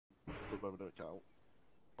Roman account.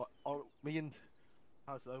 But me and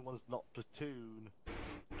Harris are the only ones not platoon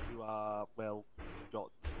who are well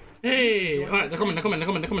got. Hey, alright, they're coming.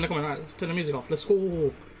 Alright, turn the music off. Let's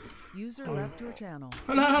go. User left your channel.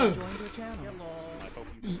 Hello. User joined your channel. I hope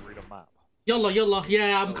you can read a map. Yolla.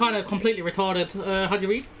 Yeah, I'm kind of completely retarded. How'd you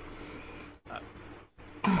read? That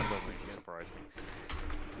doesn't surprise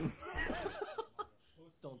me.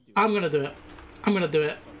 I'm gonna do it. I'm gonna do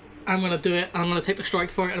it. I'm gonna do it. I'm gonna take the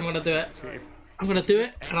strike for it. I'm gonna do it. I'm gonna do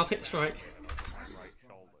it, and I'll take the strike. Right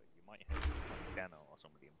shoulder, you might hit Deno or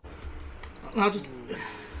somebody important. I'll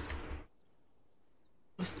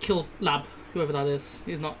just kill Lab, whoever that is.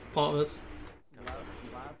 He's not part of us.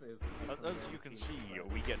 Lab is. As you can see,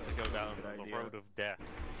 we get to go down the road of death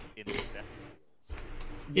into death.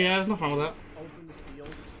 Yeah, there's nothing wrong with that. Open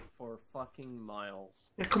fields for fucking miles.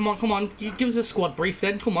 Yeah, come on. You give us a squad brief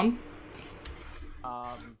then. Come on.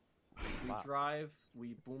 We drive,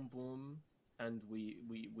 we boom, and we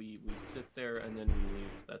sit there and then we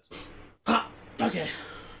leave. That's it. Okay.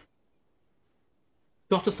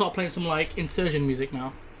 You have to start playing some like insurgent music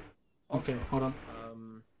now. Also, okay, hold on.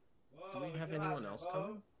 Do we have anyone else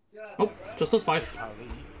coming? Oh, just us 5.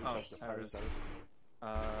 Oh, Paris.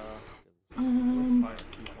 5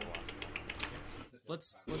 people.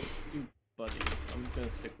 Let's do buddies. I'm gonna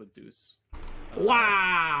stick with Deuce.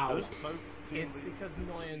 Wow! It's because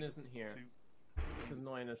Noyan isn't here. Because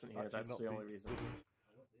Noyan isn't here, that's the only reason.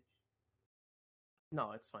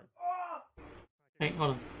 No, it's fine. Hey,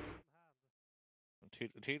 hold on.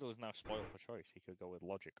 Tito is now spoiled for choice. He could go with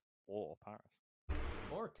Logic or Paris.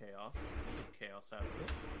 Or Chaos. Get Chaos out of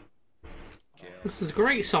it. Chaos. This is a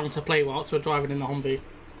great song to play whilst we're driving in the Humvee.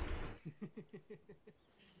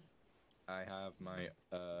 I have my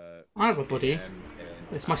I have a buddy.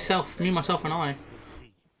 It's myself, me, myself, and I.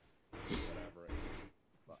 Whatever it is,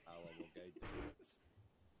 but Allah will guide you.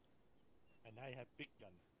 And I have big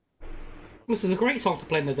gun. This is a great song to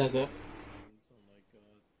play in the desert. Oh my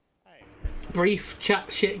god. Hey. Brief,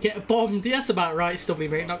 chat shit, get bombed. Yes, about right, Stubby,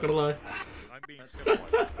 mate, not gonna lie. I'm being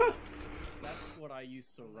civilized. That's what I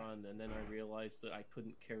used to run, and then I realized that I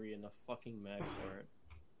couldn't carry enough fucking mags for it.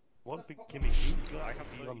 One thing, Kimmy, who's got I have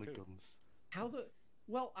to on the 32. guns? How the...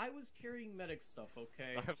 Well, I was carrying medic stuff,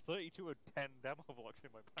 okay? I have 32 and 10 demo blocks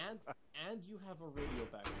in my backpack. And you have a radio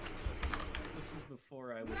backpack. This was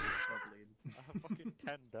before I was a squad lead. I have fucking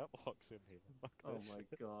 10 demo blocks in here. Fuck Oh this my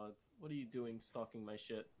shit. god. What are you doing stalking my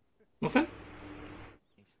shit? Nothing?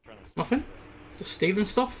 He's trying to Nothing? Just stealing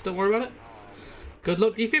stuff, don't worry about it. Good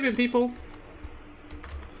luck defibbing, people.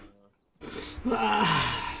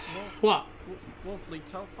 What? Wolfley,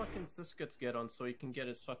 tell fucking Siska to get on so he can get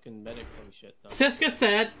his fucking medic thing shit done. Siska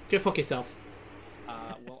said, go fuck yourself.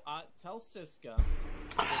 Well, tell Siska to go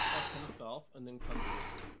fuck himself and then come here.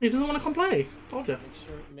 He doesn't want to come play. Told you.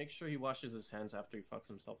 Make sure he washes his hands after he fucks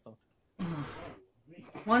himself, though.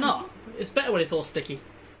 Why not? It's better when it's all sticky.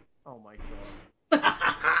 Oh my god.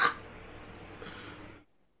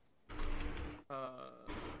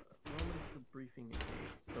 Roman's the briefing aid,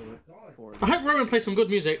 so for... I hope Roman plays some good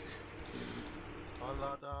music.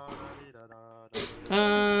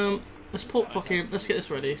 Let's get this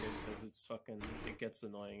ready. Because it's fucking, it gets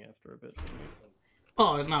annoying after a bit.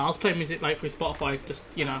 Oh no, I was playing music like through Spotify, just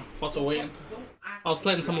you know, whilst we're waiting. I was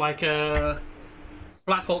playing some like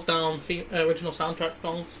Black Hawk Down original soundtrack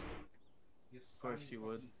songs. Of course you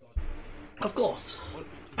would. Of course.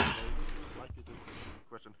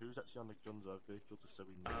 Question: who's actually on the guns of vehicle to so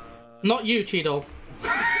we know? Not you, Cheeto.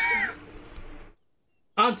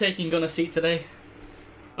 I'm taking gunner seat today.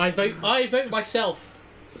 I vote myself.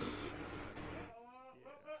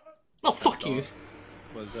 Oh fuck you.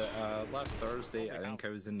 Was it last Thursday? I think I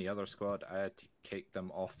was in the other squad. I had to kick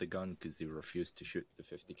them off the gun because they refused to shoot the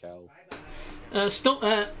 50 cal.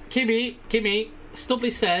 Kimmy,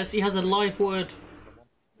 Stubbly says he has a live word.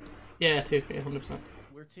 Yeah, 2, yeah, 100%.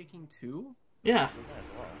 We're taking 2? Yeah.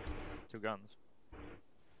 2 guns.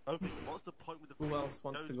 What's the point with the? Who else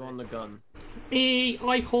wants to go on the gun? Me,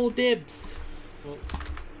 I call dibs. Well,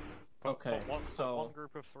 okay, so one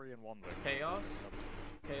group of 3 and 1 victim.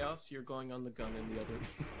 Chaos, you're going on the gun in the other.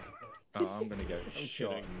 Oh, I'm gonna get I'm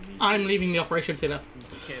shot. kidding. I'm leaving the operation theatre. I'm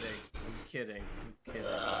kidding.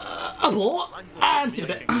 Abort! And see the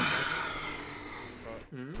bit. 3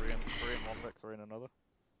 and 1 vic, 3 and another.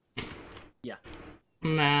 Yeah.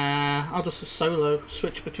 Nah, I'll just solo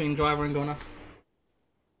switch between driver and gunner.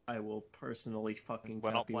 I will personally fucking.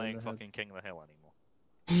 We're not tap you in playing the head. fucking King of the Hill anymore.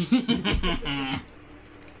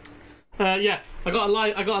 Yeah, I got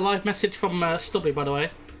a live message from Stubby, by the way,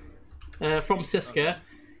 from Siska.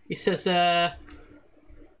 He says, and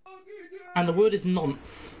the word is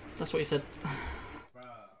nonce. That's what he said.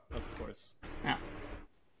 Of course. Yeah.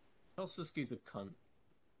 Tell Siski's a cunt.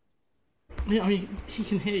 Yeah, I mean, he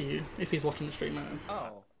can hear you if he's watching the stream.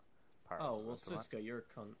 Oh. Paris, Oh, well, that's Siska, you're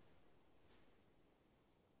a cunt.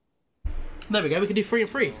 There we go. We can do 3 and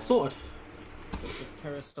 3. Sorted. If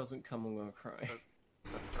Paris doesn't come, I'm gonna cry.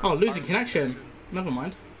 Oh, losing connection. Never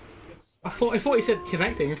mind. I thought he said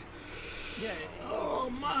connecting. Yeah, Oh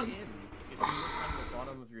man. if you look on the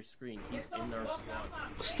bottom of your screen, he's in our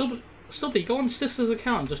squad. Stubby, go on Sister's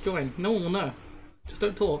account. Just join. No one will know. Just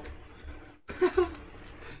don't talk. Oh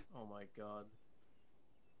my god.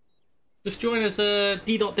 Just join as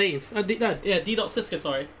D.Dave. D.Siska.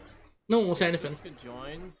 Sorry. No one will say anything. If Siska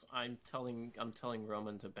joins, I'm telling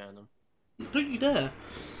Roman to ban him. Don't you dare.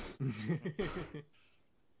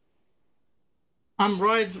 I'm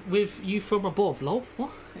ride with you from above, lol.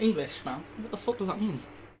 What? English, man. What the fuck does that mean?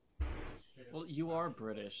 Well, you are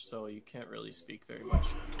British, so you can't really speak very much.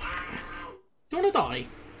 Do you want to die?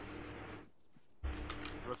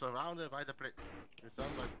 You're surrounded by the Brits. You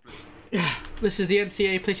sound like Brits. Yeah. This is the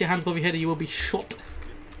NCA. Place your hands above your head or you will be shot.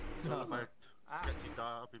 So my sketchy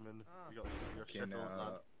Derbyman. You got your Can, Sheffield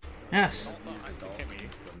lad. Yes. Use adult, Kimmy.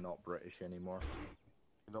 so I'm not British anymore.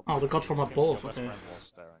 You're not Oh, the god from above. Your best Okay. friend was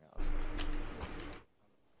staring at us.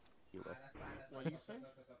 Kilo. What are you saying?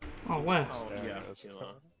 Oh, where? Oh, Staring yeah. at us.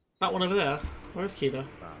 That one over there. Where's Kido?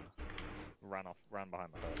 Ran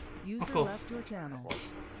behind the herd. User course. left your channel.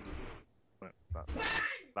 That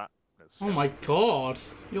is. Oh my god.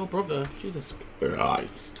 Your brother. Jesus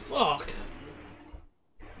Christ. Fuck.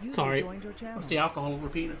 User Sorry. joined your channel. That's the alcohol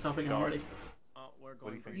repeating itself again already. Oh, we're What do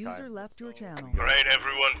going you for think? User left your channel. Right,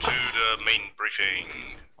 everyone to the main briefing.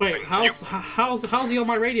 Wait, how's he on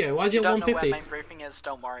my radio? Why is he on Don't know where 150? main briefing is,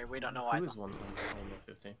 don't worry, we don't know Who either. is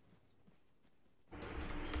 150?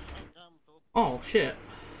 Oh shit.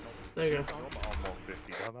 There you go. I'm on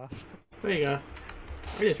 150, dumbass. There you go.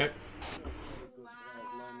 Radio check.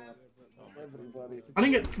 I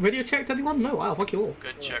didn't get radio checked, anyone? No, wow, fuck you all.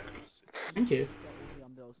 Good check. Thank you.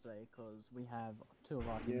 On bills today because we have 2 of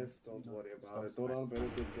our Yes, don't worry about it. Don't better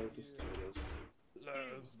go to status.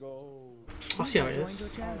 Let's go. I'll see how it User is. joined your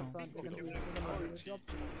channel.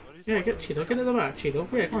 Yeah, get Cheeto, get to the back, Cheeto.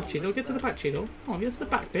 Yeah, come on, Cheeto, get to the back, Cheeto. Come on, get to the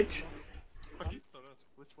back, bitch.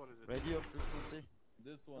 Which one is it? Radio frequency.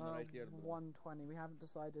 This one right here. 120. We haven't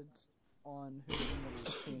decided on who's in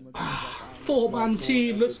the team. We're gonna get, 4-man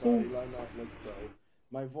team, let's go. Line up, let's go.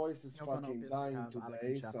 My voice is No, but fucking obviously dying have Alex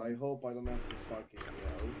today, and so I Chapman. hope I don't have to fucking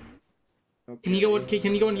yell. Okay. Can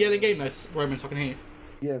you go and yell in game this, Roman, so I can hear you?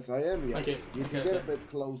 Yes, I am yelling. Thank you. You can Okay, get a okay. bit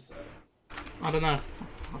closer. I don't know.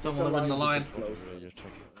 I don't want to run the line. Closer. You just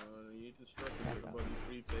everybody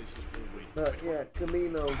 3 paces forward. Yeah,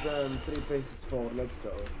 Camino's 3 paces forward. Let's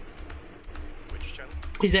go. Which channel?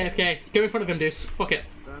 He's AFK. Go in front of him, Deuce. Fuck it.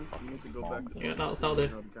 You need to go back. Yeah, that'll do.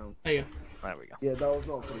 There you go. There we go. Yeah, that was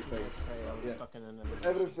not 3 paces. Hey, I was Yeah. stuck in an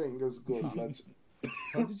Everything is good. Let's.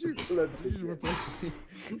 How did you? Let's Did you replace me?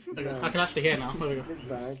 There you go. I can actually hear now. There we go. Get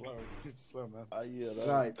back. It's slow, man. I hear that.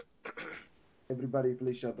 Right. Everybody,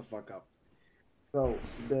 please shut the fuck up. So,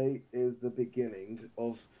 today is the beginning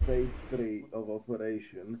of phase 3 of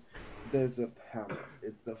Operation Desert Hammer.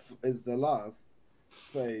 It's the last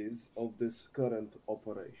phase of this current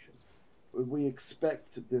operation. We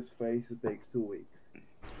expect this phase to take 2 weeks.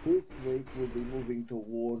 This week we'll be moving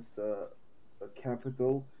towards the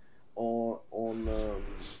capital. On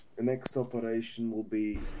the next operation will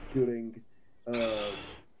be securing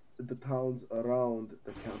the towns around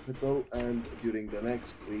the capital, and during the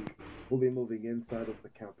next week we'll be moving inside of the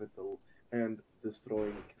capital and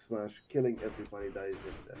destroying / killing everybody that is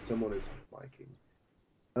in there. Someone is miking.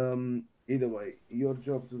 Either way, your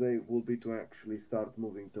job today will be to actually start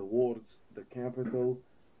moving towards the capital.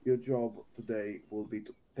 Your job today will be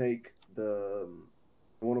to take the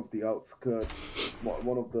one of the outskirts,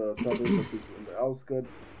 one of the suburbs that is in the outskirts,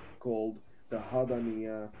 called the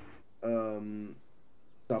Hadania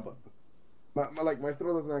suburb. My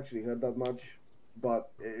throat doesn't actually hurt that much,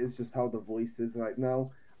 but it's just how the voice is right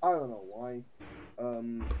now. I don't know why,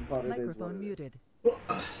 but it is what Microphone it is. muted.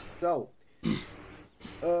 So,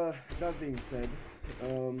 that being said,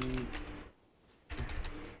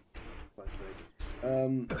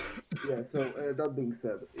 that being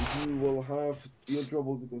said, you will have your job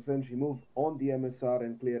will be to essentially move on the MSR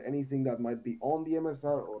and clear anything that might be on the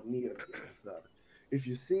MSR or near the MSR. If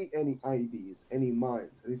you see any IDs, any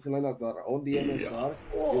mines, anything like that are on the MSR,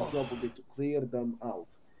 your job will be to clear them out.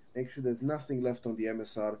 Make sure there's nothing left on the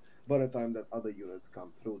MSR by the time that other units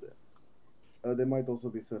come through there. There might also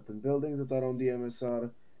be certain buildings that are on the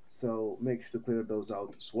MSR, so make sure to clear those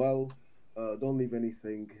out as well. Don't leave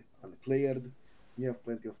anything uncleared. You have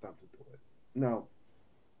plenty of time to do it. Now,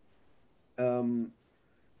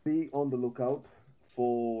 Be on the lookout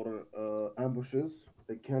for ambushes.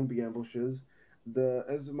 There can be ambushes.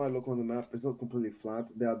 As you might look on the map, it's not completely flat.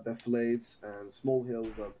 There are deflates and small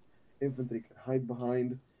hills that infantry can hide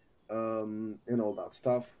behind, and all that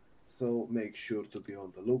stuff. So make sure to be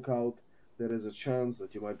on the lookout. There is a chance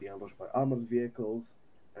that you might be ambushed by armored vehicles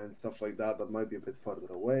and stuff like that might be a bit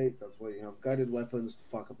further away. That's why you have guided weapons to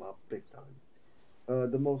fuck them up big time.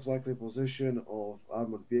 The most likely position of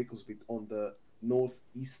armored vehicles will be on the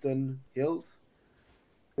northeastern hills.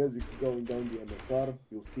 As you're going down the MSR,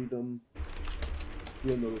 you'll see them.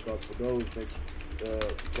 Be on the lookout for those.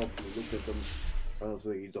 Properly look at them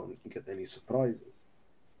so you don't get any surprises.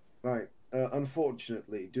 Right.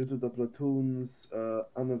 Unfortunately, due to the platoon's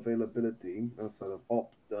unavailability outside of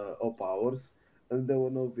op hours, and there were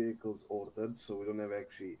no vehicles ordered, so we don't have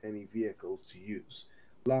actually any vehicles to use.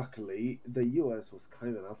 Luckily, the US was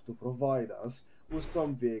kind enough to provide us with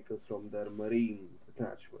some vehicles from their marine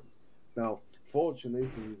detachment. Now, fortunately,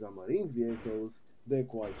 these are marine vehicles, they're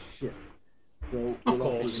quite shit. So of you'll have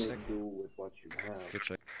course. to make do with what you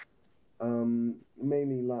have.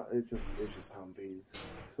 Mainly, it's just Humvees.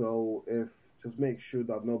 So just make sure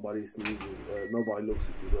that nobody sneezes, nobody looks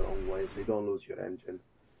at you the wrong way, so you don't lose your engine.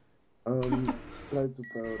 Try to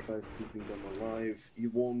prioritize keeping them alive. We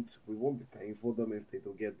won't be paying for them if they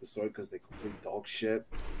do get destroyed because they complete dog shit.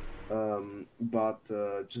 But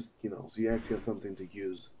just so you actually have something to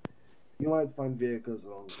use. You might find vehicles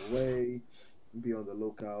along the way. Be on the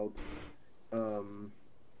lookout. And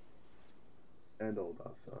all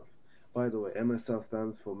that stuff. By the way, MSL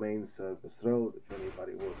stands for Main Service Road. If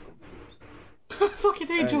anybody was confused.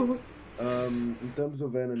 Fucking angel. In terms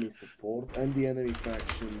of enemy support and the enemy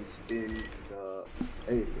factions in the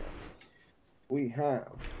area, we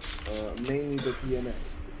have mainly the TNA.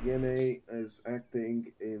 The TNA is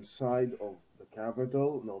acting inside of the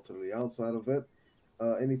capital, not really outside of it.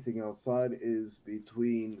 Anything outside is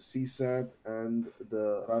between CSAT and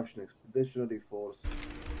the Russian Expeditionary Force.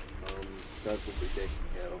 That will be taking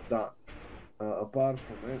care of that. Apart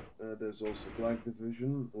from it, there's also Black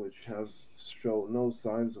Division, which has shown no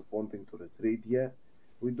signs of wanting to retreat yet.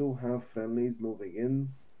 We do have friendlies moving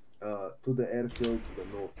in to the airfield to the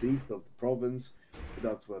northeast of the province.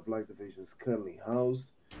 That's where Black Division is currently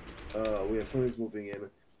housed. We have friendlies moving in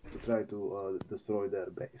to try to destroy their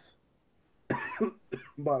base.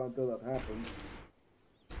 But until that happens,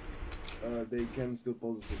 they can still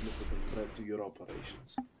pose a significant threat to your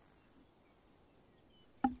operations.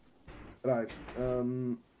 Right.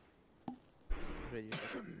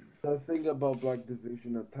 The thing about Black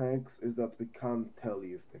Division attacks is that we can't tell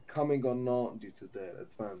you if they're coming or not due to their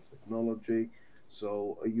advanced technology.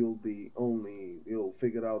 So you'll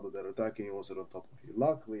figure out that they're attacking you once they're on top of you.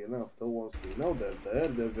 Luckily enough, though, once we know they're there,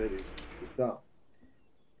 they're very easy to shoot down.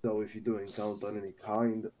 So if you do encounter any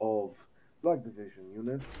kind of Black Division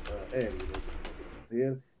units, air units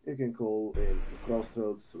here, you can call in the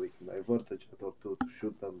crossroads so we can divert a jet or two to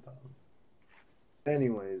shoot them down.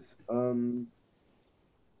 Anyways, in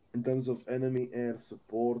terms of enemy air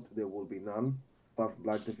support, there will be none, apart from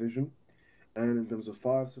Black Division. And in terms of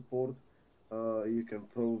fire support, you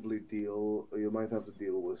might have to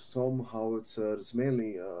deal with some howitzers,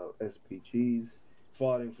 mainly SPGs,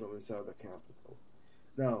 firing from inside the capital.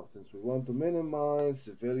 Now, since we want to minimize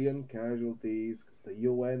civilian casualties, because the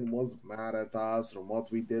UN was mad at us from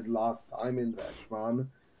what we did last time in Reshman,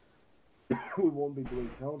 we won't be doing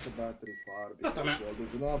counter-battery fire because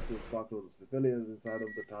there's an absolute fuckload of civilians inside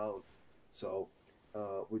of the town. So,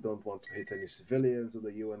 we don't want to hit any civilians, so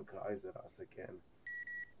the UN cries at us again.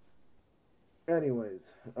 Anyways,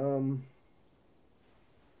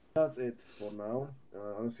 that's it for now.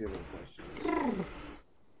 Unless you have any questions.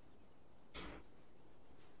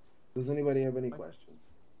 Does anybody have any questions?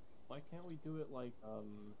 Why can't we do it like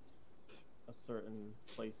a certain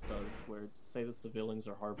place does, where say the civilians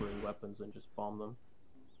are harboring weapons and just bomb them?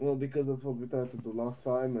 Well, because that's what we tried to do last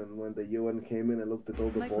time, and when the UN came in and looked at all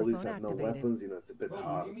the bodies and no weapons, it's a bit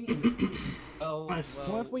hard.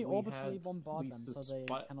 What if we orbitally bombard them so they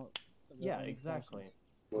cannot... Yeah, exactly.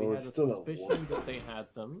 Well, we it's had still a suspicion that they had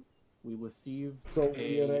them. We received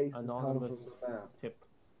an anonymous tip.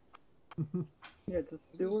 Yeah, just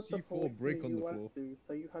do what the C4 brick on the floor.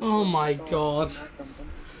 So you had Oh my god.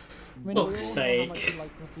 I mean, Fuck's sake. how much you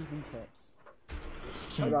like receiving tips.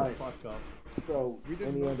 Right. Fuck up. So, We did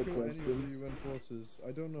any not other kill any of the questions? UN forces.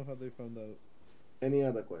 I don't know how they found out. Any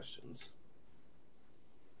other questions?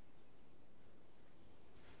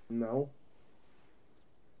 No?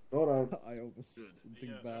 Alright. I almost said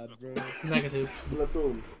something bad, bro. Negative.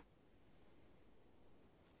 Platoon.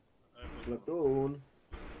 Platoon.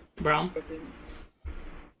 Brown.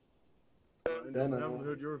 Then I haven't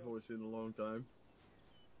heard your voice in a long time.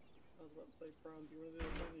 I was about to say, Brown, do you want to do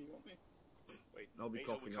this one or you want me? Wait, I'll be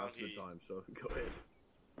coughing half the time, so go ahead.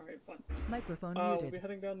 Alright, fine. Microphone We'll muted. be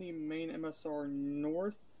heading down the main MSR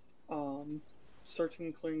north, searching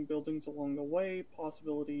and clearing buildings along the way,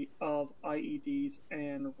 possibility of IEDs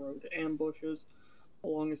and road ambushes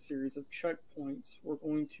along a series of checkpoints. We're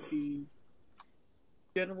going to be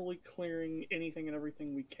generally clearing anything and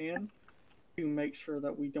everything we can to make sure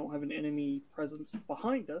that we don't have an enemy presence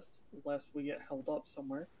behind us, lest we get held up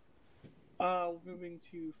somewhere. Moving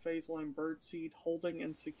to phase line birdseed, holding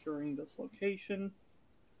and securing this location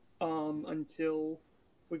until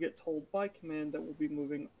we get told by command that we'll be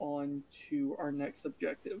moving on to our next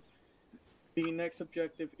objective. The next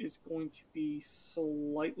objective is going to be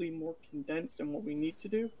slightly more condensed in what we need to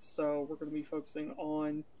do, so we're going to be focusing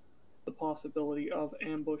on the possibility of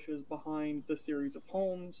ambushes behind the series of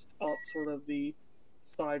homes, up sort of the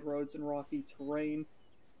side roads and rocky terrain.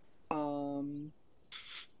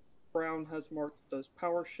 Brown has marked those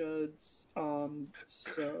power sheds,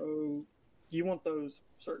 so you want those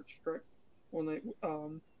searched, correct? When they,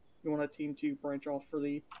 you want a team to branch off for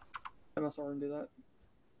the MSR and do that?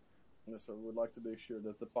 Yes, I would like to make sure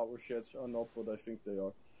that the power sheds are not what I think they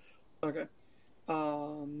are. Okay.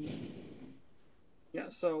 Yeah,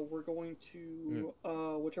 so we're going to,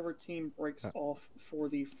 whichever team breaks off for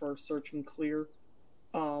the first search and clear,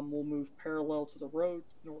 we'll move parallel to the road,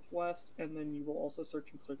 northwest, and then you will also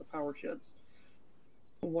search and clear the power sheds.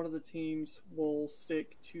 One of the teams will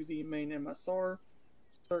stick to the main MSR,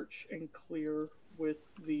 search and clear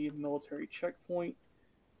with the military checkpoint.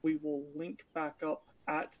 We will link back up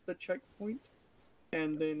at the checkpoint,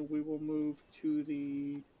 and then we will move to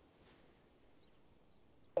the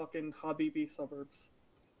fucking Habibi suburbs.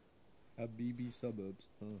 Habibi suburbs,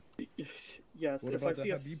 huh? Yes, What if about I see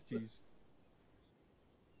the Habibtis?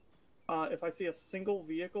 If I see a single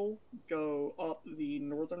vehicle go up the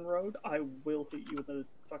northern road, I will hit you with a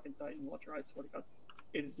fucking Titan Watcher, I swear to God.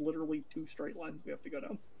 It is literally 2 straight lines we have to go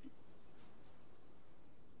down.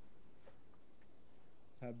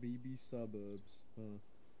 Habibi suburbs, huh?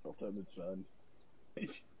 God damn it, man.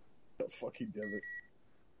 God fucking damn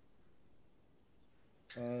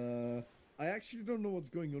it. I actually don't know what's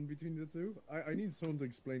going on between the two. I need someone to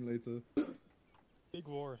explain later. Big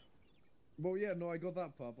war. Well, yeah, no, I got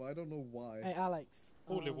that part, but I don't know why. Hey, Alex.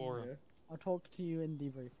 Holy war. Yeah. I'll talk to you in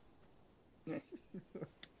debrief.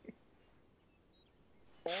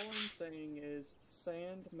 All I'm saying is,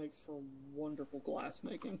 sand makes for wonderful glass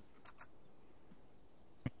making.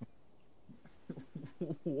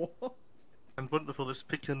 What? And wonderful is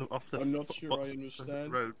picking off the I'm not sure I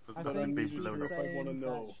understand, road, I but think be she's below enough. saying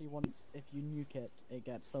that she wants, if you nuke it, it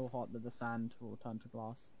gets so hot that the sand will turn to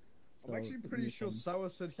glass. I'm actually pretty sure Sour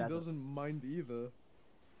said he deserts. doesn't mind either.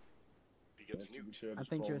 I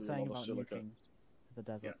think you were saying about nuking the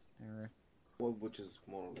desert area. Well, which is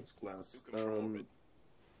more or less glass.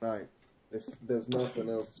 Right. If there's nothing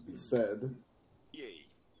else to be said,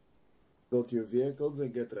 go to your vehicles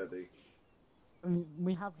and get ready. I mean,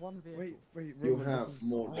 we have one vehicle. Wait, You Roman, have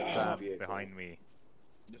more than one vehicle. Behind me.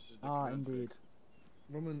 Ah, indeed.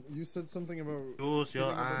 Roman, you said something about... Close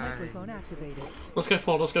your eyes. Microphone activated. Let's go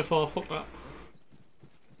forward, let's go forward, fuck that.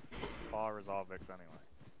 Far as our Vix anyway.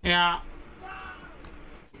 Yeah.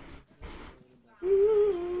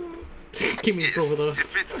 Give me his brother though.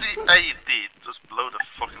 If it's the AED, just blow the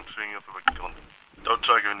fucking thing up with a gun. Don't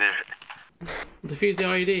try going near it. Defuse the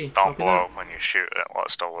IED. Don't blow up when you shoot it, let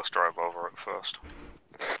Stolas drive over it first.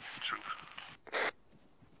 Truth.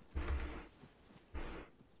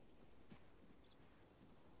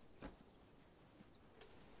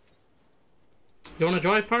 Do you want to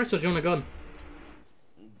drive, Paris, or do you want a gun?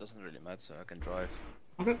 Doesn't really matter, I can drive.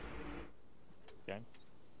 Okay. Game.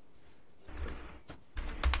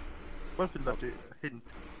 One thing that you hidden.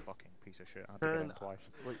 Fucking piece of shit, I had to get him twice.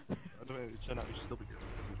 Wait, I don't know, it turned out we should still be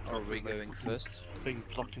good. Are we going first? Thing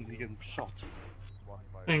blocking the shot.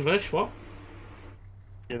 English, what?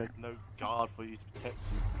 Yeah, there's no guard for you to protect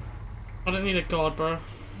you. I don't need a guard, bro.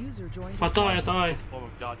 User joined. If I die, I die. Some form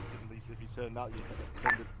of guard you can at least if you turn out you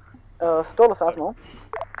offended. Stolas Asmo.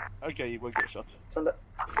 Okay, you won't get shot.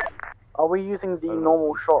 Are we using the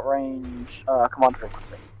normal short range command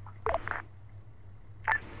frequency?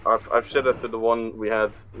 I've set it to the one we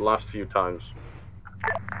had the last few times.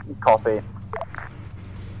 Copy.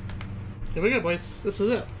 Here we go, boys. This is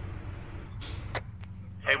it.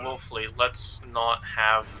 Hey, Wolfley, let's not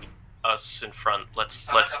have us in front. Let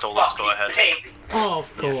Stolas go ahead. Oh,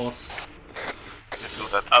 of course.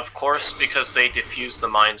 Of course, because they defuse the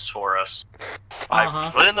mines for us.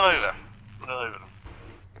 Uh-huh. Run them over. Run over them.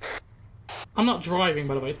 I'm not driving,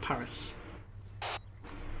 by the way, it's Paris.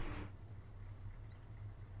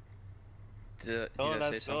 Did Oh, I say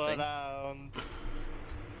let's go something? around.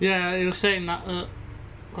 Yeah, you were saying that.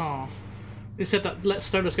 Oh, you said that. Let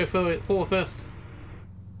Stoners go forward first.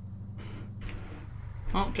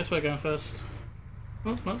 Oh, guess we're going first.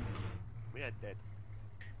 Oh no. We are dead.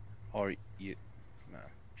 Or you... Nah,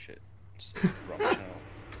 shit. It's the wrong channel.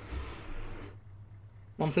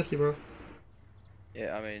 150, bro.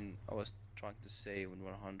 Yeah, I mean, I was trying to say when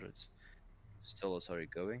 100s. Stolas, are you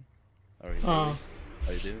going? Are you moving?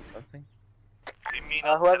 Are you doing something? You mean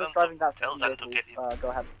Whoever's driving that tell them to get go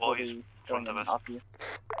ahead. We'll boys be front going of us. after you.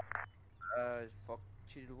 Fuck,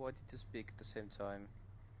 Cheadle, why did you speak at the same time?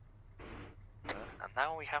 And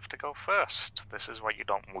now we have to go first. This is why you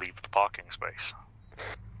don't leave the parking space.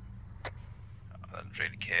 I don't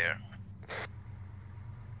really care.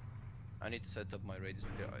 I need to set up my radius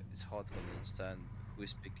because it's hard to understand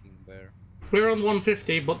who's speaking where. We're on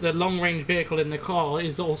 150, but the long-range vehicle in the car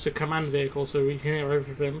is also command vehicle, so we can hear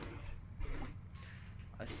everything.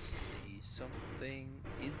 I see something.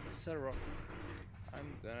 Is this a rock?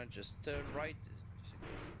 I'm gonna just write it.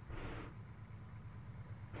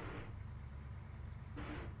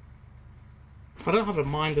 I don't have a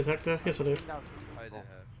mine detector. Yes, I do. I do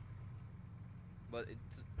have. But the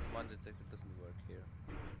mine detector doesn't work here.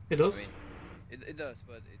 It does? I mean, it does,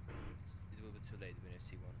 but it will be too late when I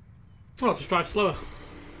see one. Well, just drive slower.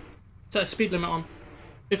 Set a speed limit on.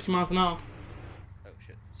 50 miles an hour. Oh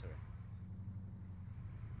shit, sorry.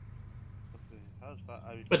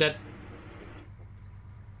 We're dead.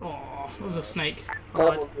 Oh, that was a snake. I I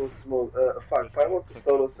lied. want to small. Fuck. I want to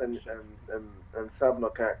Stolos and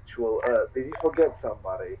Sabnok actual. Did you forget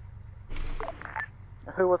somebody?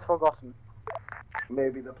 Who was forgotten?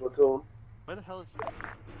 Maybe the platoon. Where the hell is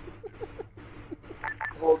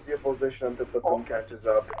Hold your position until the platoon catches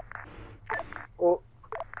up. Oh.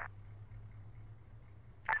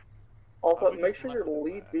 Also, make sure your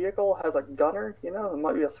lead vehicle has a gunner, you know, it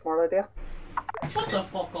might be a smart idea. Shut the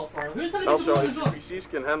fuck up, bro. Who's telling me to Also, pull the if gun? PCs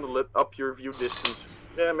can handle it up your view distance,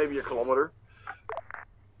 yeah, maybe a kilometer.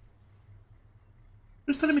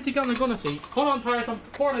 Who's telling me to get on the gunner seat? Hold on, Paris, I'm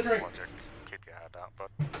pouring a drink. Keep your head out, but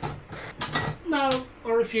No, I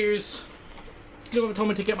refuse. You told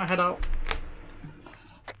me to get my head out.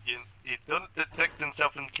 He don't detect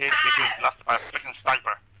himself in case getting blasted by a freaking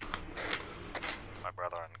sniper. my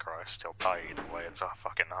brother in Christ, he'll die either way. It's a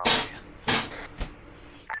fucking army.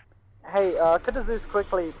 Hey, could the Zeus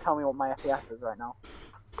quickly tell me what my FPS is right now?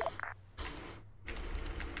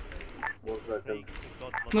 1 second.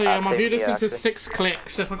 No, yeah, my view distance is 6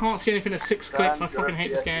 clicks. If I can't see anything at 6 clicks, I fucking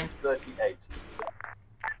hate this game. 38.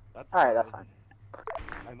 Alright, that's fine.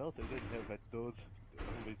 I know they didn't have that those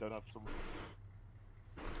Humvees don't have some.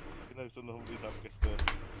 You know, some of the Humvees have just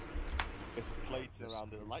plates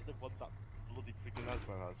around it, like the ones that bloody freaking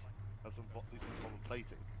Asman has. Have some decent common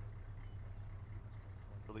plating.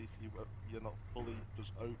 At least you're not fully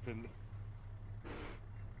just open.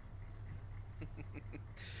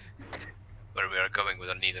 Where we are going with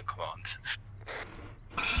a needle command.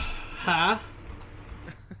 Huh?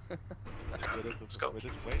 We're just waiting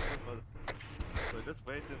for the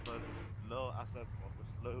slow assessment.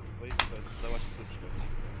 We're waiting for a slow assessment.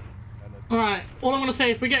 Alright, all I'm gonna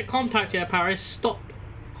say, if we get contact here, Paris, stop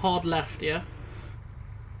hard left, yeah?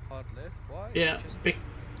 Hard left? Why? Yeah,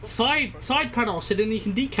 side panel so then you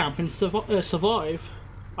can decamp and survive.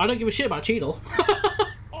 I don't give a shit about Cheadle.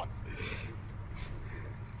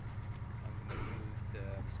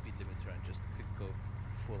 Speed limiter and just to go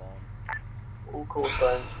full on. All call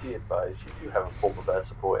signs be advised, you do have a form of air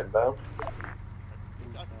support inbound.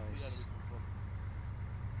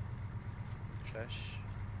 Trash.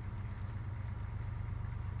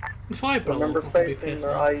 If I blow Remember up, I'm gonna be placing pissed.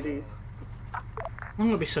 their IEDs. I'm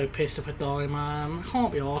gonna be so pissed if I die, man. I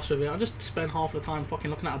can't be arsed with it. I just spend half the time fucking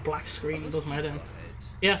looking at a black screen. It does my head in.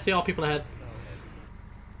 Yes, there are people ahead.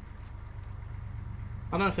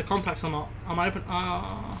 I don't know if the contacts or not. Am I open?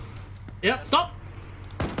 Yep, stop!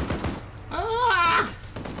 Ah!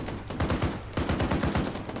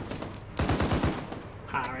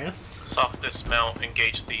 Paris. Soft dismount,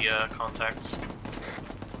 engage the contacts.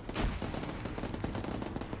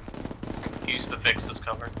 Use the fix as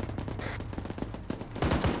cover.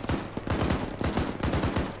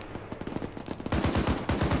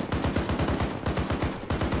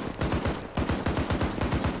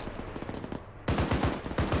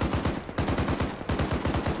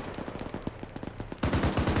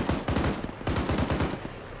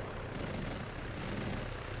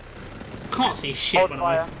 Can't see shit when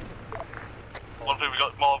I. One thing, we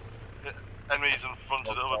got more enemies in front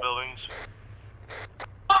of the other buildings.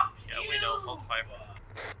 Yeah, we know. Hold fire.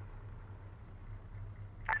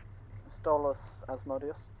 Stolas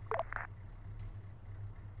Asmodeus.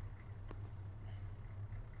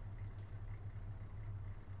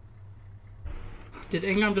 Did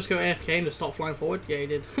Ingham just go AFK and just stop flying forward? Yeah, he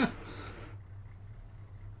did.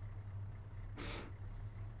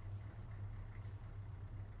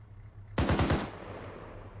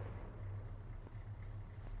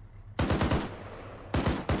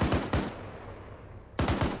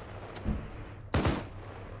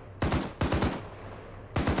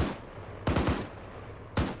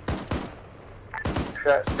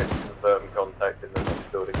 Chat's going to confirm contact in the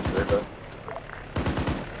next building river.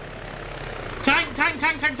 Tank!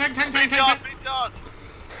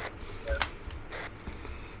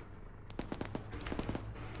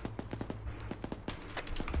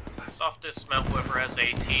 Soft dismount, whoever has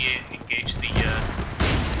AT, engage the,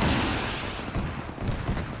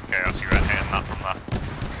 Okay, I'll see you right hand, not from that.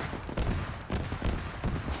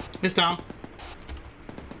 It's down.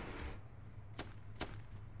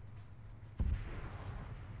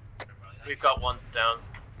 We've got one down.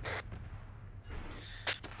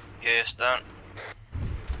 Yeah, it's down.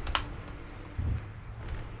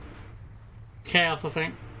 Chaos, I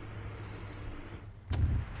think.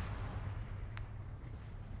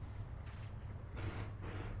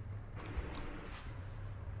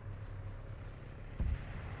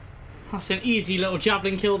 That's an easy little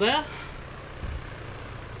javelin kill there.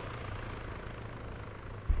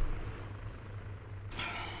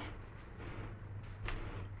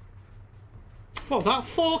 What was that?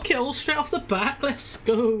 4 kills straight off the bat? Let's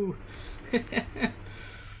go!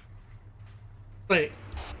 Wait,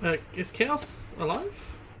 is Chaos alive?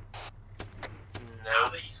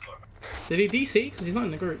 No. Did he DC? Because he's not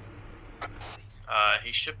in the group.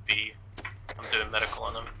 He should be. I'm doing medical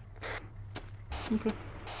on him. Okay.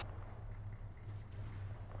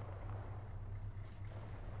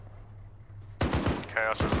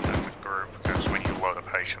 Chaos isn't in the group because when you load a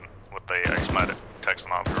patient with the ace medic, it takes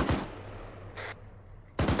them out of the group.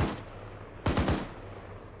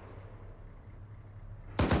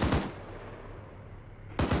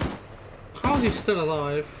 How is he still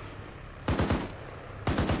alive?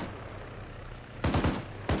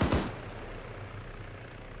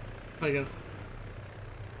 There you go.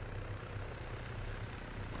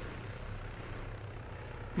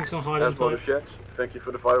 He's not hiding That's all the inside. shit. Thank you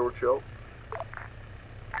for the fireworks show.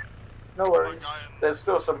 No worries. There's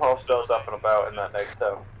still some hostiles up and about in that next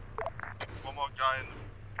town. One more guy in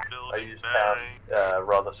the building. I use town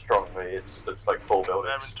rather strongly. It's like full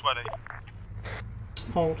buildings. Bearing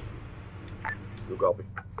 20. Hold. Good copy.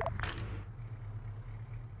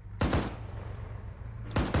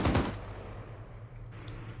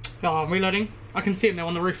 Oh, I'm reloading. I can see him there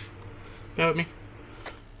on the roof. Bear with me.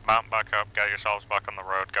 Mount back up, get yourselves back on the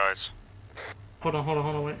road, guys. Hold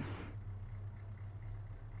on, wait.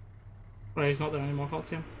 Wait, he's not there anymore, I can't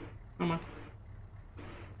see him. Oh man.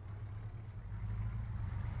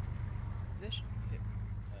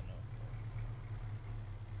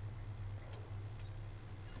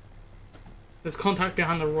 There's contact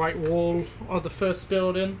behind the right wall of the first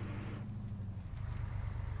building.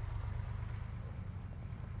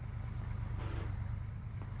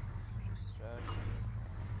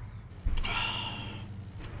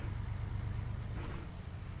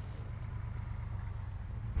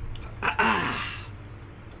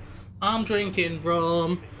 I'm drinking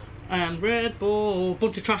rum and Red Bull.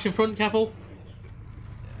 Bunch of trash in front, careful.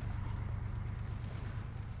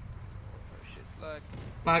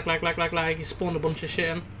 Lag. He spawned a bunch of shit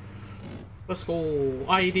in. Let's go.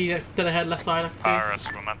 IED dead ahead, left side, I can see. Paris,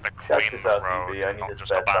 we're meant to clean the road, not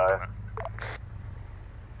just abandon it.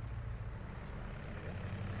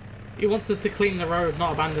 He wants us to clean the road,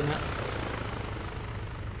 not abandon it.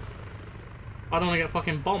 I don't want to get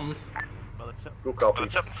fucking bombed. Good copy.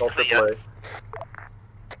 Copy play.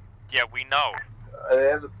 Yeah, we know.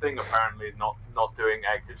 The other thing, apparently, not doing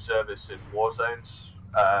active service in war zones.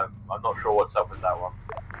 I'm not sure what's up with that one.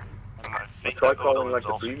 I tried calling like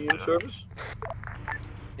a premium service.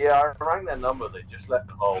 Yeah, I rang their number, they just left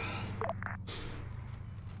the hold.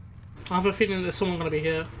 I have a feeling there's someone going to be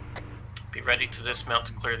here. Be ready to dismount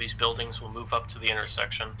to clear these buildings. We'll move up to the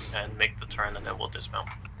intersection and make the turn, and then we'll dismount.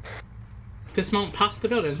 Dismount past the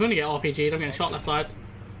buildings. We're going to get RPG'd. I'm getting shot left side.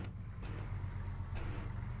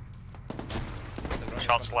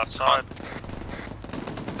 Shots left side.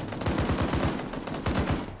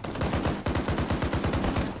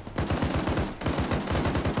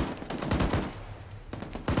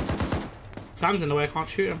 Sam's in the way, I can't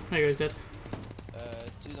shoot him. There he goes, dead.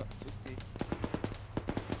 250.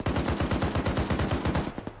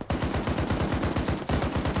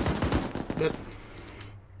 Dead.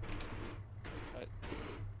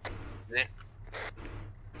 Right.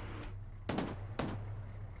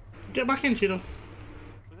 Get back in, Cheeto.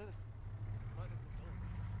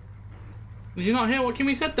 Did you not hear what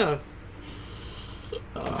Kimmy said though?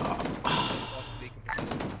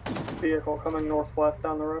 Vehicle coming northwest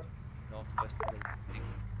down the road. Northwest.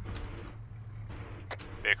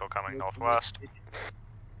 Vehicle coming northwest.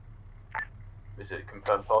 Is it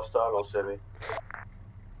confirmed hostile or civvy?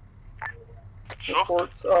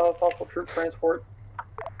 Reports of hostile troop transport.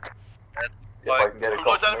 If I can get a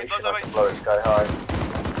confirmation, I can blow it sky high.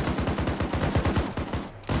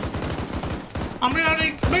 I'm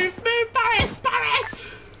reloading! Move! Paris! Paris!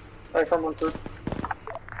 Hey, from one troop.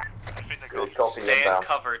 Stay in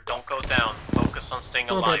cover, don't go down. Focus on staying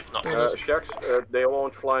alive, not Shacks, they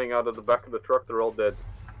aren't flying out of the back of the truck, they're all dead.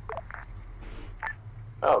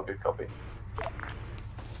 Oh, good copy.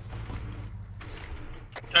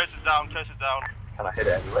 Coast is down, coast is down. Can I hit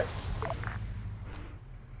it anyway?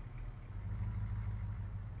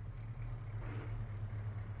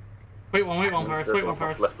 Wait one, Paris. Wait one,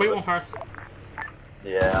 Paris.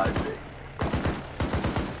 Yeah, I see.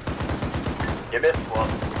 You missed one.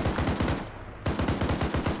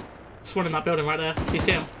 There's one in that building right there. Do you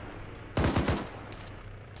see him?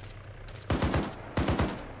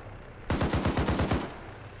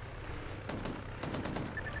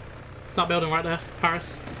 That building right there,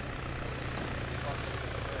 Paris.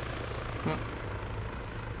 Right.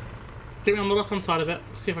 Get me on the left hand side of it.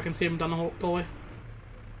 See if I can see him down the doorway.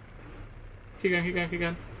 Keep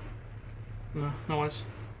going. No worries.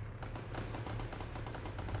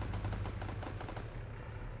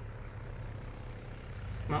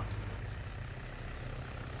 No.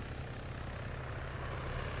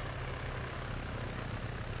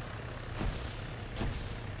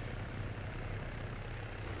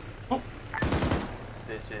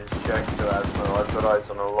 This is Jack to Asmo. I've got eyes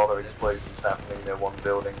on a lot of explosions happening near one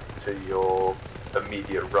building to your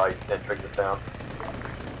immediate right, entering the town.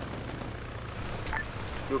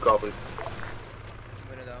 Two copies.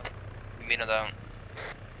 Mina down.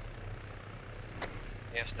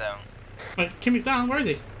 Yes, down. Wait, Kimmy's down. Where is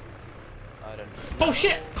he? I don't know. Oh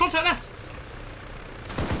shit! Contact left!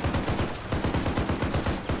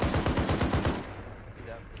 He's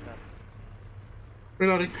down.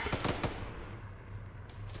 Reloading.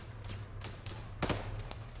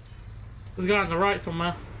 There's a guy on the right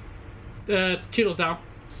somewhere. Cheeto's down.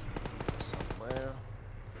 Somewhere.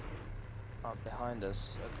 Oh, behind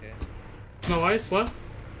us. Okay. No worries, where?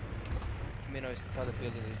 Mina is the other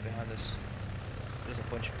building is behind us. There's a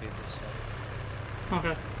bunch of people, so...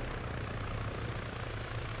 Okay.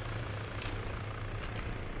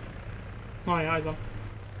 Oh yeah, eyes on.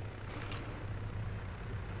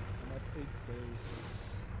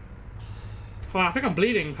 Oh, I think I'm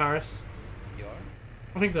bleeding, Paris. You are?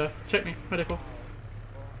 I think so. Check me. Medical.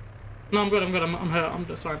 No, I'm good. I'm hurt. I'm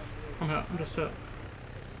just fine. I'm hurt. I'm just hurt.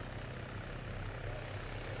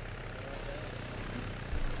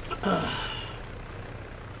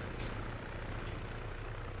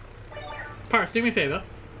 Paris, do me a favour.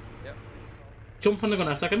 Yep. Jump on the gun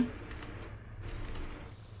a second.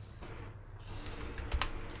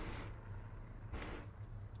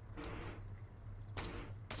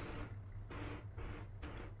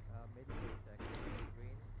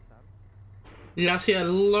 Yeah, I see a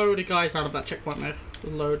load of guys down at that checkpoint there.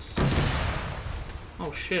 Loads.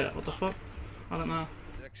 Oh shit, what the fuck? I don't know.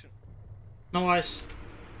 No eyes.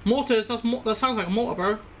 Mortars, that sounds like a mortar,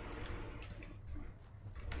 bro.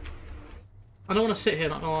 I don't want to sit here,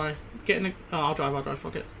 not gonna lie. Get in the... Oh, I'll drive,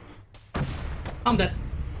 fuck it. I'm dead.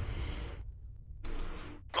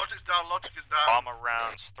 Logic's down, logic is down. Armor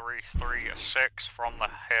rounds 336 from the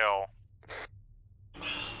hill.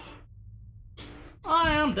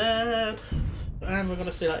 I am dead. And we're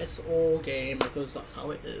gonna say that it's all game because that's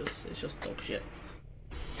how it is. It's just dog shit.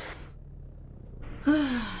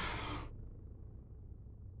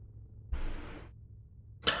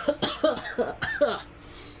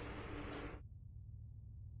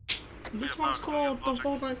 This one's called the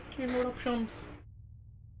Fortnite Game Eruption.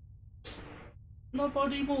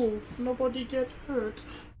 Nobody move, nobody get hurt.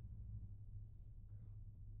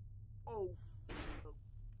 Oh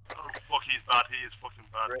fuck, he's bad, he is fucking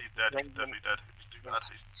bad, he's dead, he's definitely dead. He's too bad,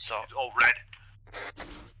 he's all red.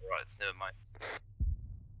 Right, never mind.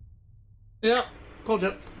 Yeah, told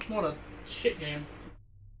you. What a shit game.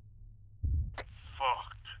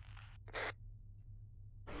 Fuck.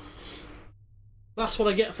 That's what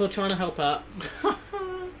I get for trying to help out.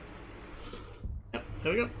 Yep,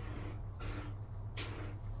 there we go.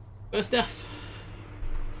 First death.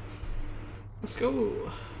 Let's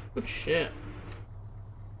go. Good shit.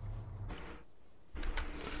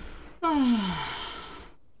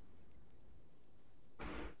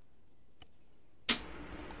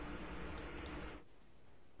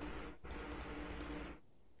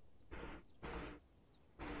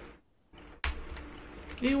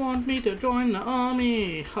 You want me to join the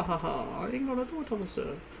army? Ha ha ha! I ain't gonna do it,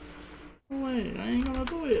 officer. No way, I ain't gonna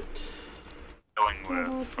do it.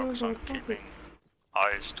 Going with focus on keeping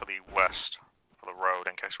eyes to the west for the road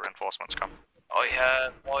in case reinforcements come. I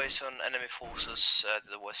have eyes on enemy forces to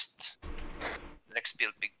the west. The next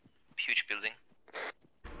big, huge building.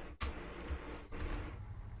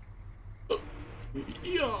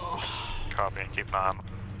 Yeah. Copy and keep an eye on them.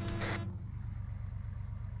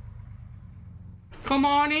 Come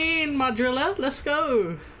on in, my driller. Let's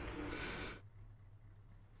go.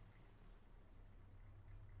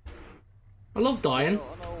 I love dying.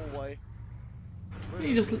 Don't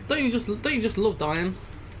you just love dying?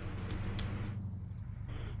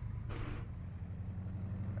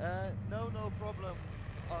 No problem.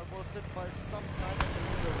 I will sit by some time in the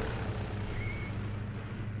middle.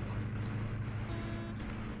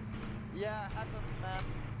 Yeah, happens, man.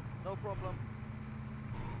 No problem.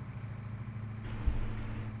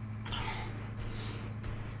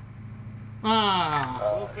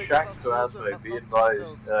 Shack to Asmo, be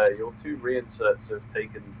advised, your two reinserts have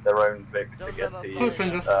taken their own Vic to get to you.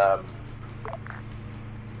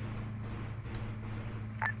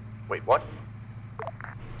 Wait, what?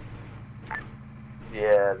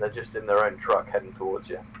 Yeah, they're just in their own truck heading towards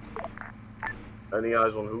you. Any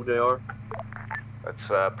eyes on who they are? That's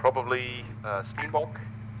probably Steenbok.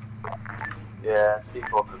 Yeah,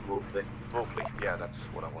 Steenbok and Wolfley. Wolfley, yeah, that's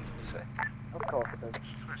what I wanted to say. Of course it is.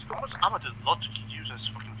 How much ammo did Logic use in this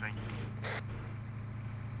fucking thing?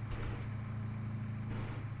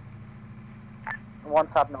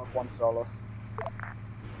 One's Admiral, one's Solus.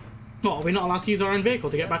 What, are we not allowed to use our own vehicle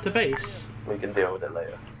to get back to base? We can deal with it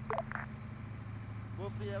later.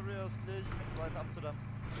 Both the areas clear, you can drive up to them.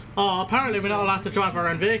 Oh, apparently we're not allowed to drive our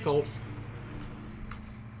own vehicle.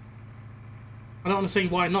 I don't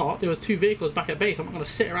understand why not. There was 2 vehicles back at base. I'm not going to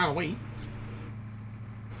sit around and wait.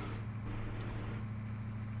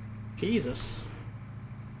 Jesus.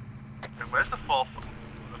 Okay, where's the 4th,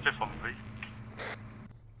 the 5th one, please?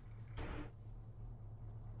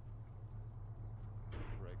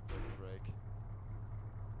 Break.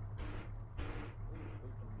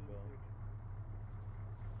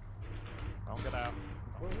 Don't get out.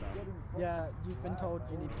 Yeah, you've been told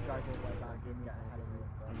you need to drive all the way back and get ahead of me.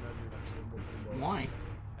 Why?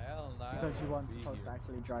 Hell no. Because you weren't supposed to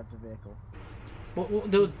actually drive the vehicle. What,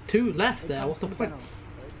 there were 2 left there. What's the point?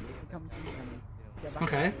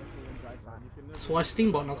 Okay. So why is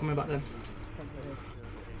Steambot not coming back then?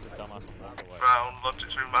 Round, Logic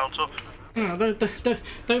to mount up. Yeah,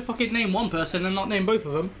 don't fucking name one person and not name both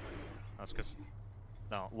of them. That's because...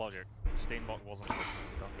 No, Logic. Steenbok wasn't listening.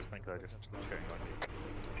 Don't just think they're just shooting like you.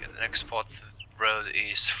 Yeah, the next spot road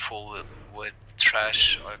is full with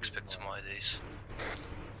trash. I expect some IDs.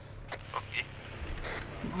 Okay.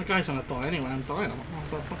 My guy's gonna die anyway. I'm dying.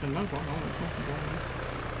 I'm like fucking no right now.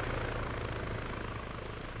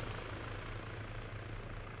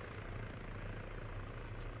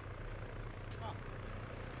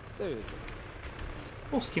 Dude.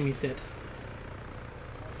 Oh, Skimmy's dead.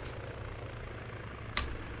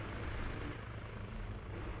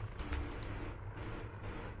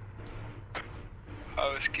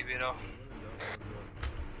 How is Skimmy now?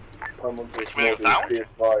 I'm on this model, be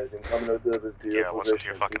advised, and coming out over to your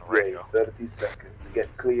position, ETA 30 seconds,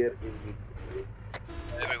 get clear immediately.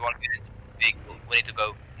 Everyone get into the vehicle, we need to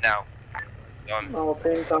go now. All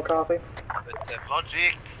teams on copy.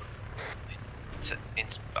 Logic!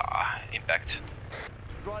 Impact.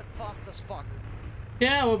 Drive fast as fuck.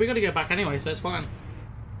 Yeah, well, we gotta get back anyway, so it's fine.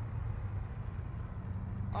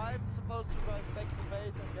 I'm supposed to drive back to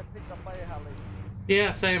base and get picked up by a heli.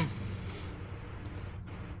 Yeah, same.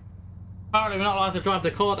 Apparently we're not allowed to drive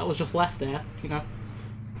the car that was just left there, you know.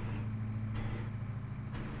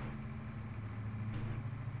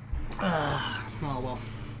 Oh well.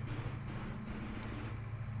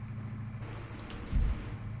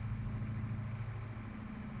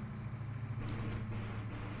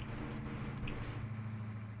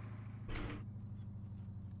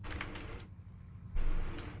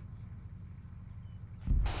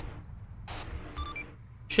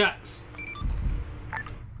 Shacks.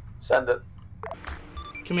 Send it.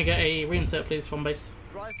 Can we get a reinsert, please, from base?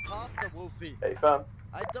 Drive faster, Wolfie. Hey, fam.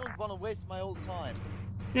 I don't want to waste my old time.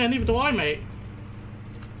 Yeah, neither do I, mate.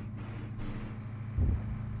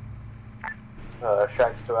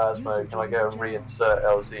 Shax to Asmo, can I go and reinsert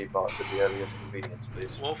LZ back to the earliest convenience,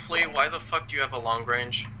 please? Wolfley, why the fuck do you have a long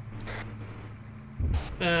range?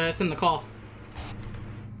 It's in the car.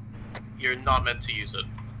 You're not meant to use it.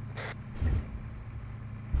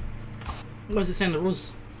 Where's it saying the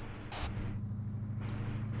rules?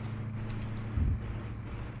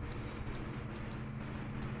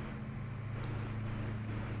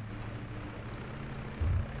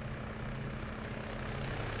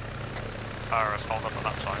 Paris, hold up on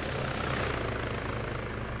that side.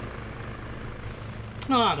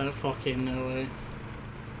 Oh, I don't fucking know it.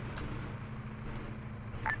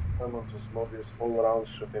 Some of the smoggiest all around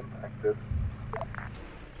ship impacted.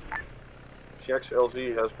 Jack's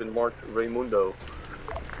LZ has been marked Raimundo.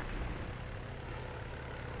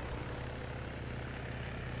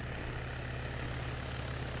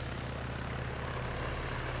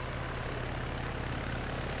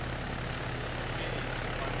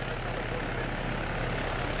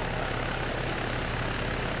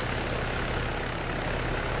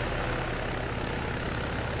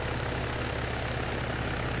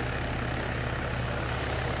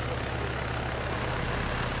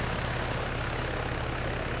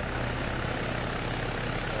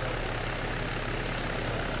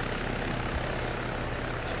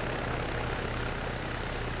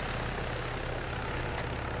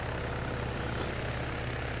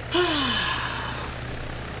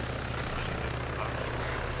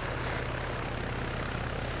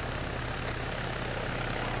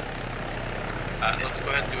 Let's go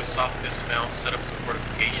ahead and do a soft dismount, set up some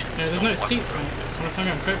fortifications. Yeah, there's no seats, man. I'm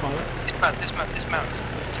going to co-pilot. Dismount.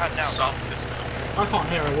 Turn down. Soft dismount. I can't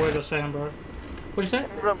hear a word you're saying, bro. What'd you say?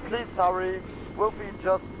 Ingram, please hurry. Wolfie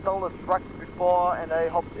just stole a truck before and I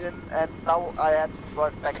hopped in and now I had to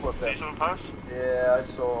drive back with them. Yeah, I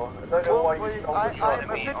saw. I don't know why you stole the truck. I'm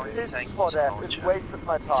a bit pissed for that. It wasted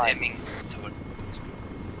my time.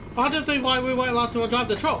 I don't see why we weren't allowed to drive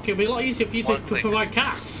the truck. It'd be a lot easier for you to provide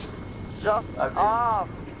gas. Just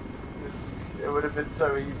ask. It would have been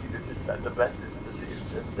so easy to just send a message to see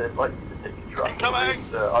if they'd like to take a truck. Coming!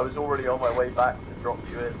 I was already on my way back to drop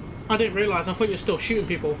you in. I didn't realise. I thought you were still shooting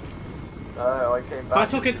people. No, I came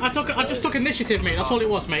back. I just took initiative, mate. That's all it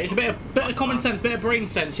was, mate. It's a bit of common sense, a bit of brain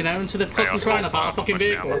sense, you know, instead of fucking crying about a fucking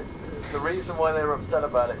vehicle. The reason why they were upset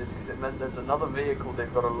about it is because it meant there's another vehicle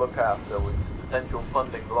they've got to look after with potential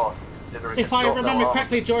funding lost. If I remember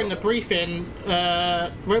correctly, during the briefing,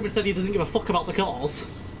 Roman said he doesn't give a fuck about the cars.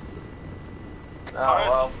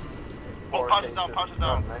 Oh, well. Pass it down.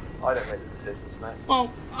 I don't make the decisions, mate.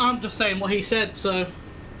 Well, I'm just saying what he said, so...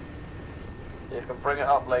 You can bring it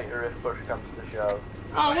up later if push comes to shove.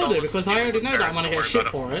 I will do, because I already know that I'm going to get shit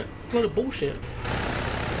for it. A lot of bullshit.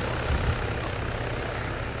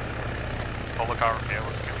 Pull the car up here,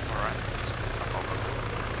 alright?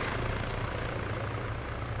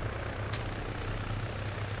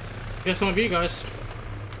 Guess some of you guys.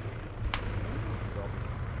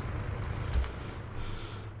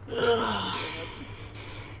 It's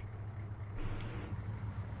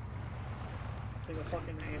like a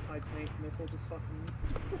fucking anti-tank missile just fucking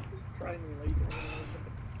trying to laser it.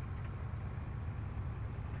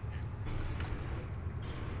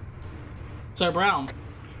 So, Brown.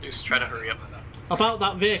 Just try to hurry up. About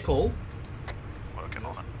that vehicle. Working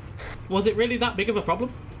on it. Was it really that big of a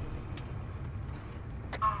problem?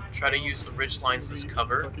 Try to use the ridge lines as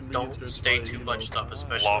cover. Don't stay too bunched up,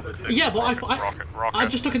 especially with the Yeah, but rocket. I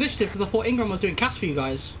just took initiative because I thought Ingram was doing cast for you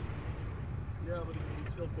guys. Yeah, but you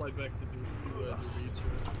still fly back to do the reach.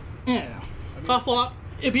 Yeah. But I thought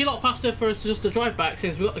it'd be a lot faster for us just to drive back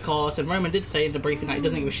since we got the cars, and Roman did say in the briefing that he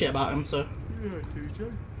doesn't give a shit about them, so... Yeah,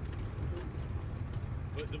 TJ.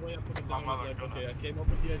 But the way I put it down was like, okay, I came up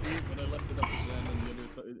with the idea, but I left it up to Zan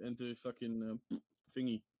and the fucking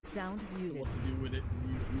thingy. Sound muted. What to do with it,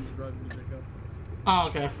 who's driving the pickup. Oh,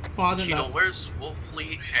 okay. Well, I didn't know. Where's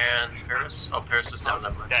Wolfleet and Paris? Oh, Paris is down,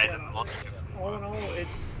 never mind. All in all,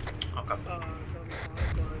 it's okay. gonna be fine,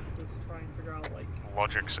 but just try and figure out like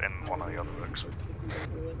Logic's in one of the other books.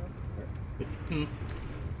 Hmm.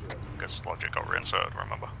 Guess Logic got reinserted,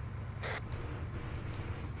 remember?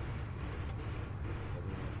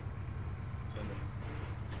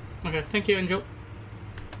 Okay, thank you, Angel.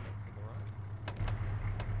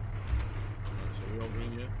 So we all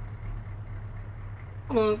green yet?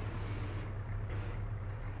 Hello.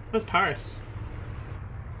 Where's Paris?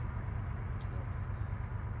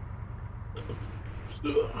 Take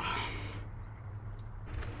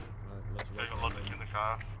a look in the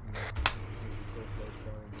car.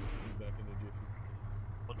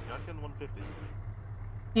 What did I send 150?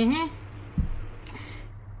 Mm-hmm.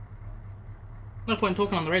 No point in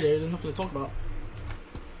talking on the radio, there's nothing to talk about.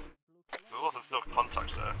 There wasn't still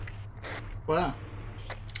contacts there. Where?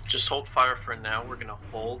 Just hold fire for now. We're gonna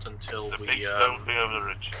hold until The we. big stone thing over the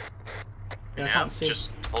ridge. Yeah, I can't see. Just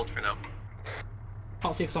hold for now.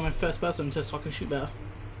 Can't see because I'm in first person, just so I can shoot better.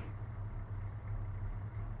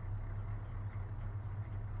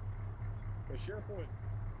 SharePoint.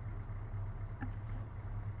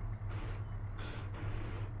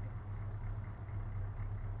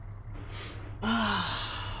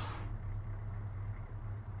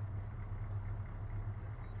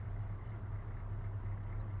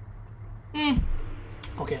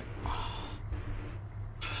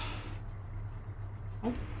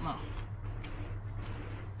 Oh, no.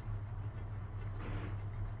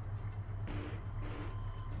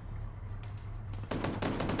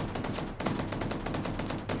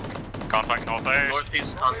 Contact northeast.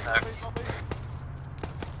 Northeast contacts.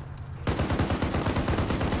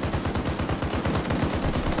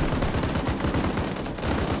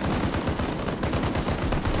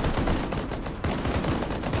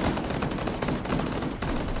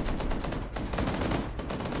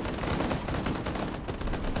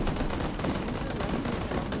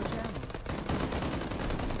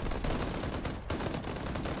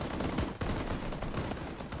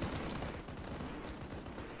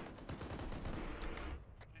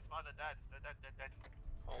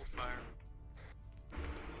 Hold fire.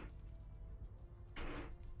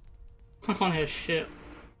 I can't hear shit.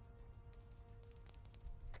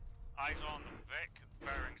 Eyes on Vic,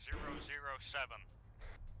 bearing 007.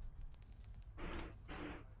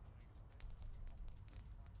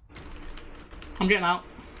 I'm getting out.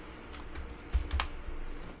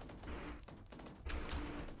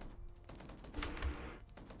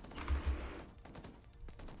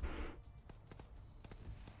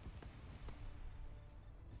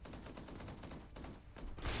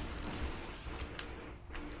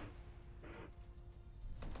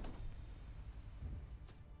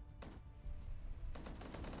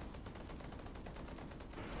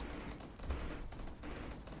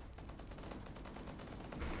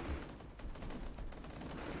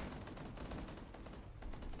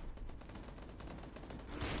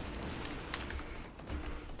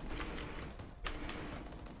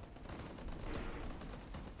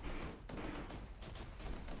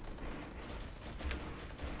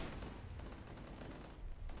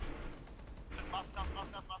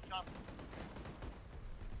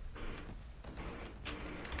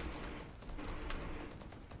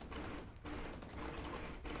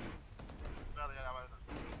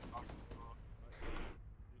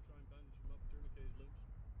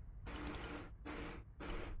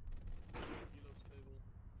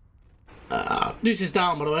 Deuce is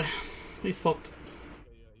down, by the way. He's fucked.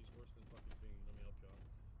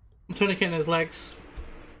 I'm tourniqueting his legs.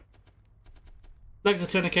 Legs are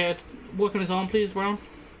tourniqueted. Work on his arm, please, Brown.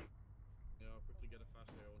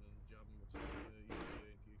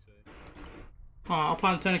 Alright, I'll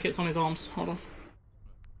apply the tourniquets on his arms. Hold on.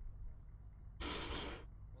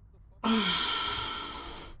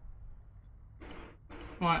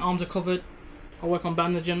 Right, arms are covered. I'll work on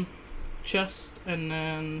bandaging chest and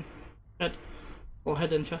then head. Or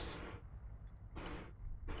head and chest.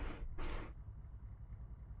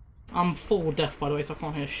 I'm full deaf, by the way, so I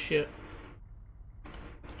can't hear shit.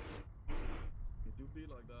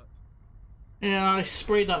 Yeah, I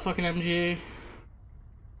sprayed that fucking MG.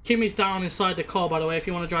 Kimmy's down inside the car, by the way, if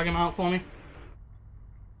you want to drag him out for me.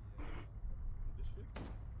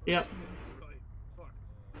 Yep.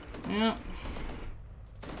 Yep.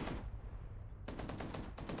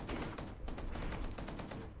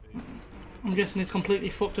 I'm guessing he's completely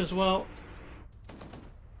fucked as well.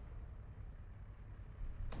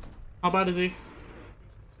 How bad is he?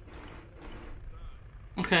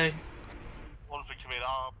 Okay. One thing coming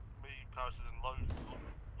out, me, Paris and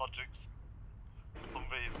Logics.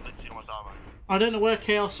 Humvee is literally almost armor. I don't know where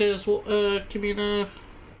Chaos is. Give me the.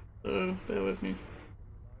 Bear with me.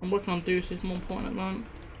 I'm working on Deuce, it's more important at the moment.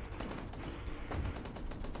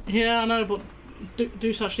 Yeah, I know, but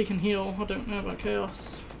Deuce actually can heal. I don't know about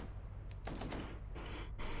Chaos.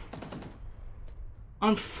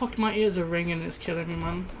 I'm fucked, my ears are ringing, it's killing me,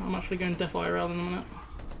 man. I'm actually going deaf IRL in a minute.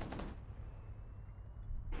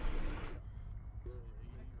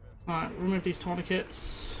 Alright, remove these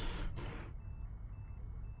tourniquets.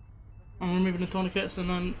 I'm removing the tourniquets and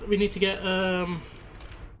then we need to get, Alright.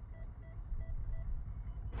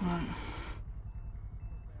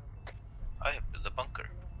 I have built a bunker.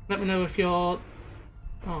 Let me know if you're...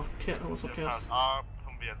 Oh, what's up, Chaos? Our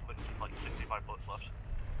Humvee has literally like 65 bullets left.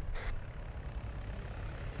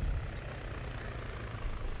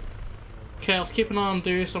 Chaos, keep an eye on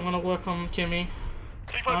Deuce, I'm gonna work on Kimmy.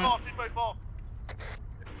 T-54, Right. T-54!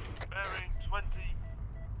 Bearing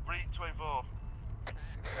 2324.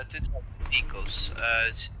 Did vehicles,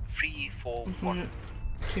 341.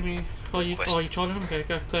 Kimmy, are you charging him? Okay,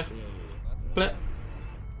 go, clear. Split.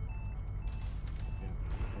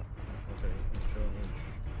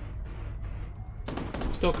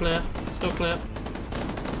 Still clear, still clear.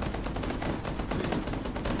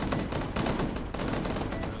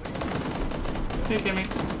 Hey Kimmy,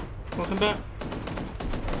 welcome back.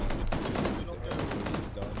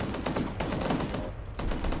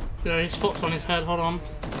 Yeah, he's fucked on his head, hold on.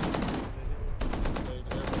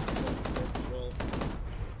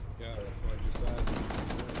 Yeah, that's what I just said.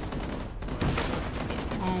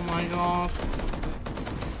 Oh my god.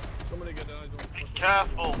 Somebody get out. Be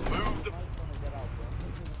careful, move the...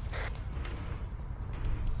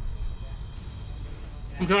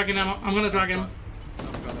 I'm dragging him. I'm gonna drag him.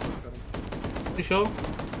 You sure?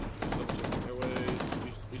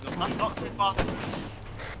 That's not too far. Go.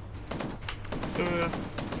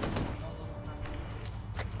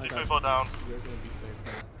 He's too far down.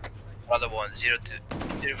 Another one, 02,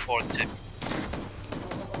 042.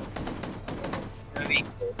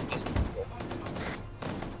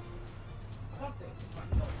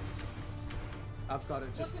 I've got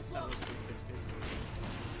it, just establish 360.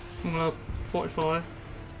 I'm gonna 45.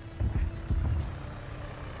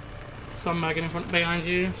 Some magging in front behind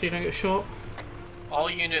you so you don't get shot. All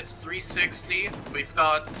units 360. We've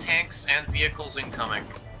got tanks and vehicles incoming.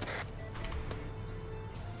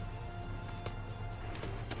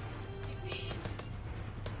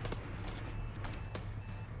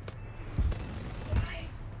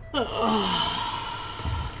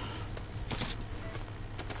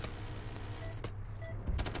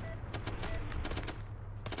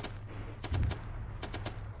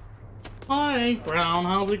 Hi, Brown.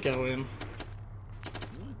 How's it going?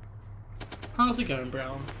 How's it going,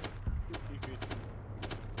 Brown?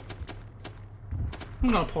 I'm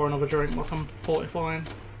gonna pour another drink whilst I'm fortifying.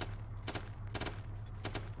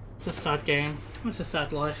 It's a sad game. It's a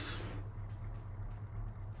sad life.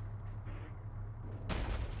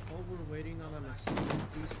 While we're waiting on MSC,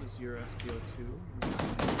 reduces your SPO2.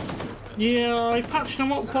 Yeah, I patched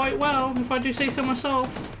them up quite well, if I do say so myself.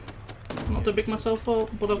 Not to big myself up,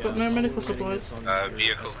 but I've got no medical supplies.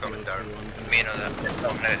 Vehicle coming down. Me on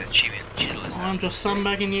that achievement. I'm just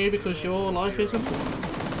sandbagging you because your life is important.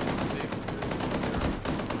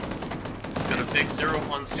 Got a big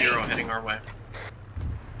 010 heading our way.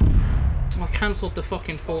 I cancelled the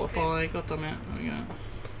fucking fortify, god damn it. There we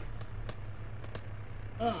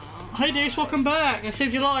go. Hey Deuce, welcome back! I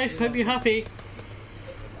saved your life, hope you're happy.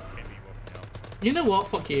 You know what?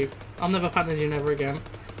 Fuck you. I'll never pattern you never again.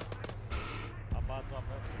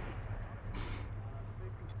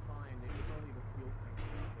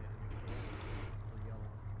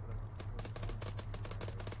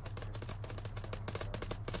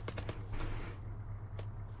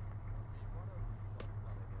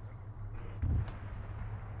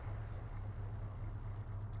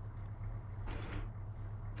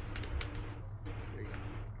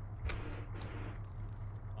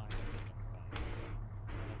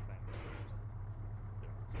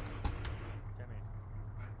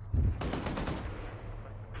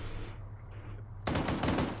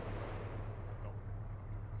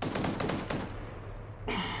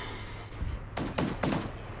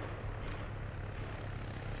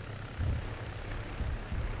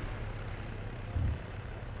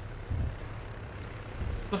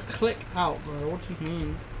 Click out, bro. What do you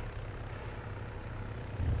mean?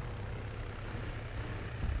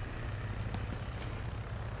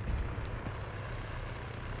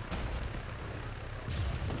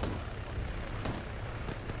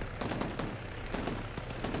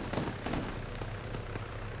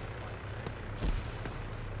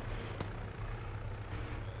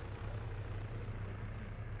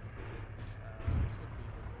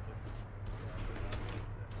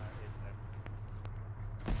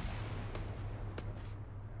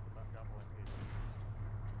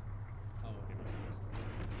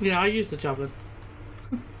 Yeah, I used the javelin.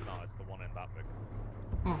 No, it's the one in that big.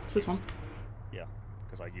 Oh, it's this one? Yeah,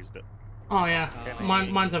 because I used it. Oh yeah,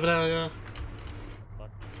 mine's over there, yeah. But,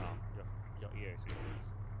 your EAC.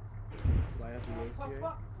 Do I have the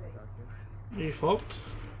ACA? Are you fucked?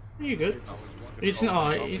 Are you good? You just, oh,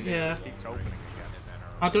 yeah.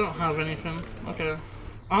 I don't have anything. Okay.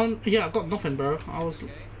 Yeah, I've got nothing, bro. I was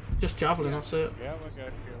just javelin, that's it. Yeah, we're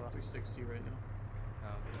good. 360 right now.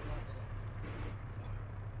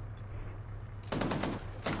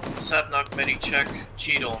 Sapnock medi check,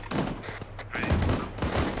 Cheadle.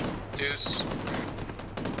 Deuce.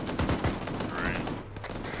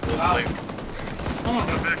 Blink. Oh my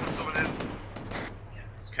god.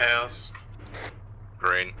 Chaos.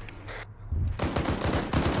 Green.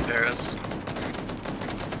 Paris.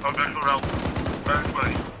 I'm back for round. Very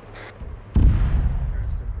funny.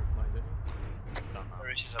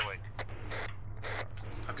 Paris is awake.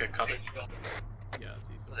 Okay, copy. Yeah,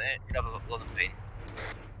 it's easy. You have a lot of pain.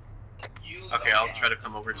 Okay, I'll try to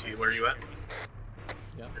come over to you. Where are you at?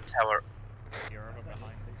 Yeah. The tower. You're over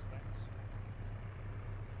behind these things.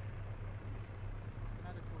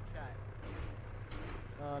 Medical check.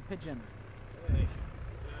 Pigeon.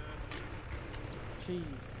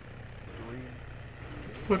 Cheese.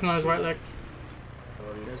 Working on his right leg.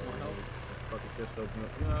 You guys want help? Fuck it, just open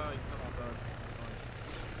it. No, you can't.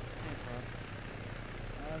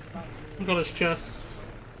 I was about to... I got his chest.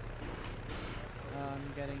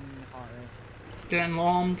 Getting heart rate. Getting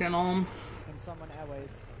on, getting on. Can someone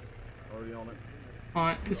airways? Already on it.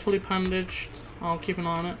 Alright, he's fully bandaged. I'll keep an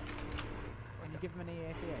eye on it. Can you give him an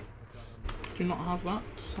EACA? Do not have that,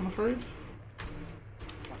 I'm afraid.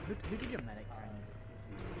 Who did your medic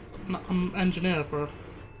train? No, I'm engineer, bro.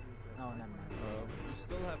 Oh, never mind. We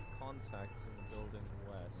still have contacts in the building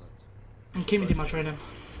west. I'm keeping to my training.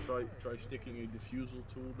 Try sticking a defusal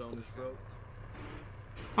tool down his throat.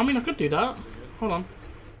 I mean, I could do that. Hold on.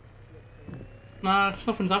 Nah,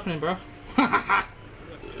 nothing's happening, bro.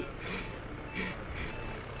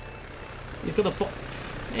 He's got a bot.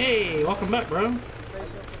 Hey, welcome back, bro. Stay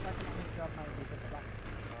still for a second, I need to grab my defense back.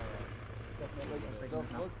 The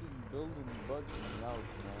fucking building bugging out,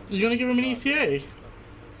 man. You gonna give him an ECA?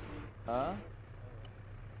 Huh?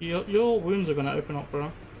 Your wounds are gonna open up,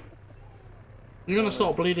 bro. You're gonna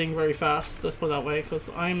start bleeding very fast, let's put it that way, because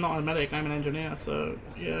I'm not a medic, I'm an engineer, so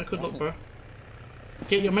yeah, good luck, bro.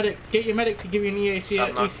 Get your medic to give you an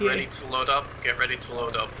ECA. Ready to load up, get ready to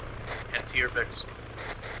load up. Head to your Vix.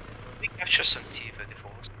 We capture some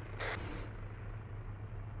T-34s.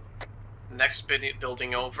 Next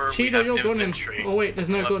building over, Cheeto, you're gunning. infantry. Oh wait, there's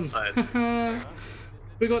no gun. Side.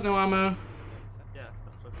 We got no ammo. Yeah,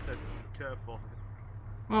 that's what I said. Be careful.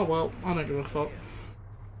 Oh well, I don't give a fuck.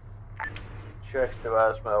 Check to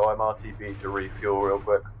Asmo, I'm RTB to refuel real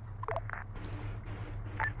quick.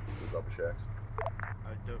 Double checks.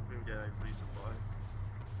 I don't think we get any resupply.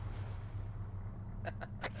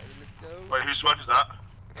 Let's go. Wait, whose smoke is that?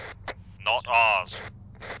 Not ours.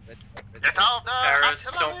 Get out of there! Paris,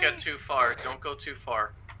 Artillery! don't get too far. Don't go too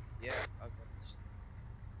far. Yeah,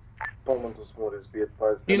 Momentus Morris, be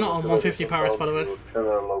advised. You're not on 150 Paris, by the way.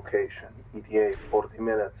 General location. ETA 40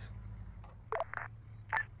 minutes.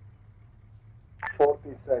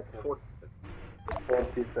 40 seconds.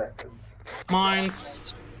 40 seconds.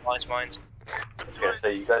 Mines. Mines. I was gonna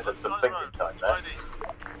say, you guys had some thinking time there.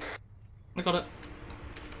 I got it.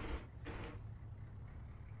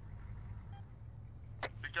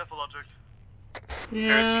 Be careful, Logic.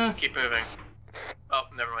 Yeah. Paris, keep moving. Oh,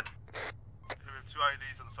 never mind. We have 2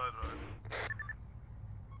 IEDs on the side of the road.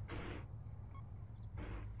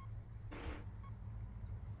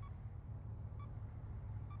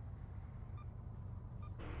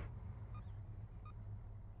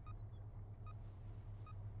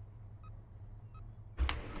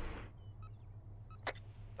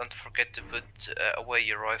 Don't forget to put away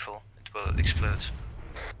your rifle. It will explode.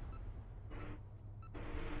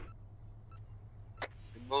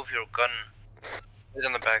 Remove your gun. Put it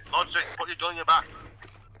on the back. Logic, put your gun in your back.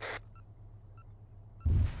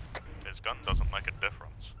 His gun doesn't make a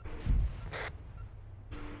difference.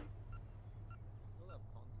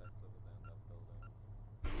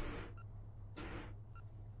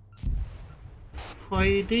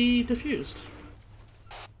 IED diffused.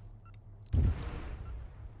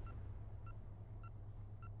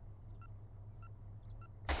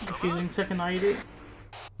 Diffusing second IED.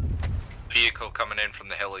 Vehicle coming in from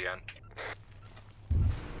the hill again.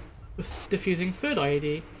 Was diffusing third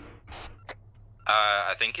IED.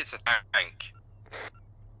 I think it's a tank.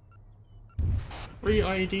 3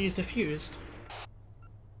 IEDs diffused.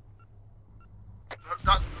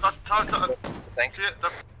 That's target. Thank you.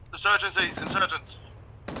 The insurgents.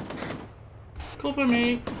 Cover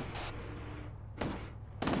me.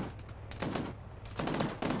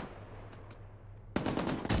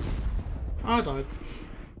 I died.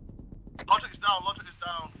 Logic is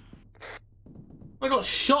down. I got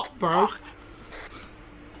shot, bro.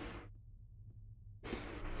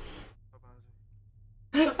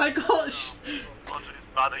 I got Logic is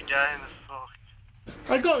bad again, fuck.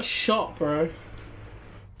 I got shot, bro.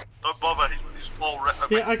 Don't bother, he's all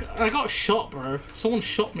Yeah, I got shot, bro. Someone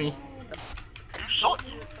shot me. Who shot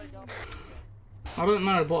you? I don't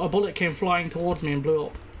know, but a bullet came flying towards me and blew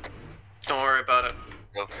up. Don't worry about it.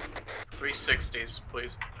 360s,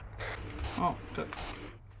 please. Oh, good.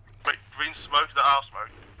 Wait, green smoke, the our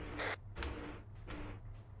smoke.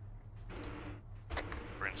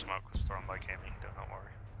 Green smoke was thrown by Cammy, don't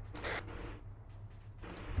worry.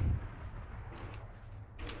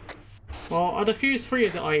 Well, I defused 3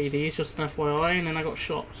 of the IEDs, just an FYI, and then I got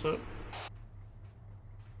shot, so...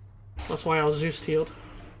 That's why I was Zeus healed.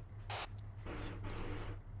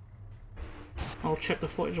 I'll check the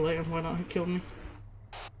footage later and find out who killed me.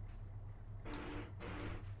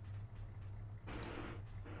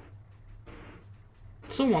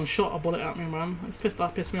 Someone shot a bullet at me, man.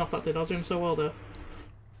 That pissed me off, that did. I was doing so well there.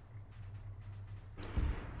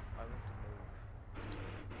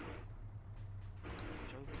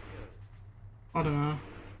 I don't know.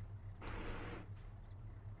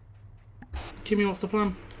 Timmy, what's the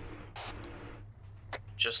plan?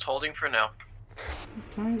 Just holding for now.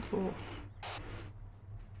 Time for.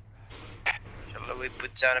 Shall we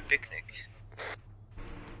put down a picnic?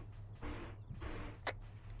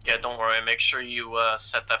 Yeah, don't worry. Make sure you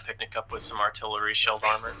set that picnic up with some artillery shield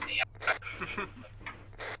armor.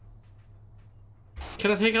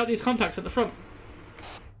 Can I take out these contacts at the front?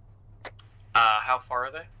 How far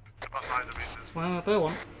are they? Behind the meters. Well, I better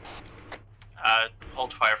one.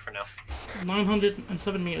 Hold fire for now.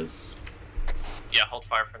 907 meters. Yeah, hold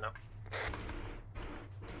fire for now.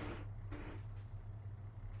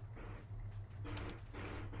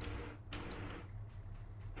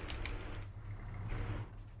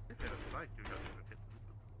 If they have a strike, you got to hit.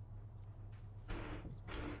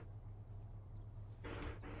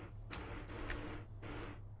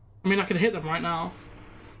 I mean, I could hit them right now.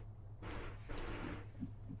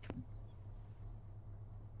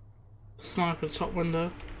 Sniper top window.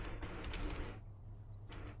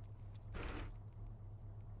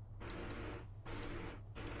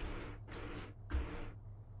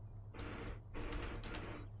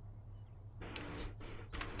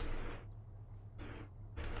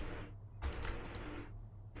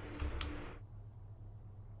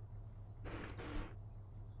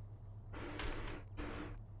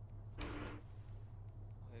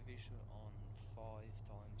 Vision on 5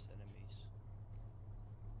 times enemies.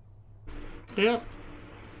 Yep.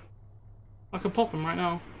 I can pop him right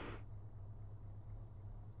now.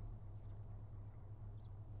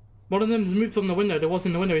 One of them's moved from the window. There was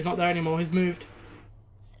in the window. He's not there anymore. He's moved.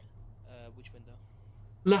 Which window?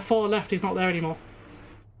 Left, far left. He's not there anymore.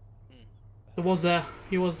 It was there.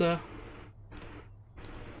 He was there.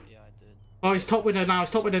 Yeah, I did. Oh, he's top window now. He's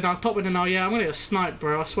top window now. Top window now. Yeah, I'm gonna get sniped,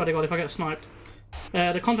 bro. I swear to God, if I get sniped.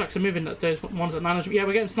 The contacts are moving. Those ones that manage. Yeah,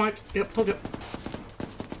 we're getting sniped. Yep, told you.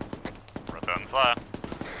 Return fire.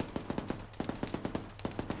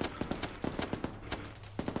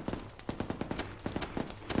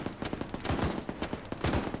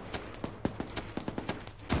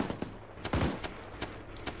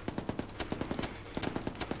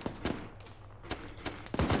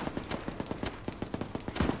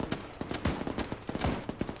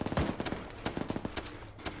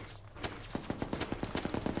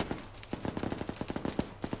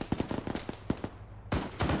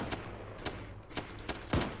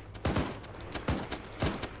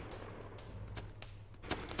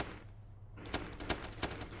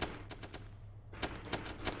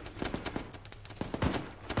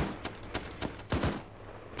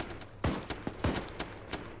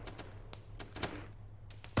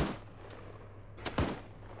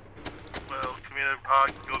 Well,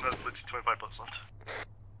 gun has literally 25 bullets left.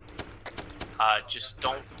 Just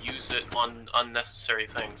don't use it on unnecessary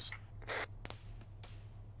things.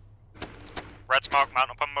 Red smoke, mount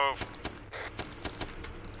up and move.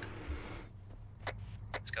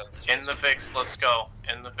 Let's go. In the fix, let's go.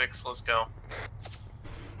 In the fix, let's go.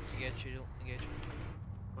 Engage you, engage.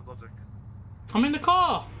 What logic? I'm in the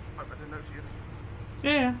car. I didn't notice you.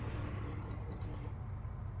 Yeah.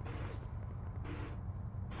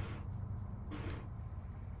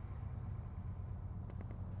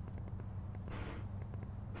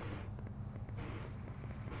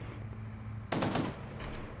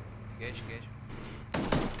 Engage, engage.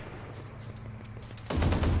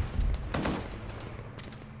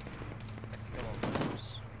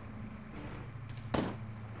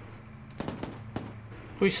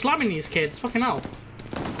 We're slamming these kids. Fucking hell.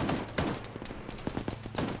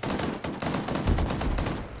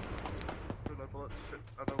 No bullets. Shit,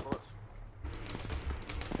 I have no bullets.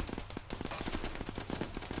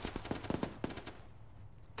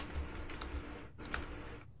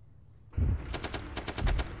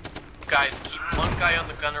 Guys, keep one guy on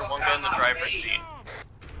the gunner, one guy in the driver's seat.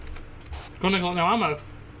 Gonna got no ammo.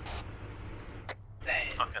 Okay,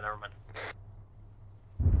 never mind.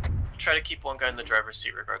 Try to keep one guy in the driver's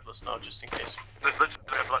seat regardless though, just in case. Let's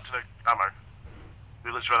ammo.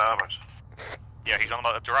 We literally ran out of ammo. Yeah, he's on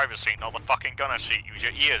the driver's seat, not the fucking gunner's seat. Use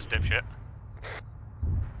your ears, dipshit.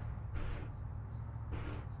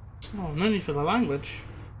 Oh, no need for the language.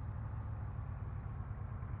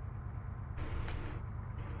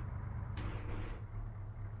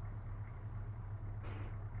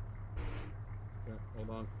 Okay, hold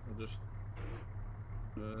on. I'll just.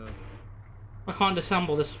 I can't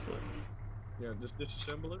disassemble this. Yeah, just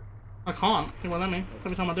disassemble it. I can't. It won't let me.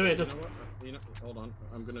 Every time I do it, just. You know what? Hold on.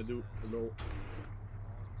 I'm gonna do a little.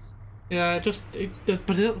 Yeah, the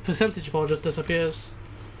percentage bar just disappears.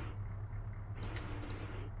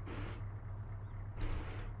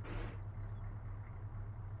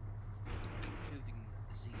 Shooting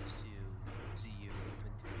ZU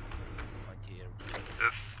 24 area.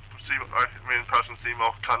 incoming person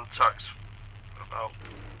Seymour contacts about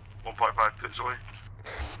 1.5 pits away.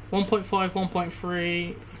 1.5, 1.3,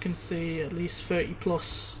 you can see at least 30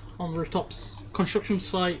 plus on rooftops. Construction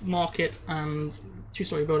site, market, and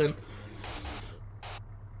two-story building.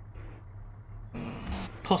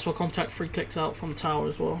 Possible contact 3 clicks out from the tower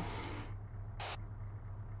as well.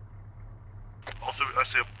 Also, I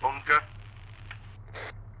see a bunker.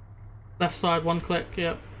 Left side, 1 click,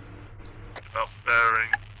 yep. About bearing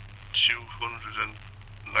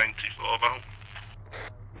 294 about.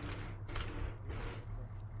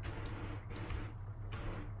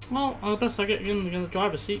 Well, I best I get in the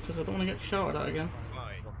driver's seat because I don't want to get shouted at again.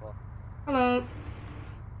 Hello.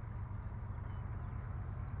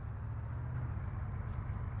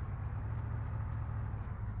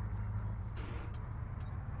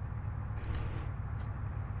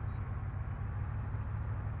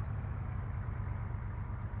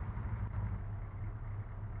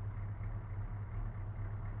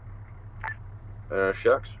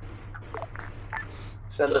 Shucks.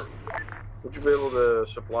 Send it. Would you be able to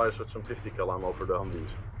supply us with some 50 cal ammo for the Humvees?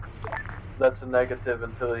 That's a negative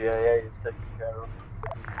until the AA is taken care of.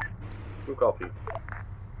 Good copy.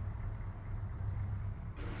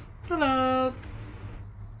 Hello.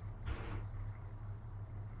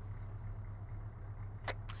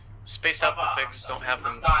 Space out the fix, don't have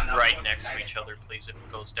them right next to each other, please, if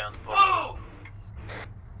it goes down the boat.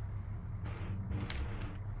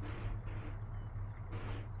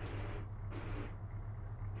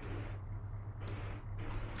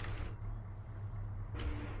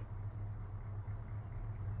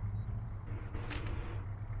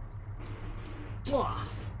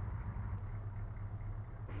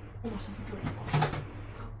 Almost have a drink.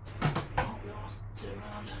 Can't be asked to sit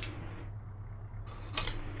around.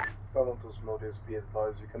 Covenant's modus, be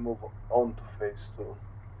advised, you can move on to phase 2.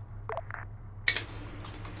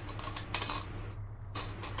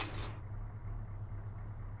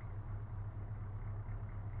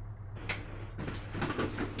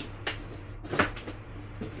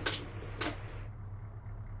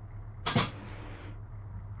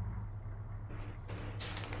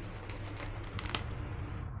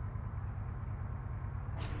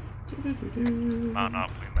 Mount up,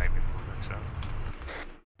 we may be moving south.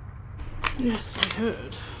 Yes, I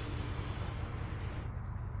heard.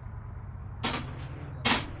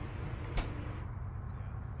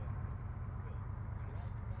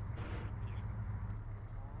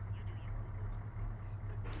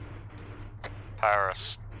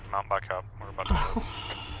 Paris, mount back up. We're about to move.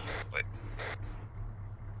 Wait.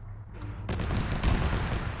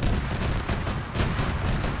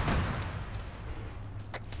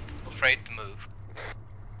 Afraid to move.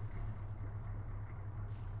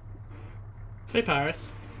 Hey,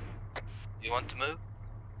 Paris. You want to move?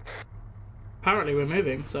 Apparently we're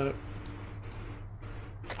moving, so...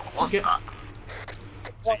 What's that?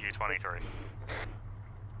 CU-23.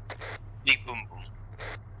 Deep boom boom.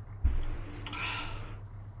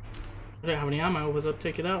 I don't have any ammo, otherwise I'd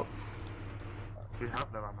take it out. We have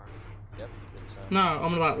no ammo. Yep. No,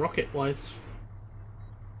 I'm about rocket-wise.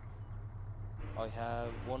 I have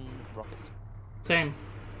 1 rocket. Same.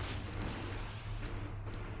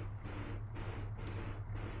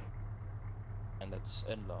 And that's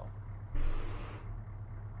in-law.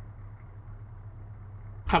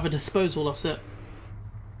 Have a disposal, that's it.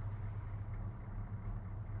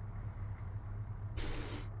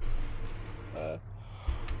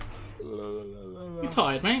 You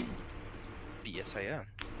tired, mate? Yes, I am.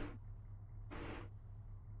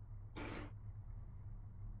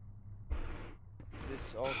 This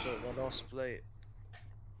is also my last play.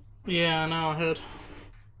 Yeah, I know, I heard.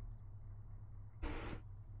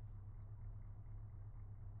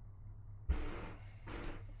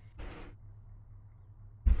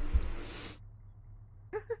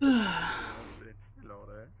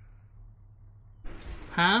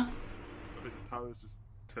 Huh? I think the power's just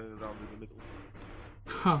turning around in the middle.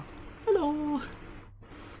 Huh. Hello.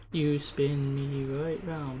 You spin me right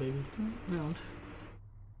round, baby. Round.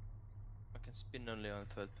 I can spin only on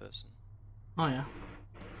 3rd person. Oh yeah.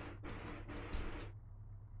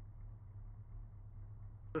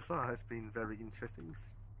 So far has been very interesting.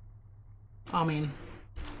 I mean,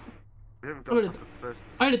 We haven't got past the first.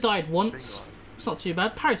 I only died once. thing, It's not too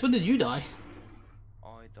bad. Paris, when did you die? I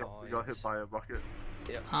right? We got hit by a rocket.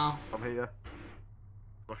 Yeah. Oh. I'm here.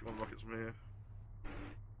 One rocket's from here.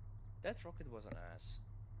 That rocket was an ass.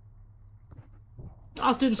 I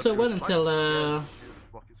was doing so well until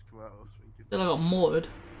Rockets come out, I was thinking. I got mortared.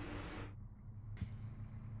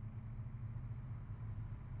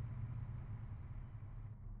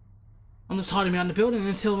 I'm just hiding behind the building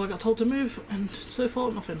until I got told to move, and so far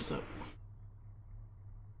nothing. So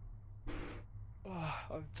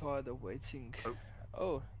they're waiting.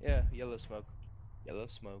 Oh, yeah, yellow smoke. Yellow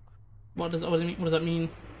smoke. What does that mean?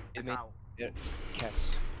 It means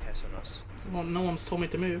Cass on us. Well, no one's told me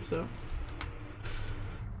to move, so.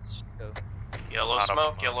 Let's go. Yellow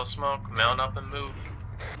smoke, mount up and move.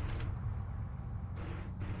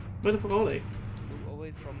 Where the fuck are they? Move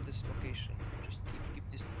away from this location. Just keep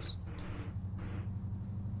distance.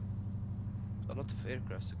 A lot of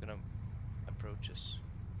aircrafts are gonna approach us.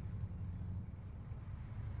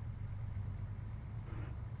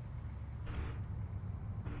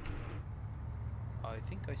 I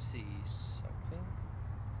think I see something.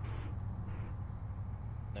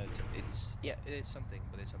 No, it's yeah, it is something,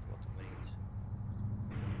 but it's not what we need.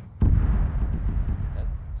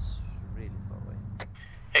 That's really far away.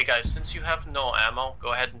 Hey guys, since you have no ammo,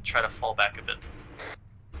 go ahead and try to fall back a bit.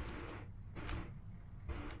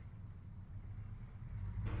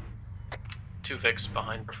 Two Vicks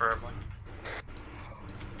behind, preferably.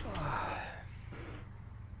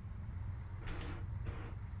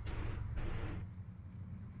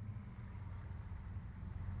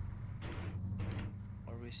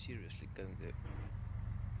 Are we seriously going to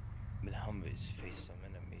with Humvees face some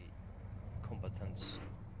enemy combatants?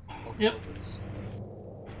 Yep.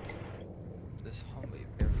 This Humvee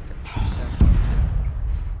barely can stand up.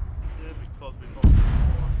 Yeah, because we lost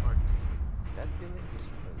more fighters. That building is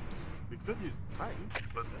ruined. We could use tanks,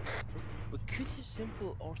 but we could use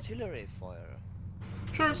simple artillery fire.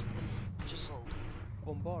 Sure. Just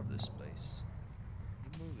bombard this place.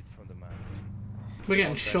 Remove it from the map. We're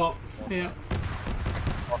getting shot. Yeah.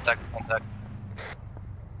 Contact.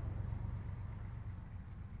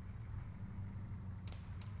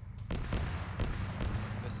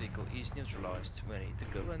 This vehicle is neutralized. We need to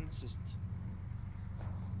go and assist.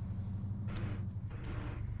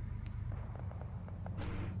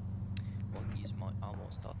 What is my ammo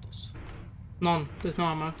status? None. There's no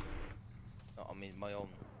ammo. No, I mean my own.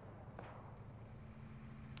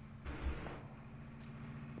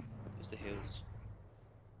 There's the hills.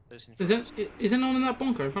 Is there no one in that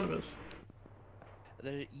bunker in front of us?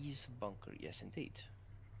 There is a bunker, yes indeed.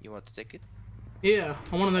 You want to take it? Yeah,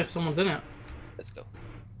 I want to know if someone's in it. Let's go.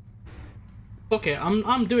 Okay,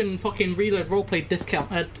 I'm doing fucking reload roleplay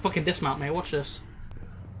fucking dismount, mate. Watch this.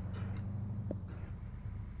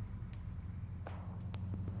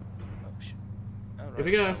 Right, Here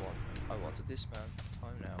we go. I want to dismount.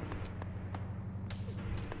 Time now.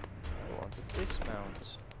 I want to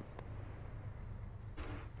dismount.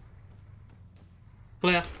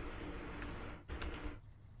 Clear.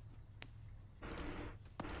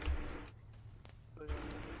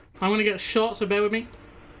 I'm gonna get shot, so bear with me.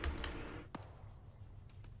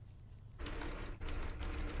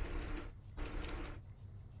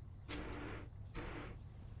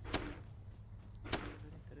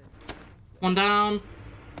 One down.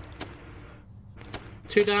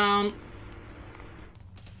 Two down.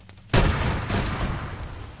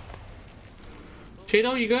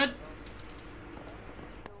 Cheeto, you good?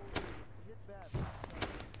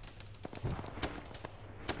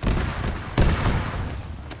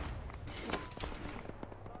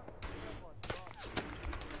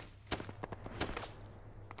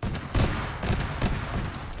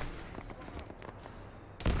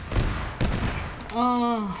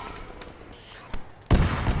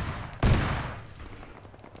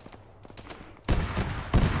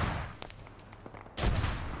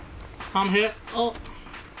 I'm hit. Oh.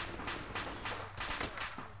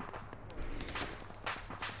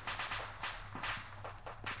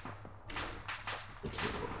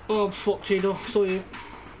 Oh fuck, Cheeto. Saw you.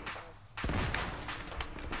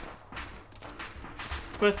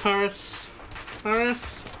 Where's Paris?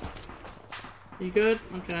 Paris? Are you good?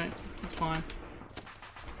 Okay, that's fine.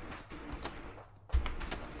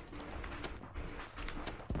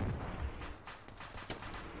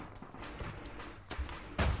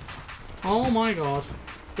 Oh my god.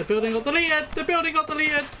 The building got deleted! The building got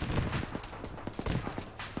deleted!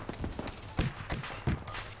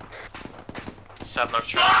 Sadler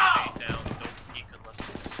trying to be down. Don't peek unless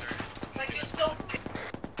necessary.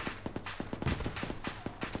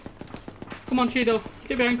 Come on, Cheeto.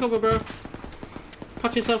 Get behind cover, bro.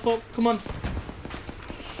 Patch yourself up. Come on.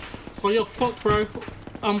 Oh, you're fucked, bro.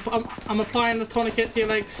 I'm applying the tourniquet to your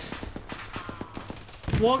legs.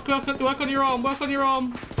 Work on your arm. Work on your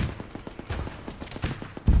arm.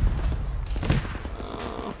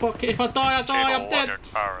 Fuck it, if I die, I die, I'm dead.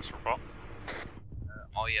 Paris, report.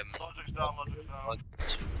 I am. Logic's down.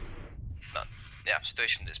 No, yeah,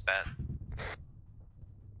 situation is bad.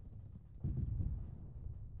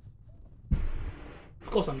 Of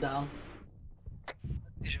course I'm down.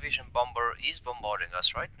 Division bomber is bombarding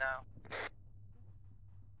us right now.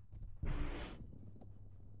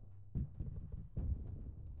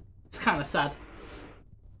 kind of sad.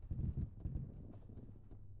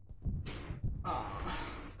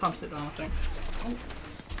 It's time to sit down, I think. Oh.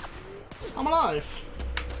 I'm alive.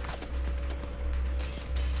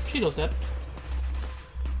 Cheeto's dead.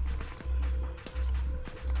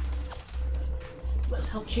 Let's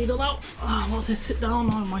help Cheeto out. What's this? Sit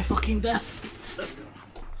down on my fucking desk.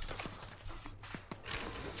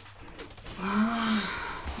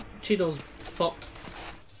 Cheeto's fucked.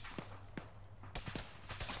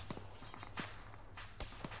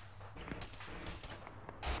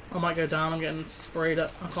 I might go down. I'm getting sprayed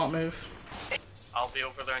up. I can't move. I'll be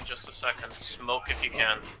over there in just a second. Smoke if you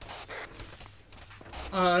can.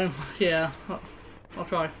 Yeah. I'll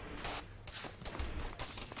try.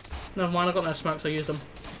 Never mind, I've got no smokes, I used them.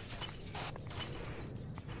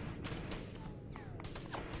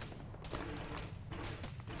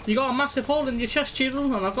 You got a massive hole in your chest,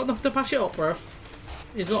 Cheeto, and I've got nothing to patch it up, bro.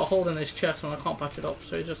 He's got a hole in his chest and I can't patch it up,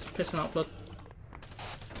 so he's just pissing out blood.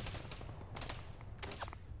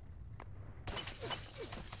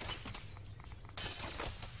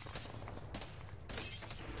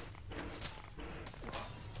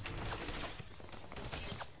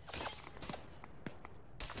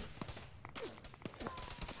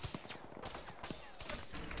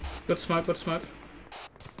 Good smoke, good smoke.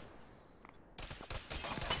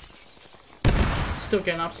 Still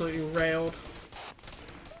getting absolutely railed.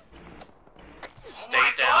 Stay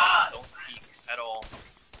down, don't peek at all.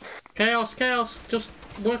 Chaos, chaos. Just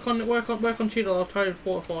work on Cheeto. I'll try to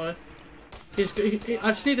fortify. I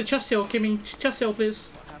just need a chest heal, Kimmy. Chest heal, please.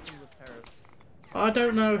 I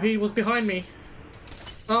don't know. He was behind me.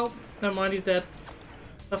 Oh, never mind. He's dead.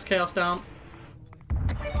 That's chaos down.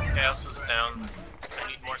 Chaos is down. I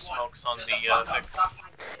need more smokes on the Vic.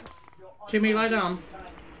 Kimmy, lie down.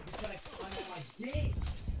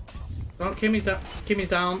 Oh, Kimmy's down. Kimmy's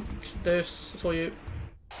down. Deuce, it's all you.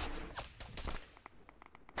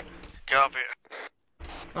 Copy.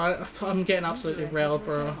 I'm getting absolutely railed,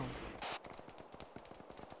 bro.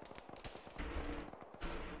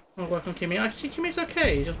 I'll work on Kimmy. Actually, Kimmy's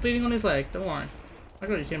okay. He's just bleeding on his leg. Don't worry. I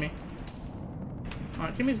got you, Kimmy.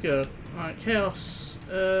 Alright, Kimmy's good. Alright, Chaos.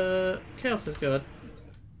 Chaos is good.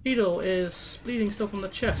 Beetle is bleeding still from the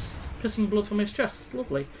chest. Pissing blood from his chest.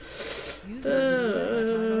 Lovely.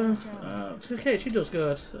 Okay, she does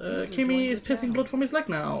good. Kimmy is pissing blood from his leg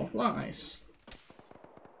now. Nice.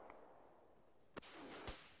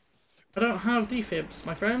 I don't have defibs,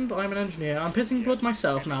 my friend. I'm an engineer. I'm pissing blood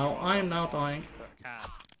myself now. I am now dying.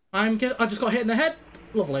 I just got hit in the head.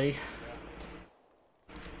 Lovely.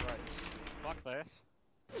 Right. Fuck this.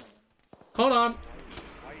 Hold on.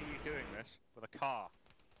 Why are you doing this with a car?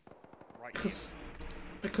 Right.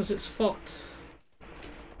 Because it's fucked.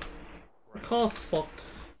 The car's fucked.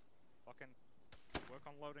 Fucking work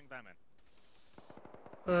on loading them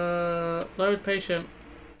in. Load patient.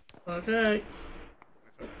 Okay. If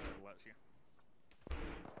it lets you.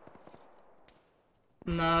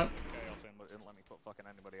 No. Chaos in, but it didn't let me put fucking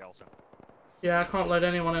anybody else in. Yeah, I can't load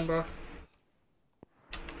anyone in, bro.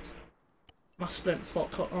 My splint's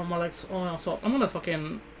fucked. Oh, my legs. Oh, my sock. I'm gonna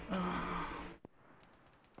fucking.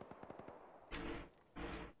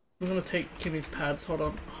 I'm gonna take Kimmy's pads. Hold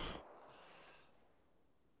on.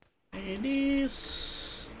 It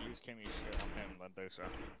is. Use Kimmy's shit on him, then do so.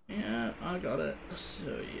 Yeah, I got it.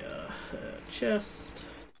 So yeah, chest.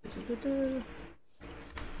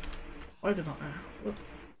 Why did I?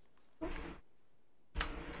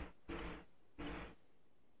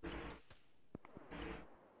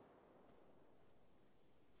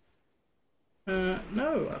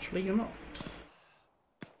 No, actually, you're not.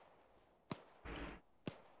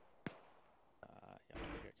 Yeah, I'm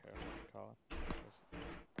gonna get careful with the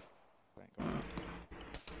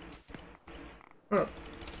car.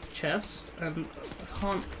 Chest, and I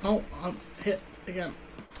can't. Oh, I'm hit again.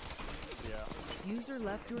 Yeah. User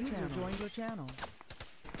left your channel. Joined your channel.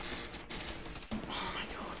 Oh my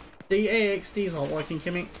god. The AXDs aren't working,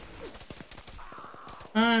 Kimmy.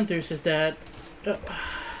 And Deuce is dead. Oh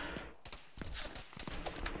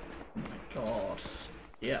my god.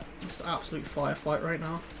 Yeah, it's an absolute firefight right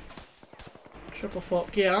now. Triple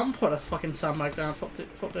fuck. Yeah, I'm putting a fucking sandbag down.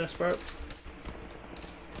 Fuck this, bro.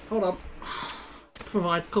 Hold on.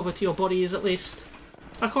 Provide cover to your bodies at least.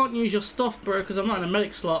 I can't use your stuff, bro, because I'm not in a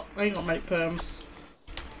medic slot. I ain't got medic perms.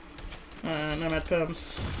 No med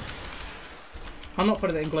perms. I'm not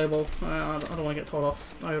putting it in global. I don't want to get told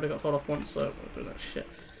off. I already got told off once, so I'll do that shit.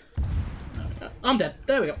 I'm dead.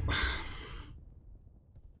 There we go.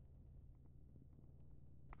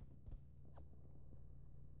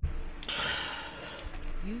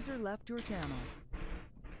 User left your channel.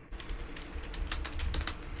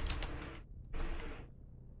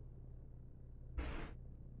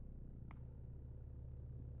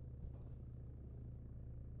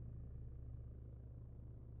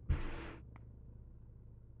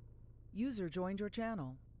 User joined your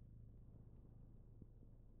channel.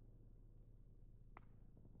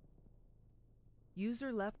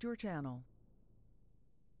 User left your channel.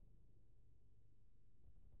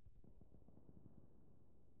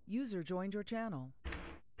 User joined your channel.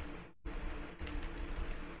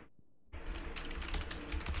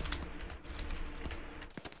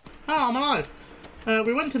 Oh, I'm alive.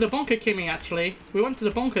 We went to the bunker, Kimmy, actually. We went to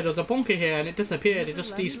the bunker. There's a bunker here, and it disappeared. It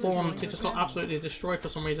just despawned. It just got absolutely destroyed for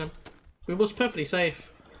some reason. We was perfectly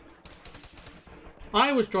safe.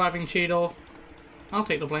 I was driving Cheeto. I'll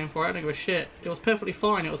take the blame for it. I don't give a shit. It was perfectly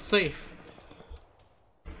fine. It was safe.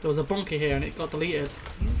 There was a bunker here, and it got deleted.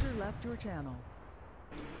 User left your channel.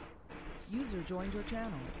 User joined your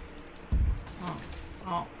channel.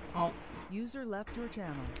 Oh. User left your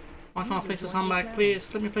channel. I can't place the sandbag,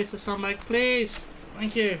 please. Let me place the sandbag, please.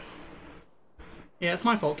 Thank you. Yeah, it's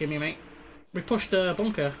my fault, Gimme, mate. We pushed the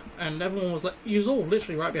bunker, and everyone was like, you was all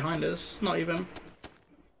literally right behind us. Not even.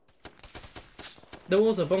 There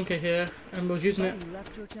was a bunker here, and we was using it. Buddy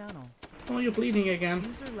left your channel. Oh, you're bleeding again.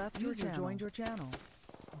 User left your channel. Joined your channel.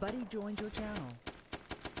 Buddy joined your channel.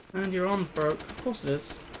 And your arm's broke. Of course it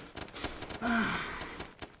is.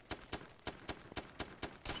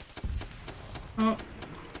 Oh.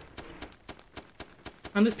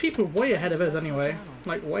 And there's people way ahead of us anyway.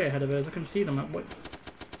 Like, way ahead of us. I can see them at what.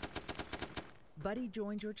 Buddy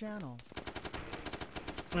joined your channel.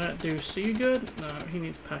 Deuce, are you good? No, he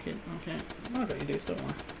needs packing. Okay. I got you, Deuce, don't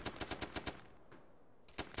worry.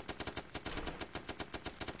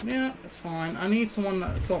 Yeah, it's fine. I need someone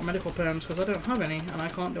that's got medical perms because I don't have any and I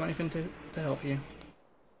can't do anything to help you.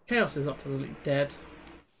 Chaos is absolutely dead.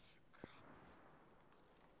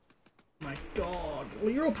 My god. Well,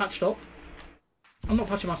 you're all patched up. I'm not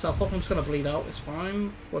patching myself up, I'm just gonna bleed out, it's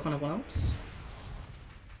fine. Work on everyone else.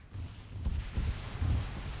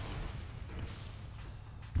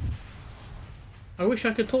 I wish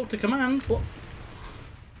I could talk to command, but...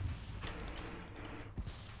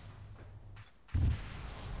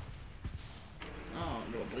 Oh,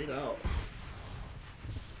 I'm gonna bleed out.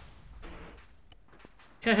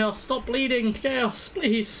 Chaos, stop bleeding! Chaos,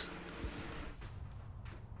 please!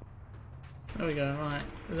 There we go, right.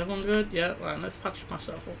 Is everyone good? Yeah, right, let's patch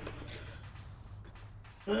myself up.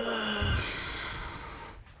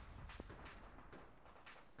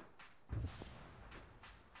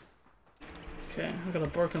 Okay, I've got a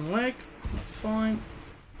broken leg. That's fine.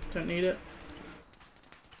 Don't need it.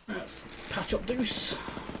 Let's patch up Deuce.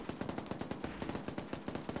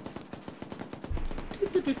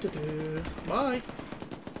 Bye.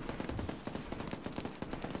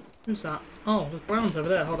 Who's that? Oh, there's Browns over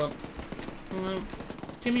there. Hold on.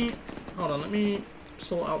 Hold on, let me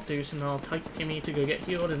sort out Deuce and I'll take Kimmy to go get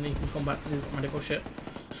healed and then he can come back because he's got medical shit.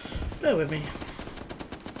 Bear with me.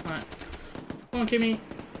 Right. Come on, Kimmy.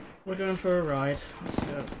 We're going for a ride. Let's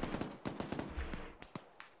go.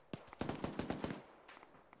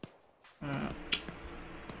 Come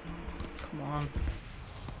on.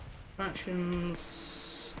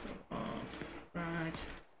 Actions. Rag.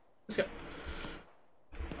 Let's go.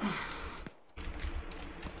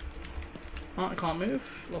 Oh, I can't move.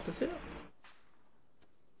 Love to see it.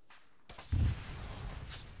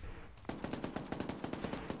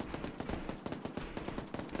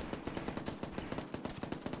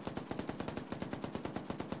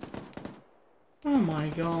 Oh my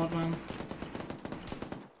god, man.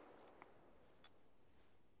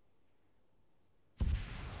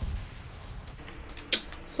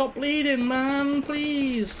 Stop bleeding, man,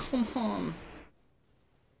 please. Come on.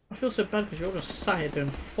 I feel so bad because you're all just sat here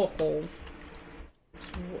doing fuck all.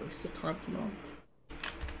 What is the time now?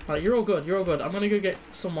 Right, you're all good, you're all good. I'm gonna go get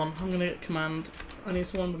someone. I'm gonna get command. I need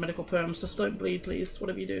someone with medical perms. Just don't bleed, please.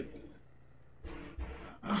 Whatever you do.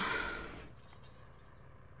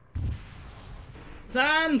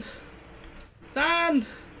 Zand! Zand!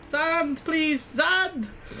 Zand, please! Zand!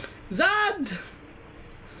 Zand!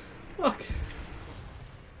 Fuck.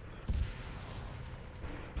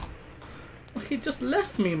 Fuck, he just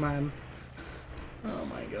left me, man. Oh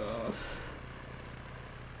my god.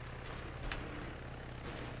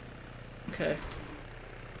 Okay.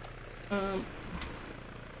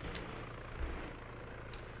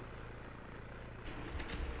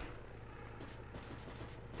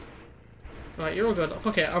 Right, you're all good.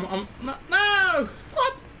 Fuck it, I'm no!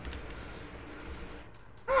 What?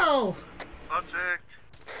 Oh! Logic!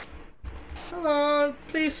 Hello,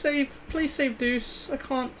 please save Deuce. I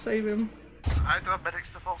can't save him. I do have medic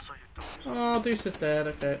stuff also, you don't. Oh, Deuce is dead,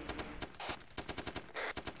 okay.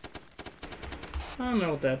 Oh,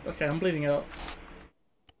 no, dead. Okay, I'm bleeding out.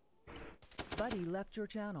 Buddy left your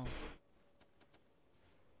channel.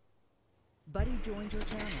 Buddy joined your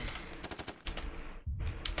channel.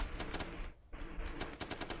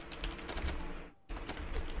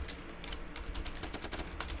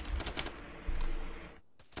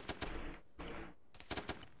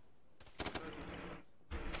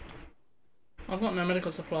 I've got no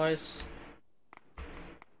medical supplies.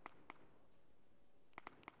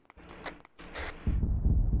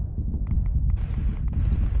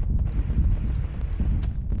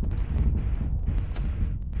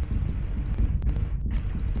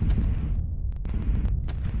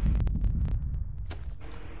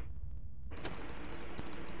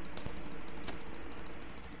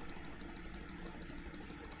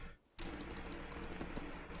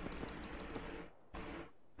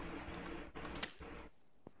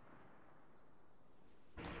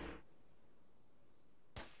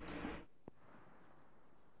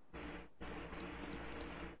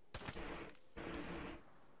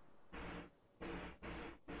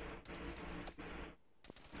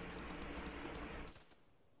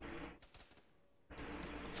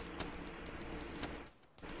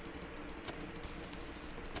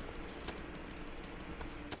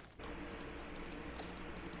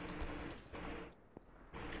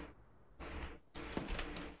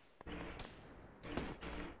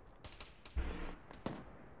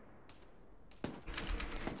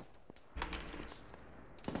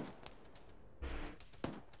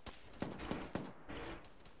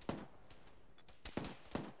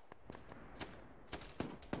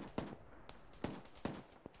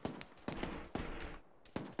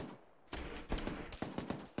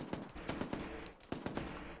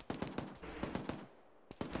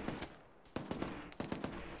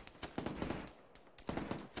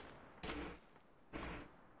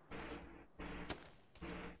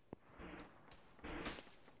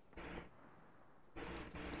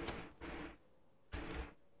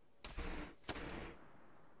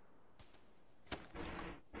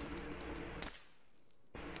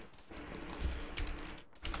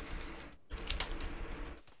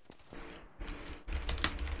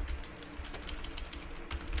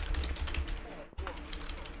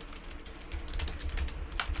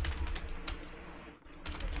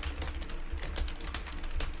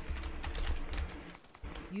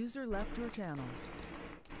 User left your channel.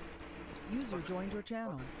 User joined your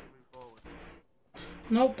channel.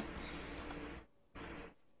 Nope.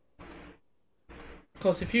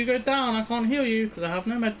 Because if you go down, I can't heal you because I have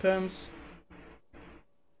no med perms.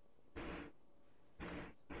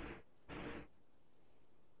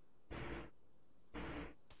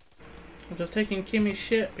 I'm just taking Kimmy's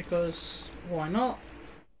shit because why not?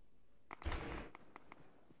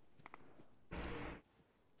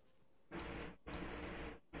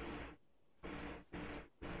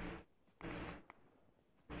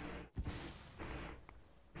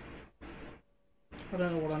 I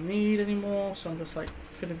don't know what I need anymore, so I'm just like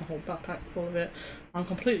filling the whole backpack full of it. I'm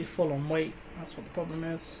completely full on weight, that's what the problem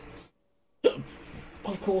is.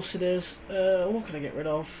 Of course it is. What can I get rid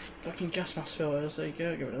of? Fucking gas mask filters, there you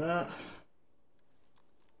go, get rid of that.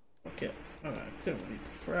 Fuck it. Alright, don't need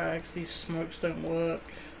the frags, these smokes don't work.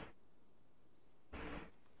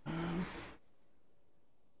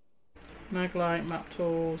 Maglite, map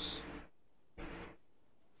tools.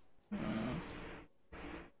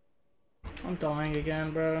 I'm dying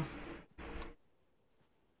again, bro.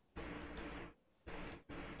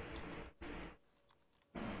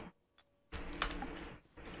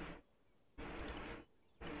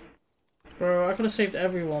 Bro, I could have saved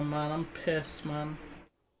everyone, man. I'm pissed, man.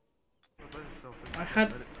 I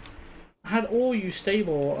had all you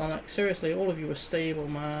stable. I'm like, seriously, all of you were stable,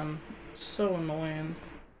 man. So annoying.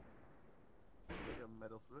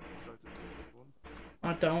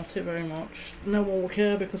 I doubt it very much. No one will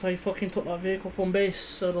care because I fucking took that vehicle from base,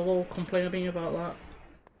 so they'll all complain at me about that.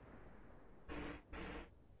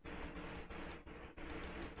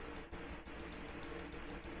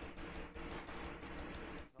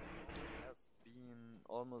 Has been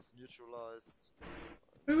almost neutralized.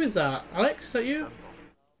 Who is that? Alex, is that you?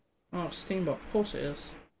 Oh, Steamboat, of course it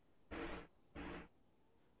is.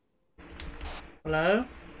 Hello?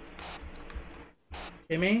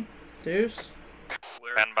 Kimmy? Deuce?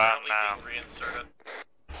 We're currently being reinserted.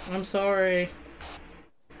 I'm sorry.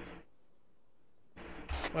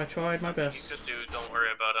 I tried my best. You could do, don't worry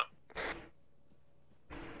about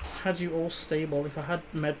it. Had you all stable, if I had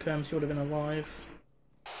med perms you would have been alive.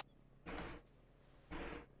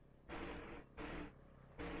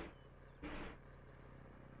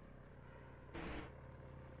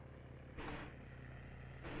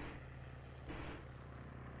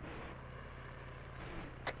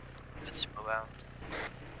 Let's move out.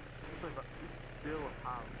 We still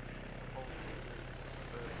have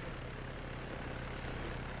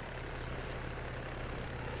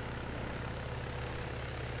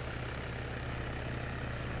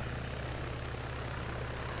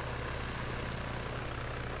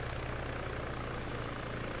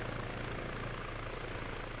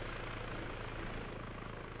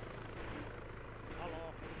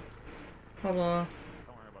Hold on.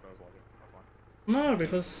 Don't worry about those logic. That's fine. No,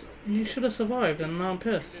 because you should have survived, and now I'm You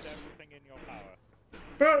pissed. did everything in your power.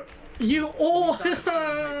 Bro, you all. Because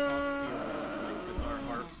our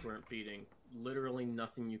hearts weren't beating. Literally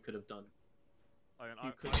nothing you could have done.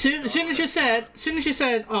 Soon as you said,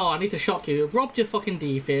 oh, I need to shock you, robbed your fucking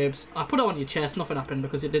defibs. I put it on your chest, nothing happened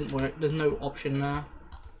because it didn't work. There's no option there.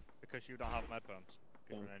 Because you don't have med pumps.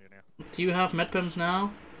 You're an engineer. Do you have medpums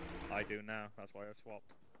now? I do now. That's why I've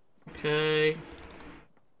swapped. Okay.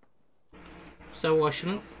 So I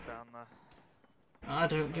shouldn't. Down there. I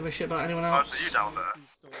don't give a shit about anyone else. Oh, so you down there?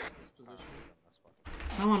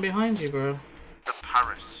 No, I'm behind you, bro. The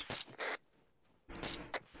Paris.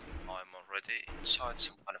 I'm already inside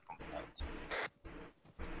some kind of compound.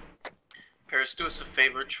 Paris, do us a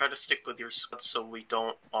favor, try to stick with your squad so we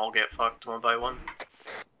don't all get fucked one by one.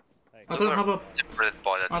 I don't have a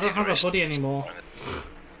buddy anymore.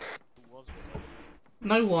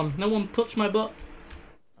 No one touched my butt.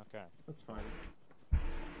 Okay. That's fine.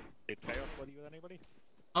 Did Chaos buddy with anybody?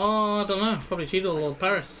 Oh, I don't know. Probably cheated a Lord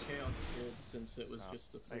Paris. Chaos did, since it was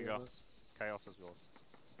just the There you three go. of us. Chaos is yours.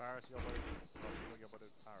 Paris, your buddy. Your buddy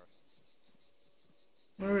is Paris.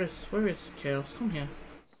 Where is Chaos? Come here.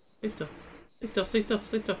 Stay still. Stay still, stay still,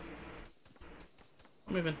 stay still.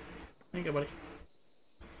 I'm moving. There you go, buddy.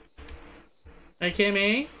 Hey,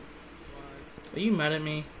 Kimmy. Are you mad at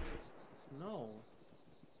me? No.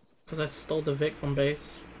 Because I stole the Vic from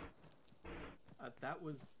base.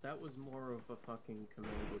 That was more of a fucking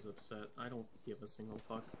command was upset. I don't give a single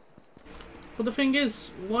fuck. But the thing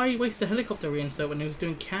is, why waste a helicopter reinsert when he was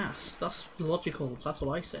doing CAS? That's logical. That's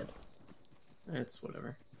what I said. It's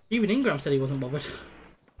whatever. Even Ingram said he wasn't bothered.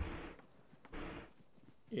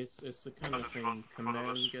 It's the kind of thing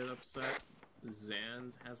command get upset.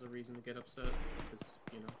 Zand has a reason to get upset because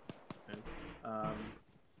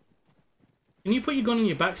Can you put your gun in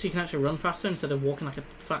your back so you can actually run faster instead of walking like a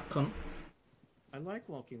fat cunt? I like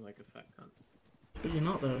walking like a fat cunt. But you're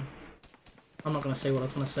not though. I'm not gonna say what I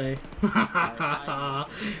was gonna say.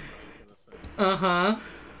 Uh-huh.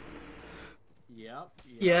 Yep.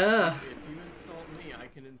 Yeah. If you insult me, I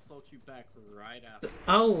can insult you back right after.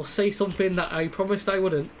 I'll say something that I promised I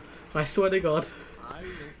wouldn't. I swear to God. I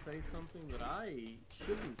will say something that I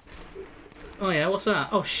shouldn't. Oh yeah, what's that?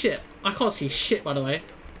 Oh shit. I can't see shit, by the way.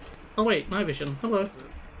 Oh wait, night vision. Hello.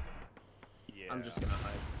 Yeah. I'm just gonna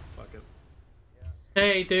hide. Fuck it.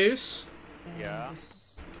 Hey, Deuce. Yeah.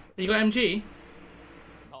 You got MG?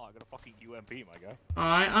 No, I got a fucking UMP, my guy.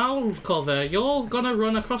 Alright, I'll cover. You're gonna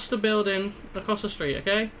run across the building, across the street,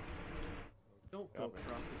 okay? Don't go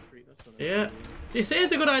across the street. That's not Yeah. This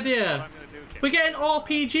is a good idea. We're getting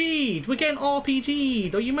RPG'd. We're getting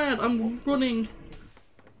RPG'd. Are you mad? I'm running.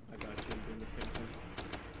 I got you. I'm doing the same thing.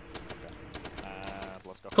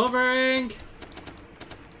 Let's go. Covering.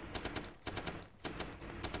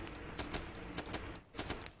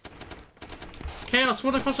 Chaos,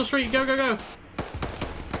 run across the street. Go, go, go.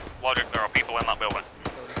 Logic, there are people in that building.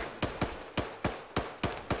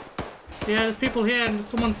 Yeah, there's people here and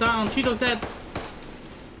someone's down. Cheeto's dead.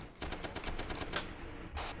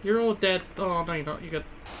 You're all dead. Oh, no, you're not. You're good.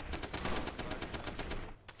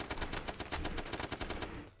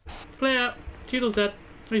 Clear. Cheeto's dead.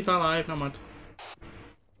 He's alive. Never mind.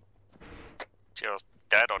 Cheeto's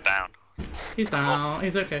dead or down? He's down.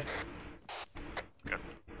 He's okay. Good.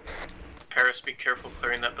 Paris, be careful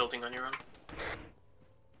clearing that building on your own.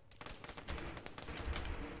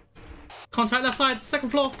 Contact left side, second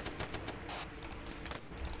floor.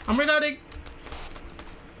 I'm reloading.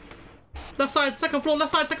 Left side, second floor,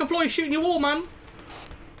 left side, second floor. He's shooting your wall, man.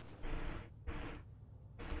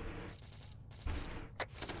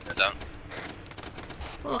 They're down.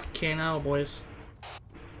 Fucking hell, boys.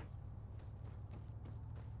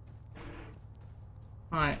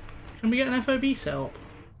 Alright. Can we get an FOB set up?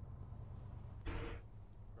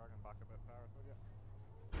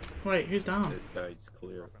 Wait, who's down? This side's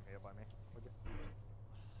clear.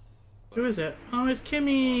 Who is it? Oh, it's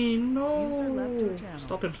Kimmy! User left your No! channel.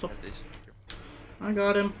 Stop him, stop. I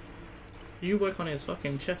got him. You work on his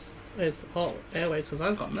fucking chest, his heart airways, because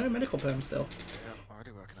I've got no medical perm still. Yeah,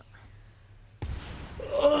 already working it.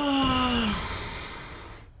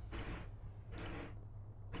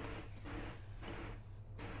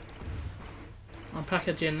 I'm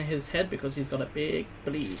packaging his head because he's got a big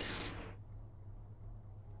bleed.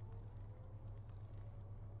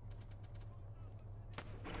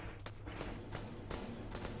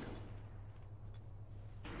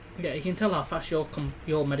 Yeah, you can tell how fast your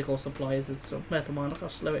medical supply is compared to mine. Look how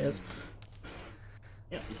slow it is.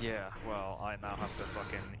 Yeah, well, I now have to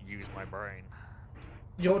fucking use my brain.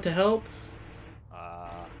 Do you want to help?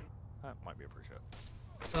 That might be appreciated.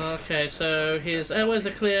 Okay, so his airways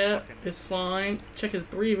are clear. It's fine. Check his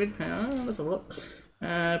breathing. Let's have a look.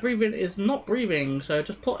 Breathing is not breathing, so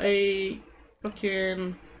just put a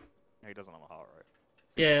fucking... He doesn't have a heart rate.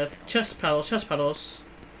 Yeah, chest paddles, chest paddles.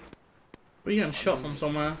 Where are you getting shot from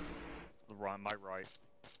somewhere? Right, my right.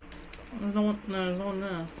 There's no one, no, there's no one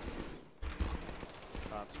there.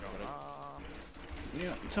 That's going on.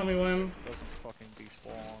 Yeah, tell me when. Doesn't fucking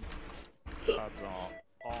despawn. Pads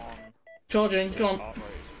are on. Charging, go on. Heart rate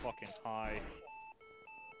is fucking high.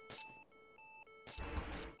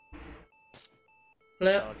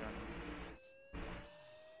 Flip.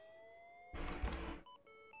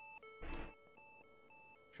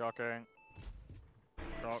 Shocking.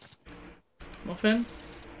 Shocked. Nothing?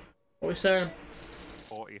 What are we saying?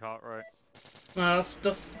 40 heart rate. No,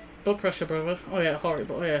 that's blood pressure, brother. Oh yeah, heart rate,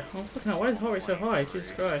 but oh yeah. Oh fucking hell, why is heart rate so high?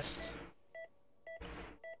 Jesus Christ.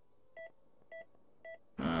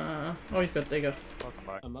 Oh, he's good, there you go. Welcome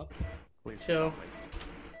back. I'm up. Please. Chill.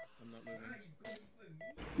 I'm not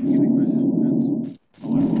moving. Giving myself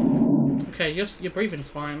meds. Okay, your breathing's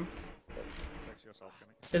fine. Fix yourself,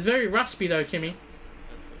 Kimmy. It's very raspy though, Kimmy.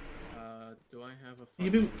 That's it. Do I have a...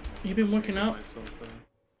 You've been working out? Myself,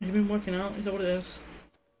 You've been working out? Is that what it is?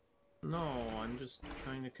 No, I'm just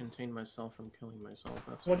trying to contain myself from killing myself.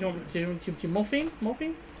 That's What do you want me to do? Do you morphine?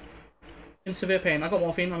 Morphine? In severe pain. I got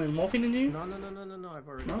morphine. I mean, morphine in you? No, I've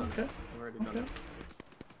already done okay. it. I've already done it.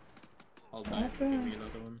 I'll die if you give me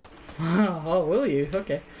another one. Oh, will you?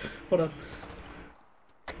 Okay. Hold on.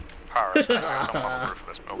 Paris, I'm on the roof of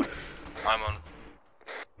this building. I'm on.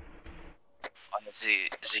 I have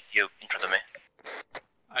the cube in front of me.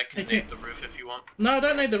 I can nade the roof if you want. No,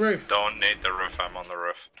 don't nade the roof. Don't nade the roof, I'm on the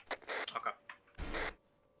roof. Okay.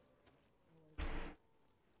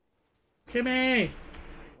 Kimmy!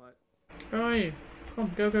 What? Where are you?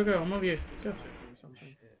 Come, go, go, go. I'm with you. Go.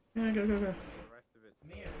 Yeah, go, go, go.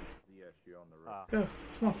 Go,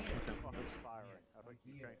 come on. I think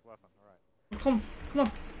you changed weapon, alright. Come, come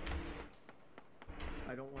on.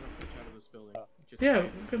 I don't want to push out of this building. Just Yeah,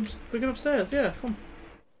 we're going upstairs. Yeah, come.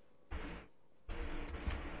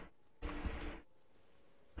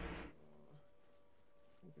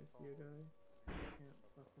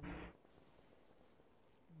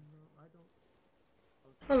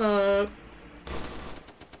 Hello.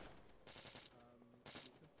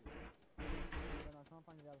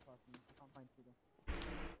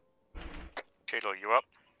 Kilo, you up?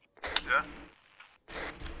 Yeah.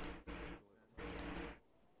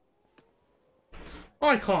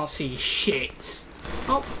 I can't see shit.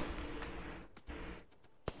 Oh.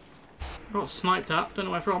 I got sniped at. Don't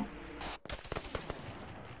know where from.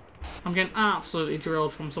 I'm getting absolutely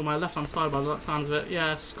drilled from somewhere. Left hand side by the sounds of it.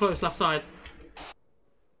 Yeah, it's close, left side.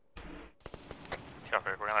 Copy,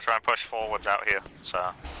 we're gonna try and push forwards out here,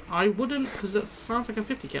 so... I wouldn't, because that sounds like a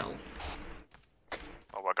 50 cal.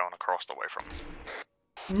 Oh, we're going across the way from...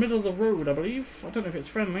 Middle of the road, I believe. I don't know if it's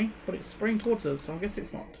friendly, but it's spraying towards us, so I guess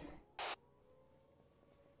it's not.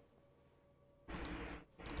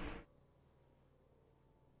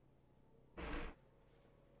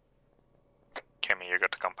 Kimmy, you're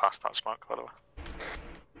good to come past that smoke, by the way.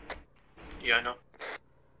 Yeah, I know.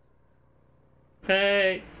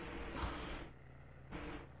 Hey!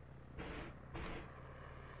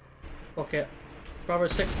 Fuck it. Bravo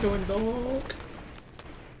 6 going dog.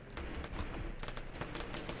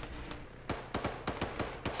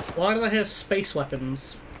 Why did I hear space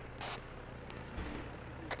weapons?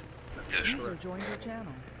 User joined your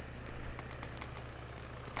channel.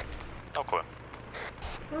 No clue.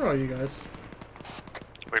 Where are you guys?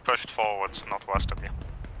 We pushed forwards, northwest of you.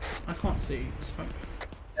 I can't see smoke.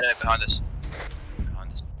 Behind us.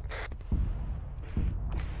 Behind us.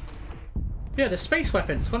 Yeah, there's space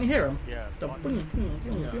weapons. Can't you hear them? Yeah.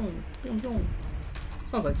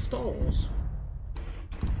 Sounds like Star Wars.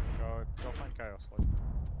 Go find Chaos.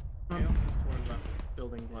 Chaos is toward left.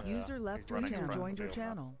 Building left. User left your channel. Joined your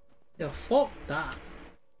channel. Yeah, fuck that.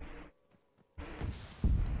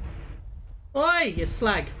 Oi, you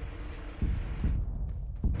slag.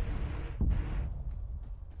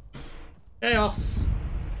 Chaos.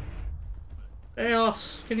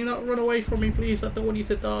 Chaos, can you not run away from me, please? I don't want you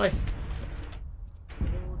to die.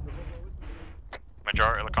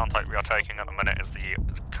 Majority of the contact we are taking at the minute is the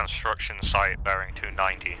construction site bearing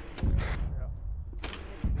 290.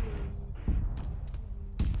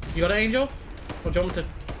 You got it, Angel? Or do you want me to...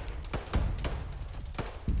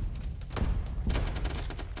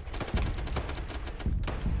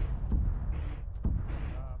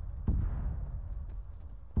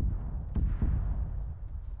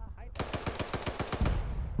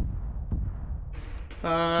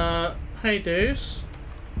 hey Deuce.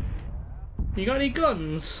 You got any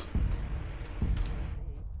guns?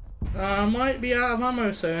 Might be out of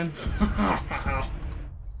ammo soon.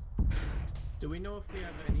 Do we know if we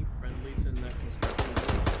have any friendlies in that construction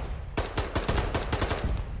building?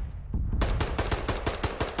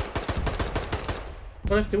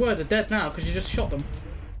 Well, if they were, they're dead now because you just shot them.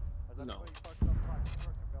 No.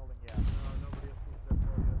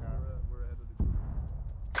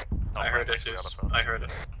 I heard it. I heard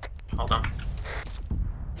it. Hold on.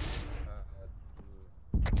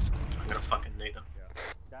 I'm gonna fucking need them.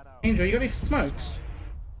 Angel, you got any smokes?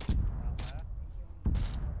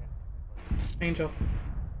 Angel,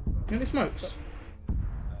 you got any smokes?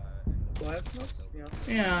 Do I have smokes? Yeah.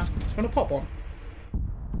 Yeah. Wanna pop one?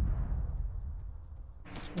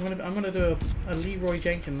 I'm gonna do a Leroy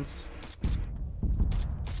Jenkins.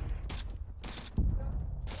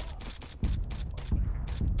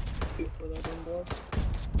 For that one blow.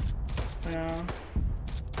 Yeah.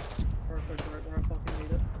 Perfect, right where I fucking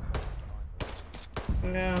need it.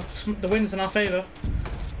 Yeah, the wind's in our favour.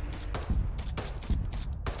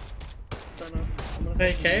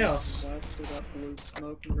 Hey, Chaos.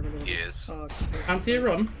 Yes. Fancy a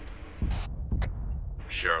run?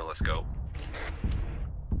 Sure, let's go.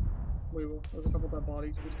 We will. There's a couple dead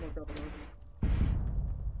bodies. We smoked out the road.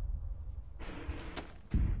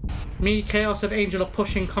 Me, Chaos, and Angel are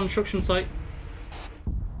pushing construction site.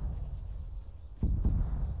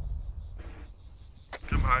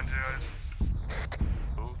 Come behind you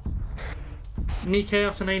guys. Me,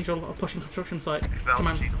 Chaos, and Angel are pushing construction site. Come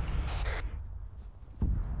on.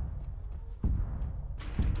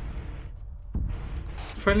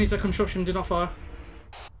 Friendlies at construction, do not fire.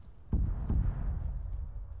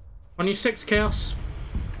 On your 6, Chaos.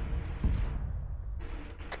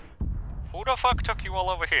 Who the fuck took you all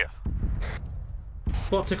over here?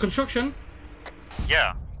 What, to construction?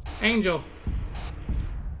 Yeah. Angel.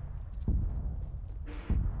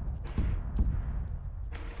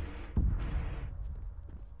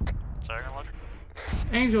 Sorry, logic.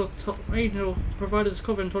 Angel provided us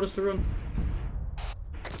cover and told us to run.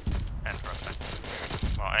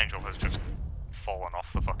 Interesting. Well, Angel has just fallen off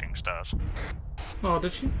the fucking stairs. Oh,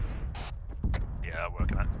 did she? Yeah,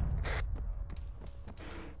 working it.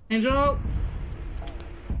 Angel!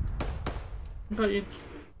 Got you.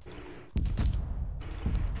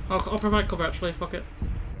 I'll provide cover actually, fuck it.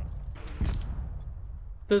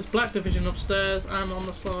 There's Black Division upstairs, I'm on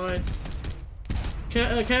the sides.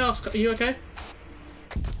 Chaos, are you okay?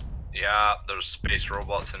 Yeah, there's space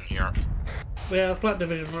robots in here. Yeah, Black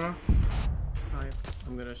Division, bro. Hi,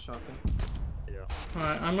 I'm gonna shotgun. Yeah.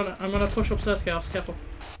 Alright, I'm gonna push upstairs, Chaos, careful.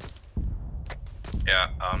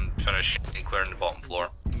 Yeah, I'm finishing clearing the bottom floor.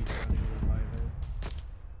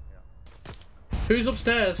 Who's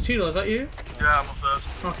upstairs? Cheeto, is that you? Yeah, I'm upstairs.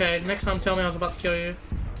 Okay, next time tell me I was about to kill you.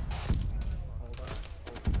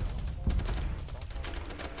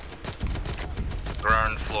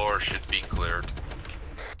 Ground floor should be cleared.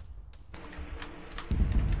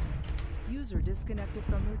 User disconnected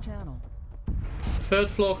from your channel. 3rd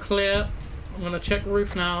floor clear. I'm gonna check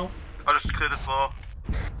roof now. I just cleared the floor.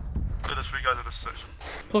 Clear the 3 guys in this section.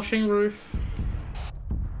 Pushing roof.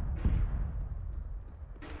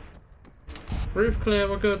 Roof clear,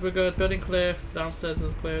 we're good, we're good. Building clear, downstairs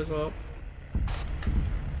is clear as well.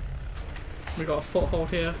 We got a foothold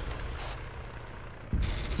here.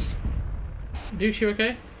 Douche, you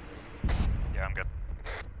okay? Yeah, I'm good.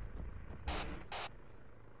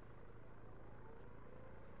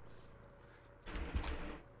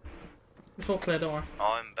 It's all clear, don't worry.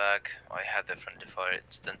 I'm back. I had a friendly fire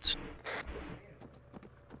incident.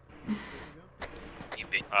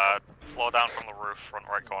 Floor down from the roof, front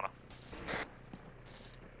right corner.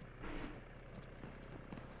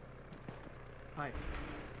 Hi.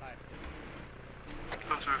 Hi.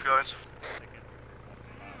 Front roof, guys.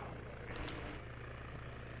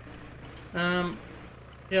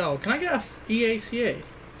 Yo, can I get a EACA?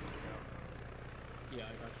 Yeah,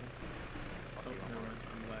 I got you. Oh, no,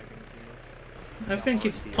 I'm lagging too much. I think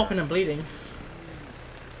it's popping and bleeding.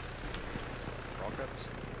 Rockets.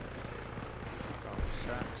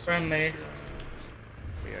 Friendly.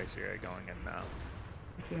 VACA going in now.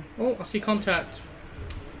 Okay. Oh, I see contact.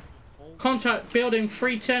 Contact building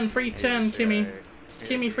 310, 310, Kimmy.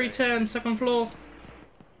 Kimmy 310, 2nd floor.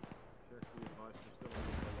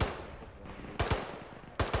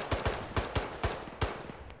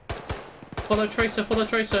 Follow Tracer, follow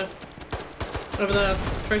Tracer. Over there.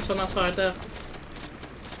 Tracer on that side there.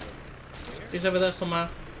 He's over there somewhere.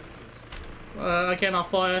 Again, I'll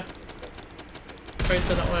fire.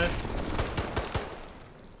 Tracer that way.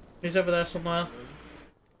 He's over there somewhere.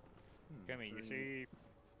 Kimmy, you see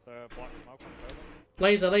the black smoke on the building?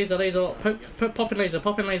 Laser, laser, laser. Pop in laser,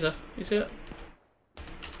 pop in laser. You see it?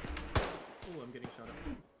 Oh, I'm getting shot at.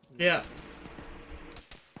 Yeah.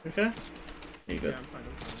 Okay? You good? Yeah, I'm fine,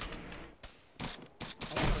 I'm fine.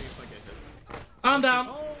 I'll tell you if I get hit. I'm down!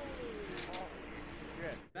 Oh!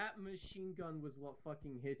 That machine gun was what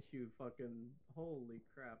fucking hit you, fucking... Holy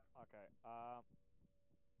crap. Okay,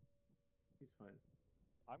 He's fine.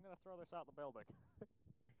 I'm gonna throw this out the building.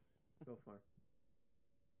 Go for it.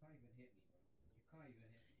 Can't even hit me, bro. You can't even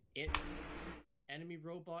hit me. Enemy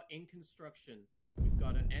robot in construction. We've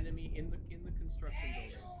got an enemy in the construction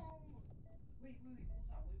building. Wait, what's that? Wait.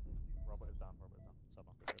 Robert is down, Robert is down.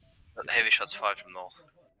 Someone good. Heavy shots fired from north.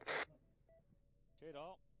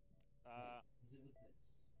 Cheeto.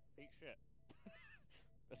 Eat shit.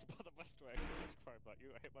 That's about the best way I can describe that. You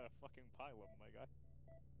got hit by a fucking pylon, my guy.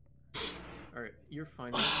 Alright, you're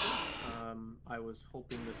fine. I was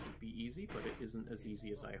hoping this would be easy, but it isn't as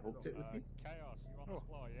easy as I hoped it would be. Chaos, you on the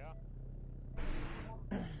floor, yeah?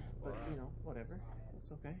 But, you know, whatever.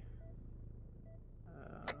 It's okay.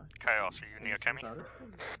 Chaos, are you near Kemi?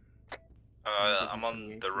 I'm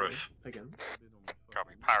on the roof. Again.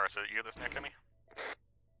 Copy. Paris, are you this near Kemi?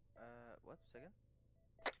 What? Second?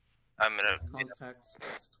 I'm in a... Contact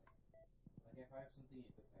west. Okay, if I have something you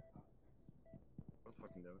could take out. I'll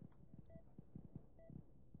fucking do it.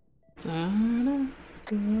 Do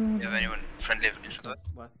you have anyone friendly with each other?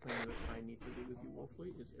 Last thing that I need to do with you,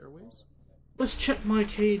 Wolfley, is airwaves. Let's check my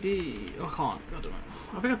KD. I can't. I don't know.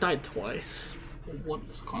 I think I died twice. Or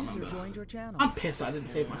once. I can't User remember. joined your channel. I'm pissed I didn't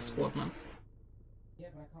save my squad, man. Yeah,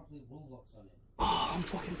 but I can't play Roblox on it. Oh, I'm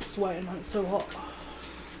fucking sweating, man. It's so hot.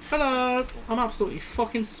 Hello! I'm absolutely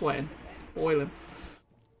fucking sweating. It's boiling.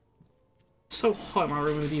 So hot in my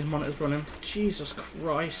room with these monitors running. Jesus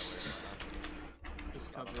Christ.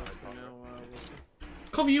 Just cover us for now, Wolfley.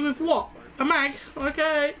 Cover you with what? A mag?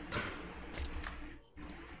 Okay.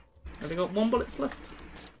 I've only got 1 bullet left.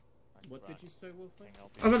 What did you say, Wolfley?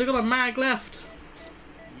 I've only got a mag left.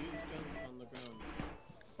 Use guns on the ground.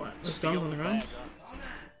 What? There's guns on the ground?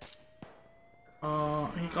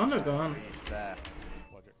 He got a gun.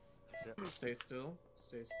 Stay still.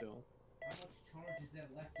 Stay still. How much charge is there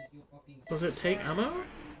left of your fucking... Does it take ammo?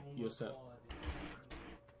 You're set.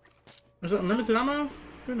 Is it unlimited ammo?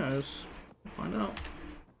 Who knows? We'll find out.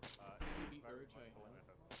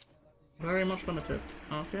 Very much limited.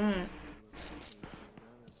 Okay.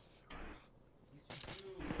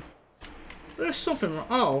 There's something wrong.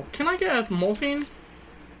 Oh, can I get a morphine?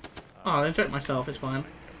 Oh, I'll inject myself, it's fine.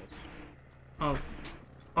 Oh.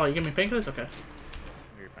 Oh, you give me painkillers? Okay.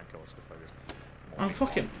 I'm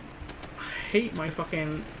fucking... I hate my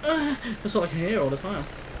fucking... That's all I can hear all the time.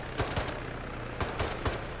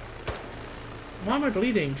 Why am I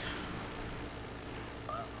bleeding?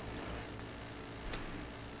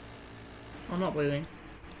 I'm not bleeding.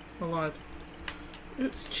 I'm alive.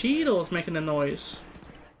 It's Cheetos making the noise.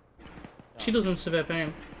 Cheetos in severe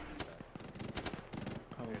pain.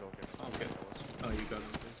 Oh, okay. Oh, you got it.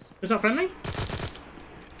 Is that friendly?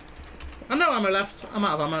 I know ammo left. I'm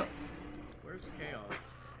out of ammo. Where's Chaos?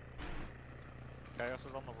 Chaos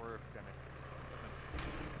is on the roof, Kenny.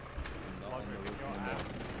 Not on the roof.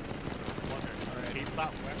 Keep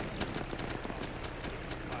that weapon.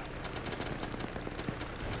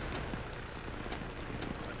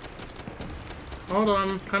 Hold on,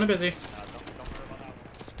 I'm kind of busy.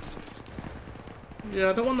 Yeah,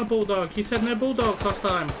 I don't want the bulldog. You said no bulldog last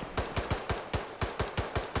time.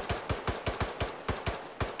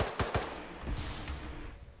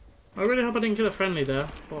 I really hope I didn't kill a friendly there,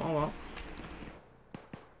 but oh well.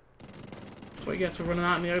 That's what he gets for running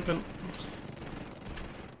out in the open.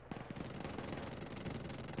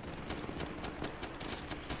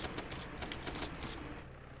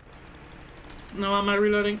 No ammo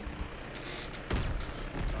reloading.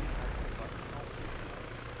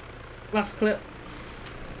 Last clip.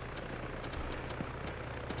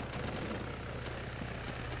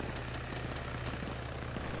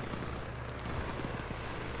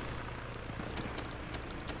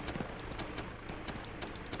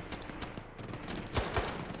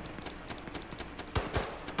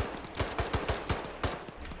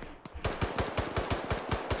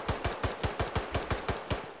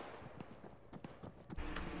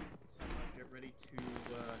 Get ready to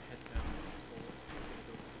head down the stairs.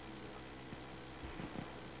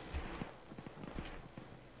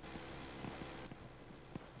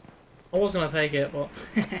 I was gonna take it, but...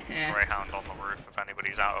 Greyhound on the roof if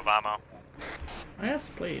anybody's out of ammo. Yes,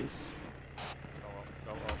 please. Go up,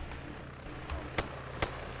 go up.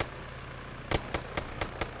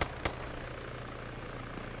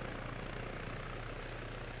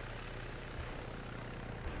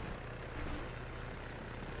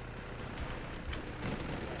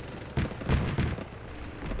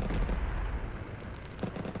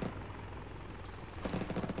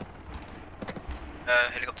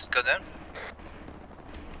 Helicopters go down.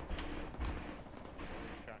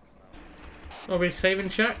 Are we saving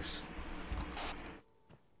shacks?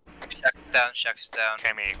 Shack down, shack is down.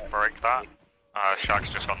 Kimmy, break that. Shack's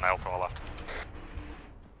just got nailed to our left.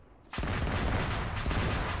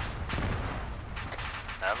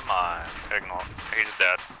 Never mind. Ignore. He's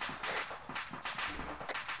dead.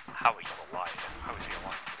 How are you alive? How is he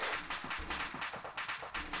alive?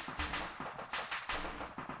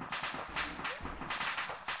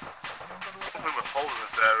 I think we're following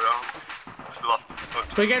this area. Just the last.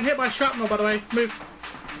 We're getting hit by shrapnel, by the way. Move.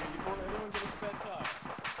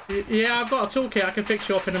 Yeah, I've got a toolkit. I can fix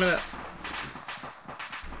you up in a minute.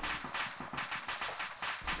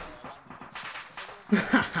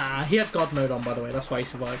 He had God mode on, by the way. That's why he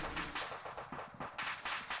survived.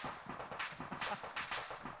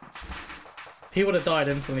 He would have died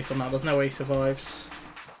instantly from that. There's no way he survives.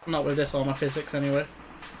 Not with this armor physics, anyway.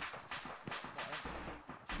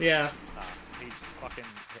 Yeah. He's fucking.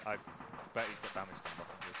 I bet he's got damage done.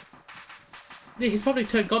 Yeah, he's probably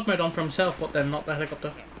turned God mode on for himself, but then not the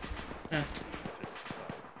helicopter. Yeah.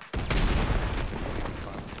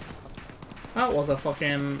 That was a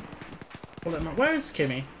fucking. Where is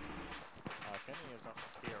Kimmy? Kimmy is up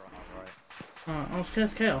here on our right. Oh,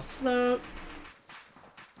 there's Chaos. Hello.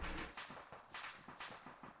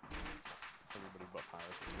 Everybody but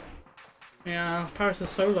Paris is dead. Yeah, Paris is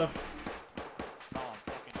solo. No, I'm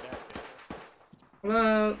fucking dead, bitch.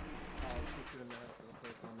 Hello. I'll put you in the head real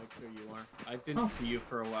quick. I'll make sure you are. I didn't see you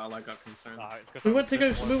for a while. I got concerned. We went to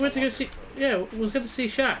go see. Yeah, we was going to see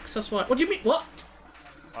Shax. That's why. What do you mean? What?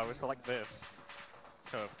 I was like this,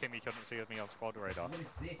 so if Kimmy couldn't see me on squad radar.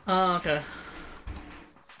 Oh, okay.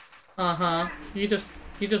 You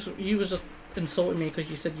was just insulting me because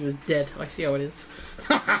you said you were dead. I see how it is.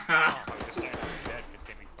 I was just saying I was dead because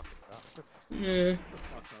Kimmy fucking Yeah.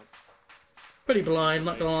 Pretty blind,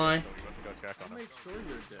 not gonna lie. I'll make sure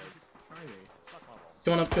you're dead. Try me.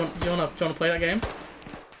 Do you wanna play that game?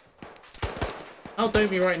 I'll do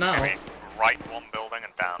me right now. Kimmy, right one building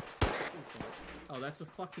and down. Oh, that's a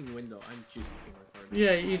fucking window. I'm just being retarded.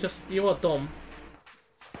 Yeah, you are dumb.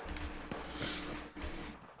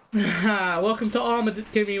 Welcome to Arma,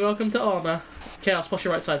 Kimmy. Welcome to Arma. Chaos, push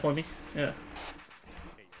your right side for me. Yeah.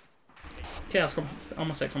 Chaos, come.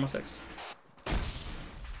 Arma 6, Arma 6.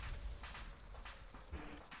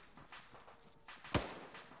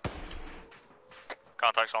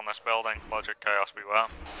 Contacts on this building. Logic, chaos, beware.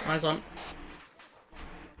 Eyes on.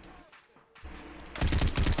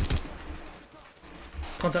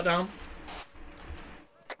 Contact down.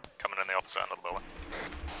 Coming in the opposite end of the building.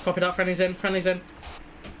 Copy that. Friendly's in. Friendly's in.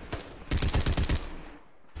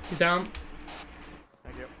 He's down.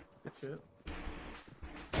 Thank you. Good shit.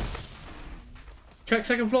 Check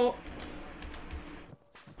second floor.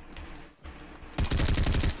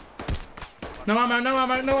 No ammo, no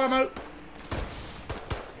ammo, no ammo.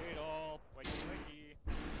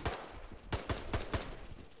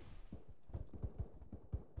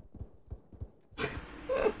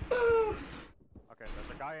 Okay, there's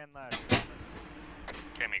a guy in there.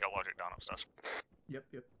 Kimmy got logic down upstairs. Yep.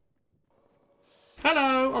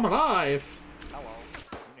 Hello, I'm alive. Hello.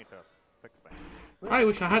 You need to fix things. I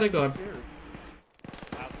wish I had a gun.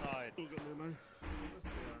 Outside.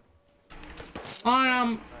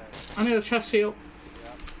 I need a chest seal.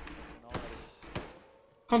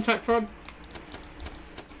 Contact front.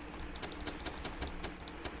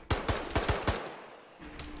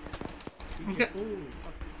 Okay.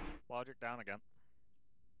 Logic down again.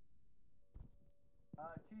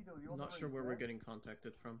 I'm not sure where we're getting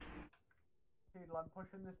contacted from. Cheadle, I'm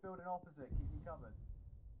pushing this building opposite. Keep me covered.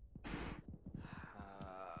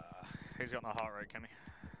 He's got no heart rate, Kimmy.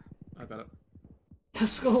 I got it.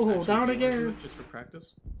 Let's go. Actually, Down do you wanna do again. it just for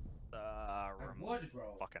practice?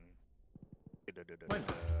 Fucking. Why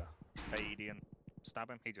not? AED and stab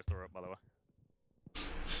him. He just threw it, by the way.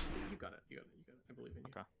 You got it. I believe in you.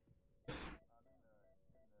 Okay.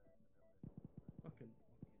 Fucking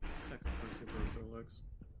second person broke their legs.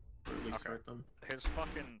 Or at least hurt them. His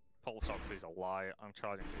fucking pulse ox is a lie. I'm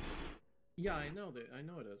charging people. Yeah, I know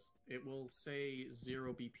it is. It will say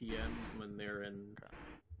 0 BPM when they're in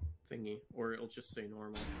thingy, or it'll just say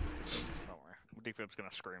normal. Don't worry. Defib's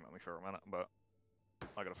gonna scream at me for a minute, but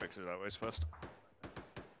I gotta fix it anyways first.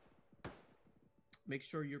 Make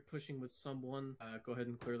sure you're pushing with someone. Go ahead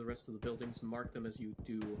and clear the rest of the buildings. Mark them as you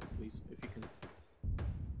do, please, if you can.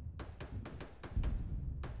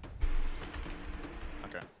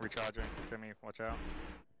 Okay, recharging. Kimmy, watch out.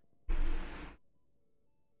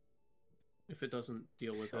 If it doesn't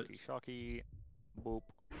deal with it. Shocky. Boop.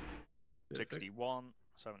 61,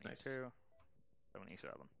 72, Nice.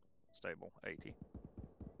 77. Stable, 80.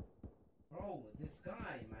 Bro, this guy,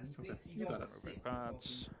 man, he thinks he's You got over it. sick for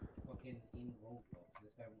fucking in Roblox.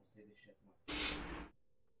 This guy won't say this shit to my face.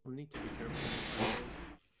 I need to be careful.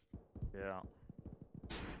 Yeah.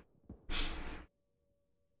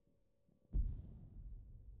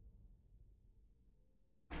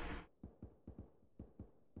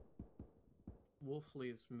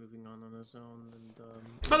 Wolfley is moving on his own, and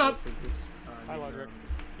Hello. Hi, Logic.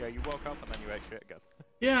 Yeah, you woke up and then you ate shit again.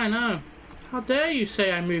 Yeah, I know. How dare you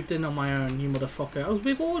say I moved in on my own, you motherfucker? I was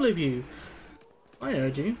with all of you. I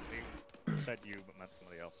heard you. You said you, but meant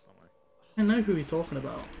somebody else, don't worry. I know who he's talking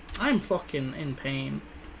about. I'm fucking in pain.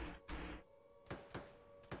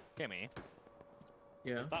 Kimmy?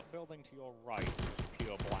 Yeah? Is that building to your right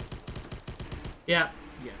pure black? Yeah.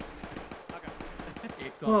 Yes. Okay.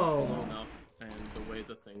 It got Whoa. blown up, and the way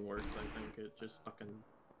the thing works, I think it just fucking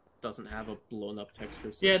doesn't have a blown up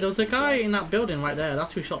texture. So Yeah, it there was a just comes guy out. in that building right there.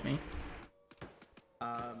 That's who shot me.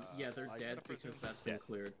 Yeah, they're dead because that's been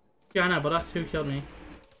cleared. Yeah, I know, but that's who killed me.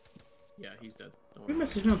 Yeah, he's dead. Don't Who worry.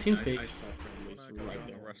 messaged me on TeamSpeak? I saw friendlies right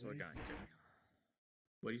there. The rest of the gang, Kimmy.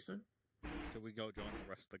 What do you say? Should we go join the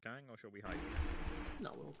rest of the gang, or should we hide?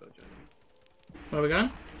 No, we'll go join them. Where are we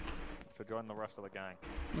going? To join the rest of the gang.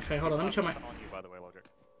 Okay, hold on, let me check my... On you, by the way, Logic.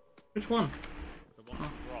 Which one? The one you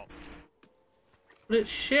dropped. But it's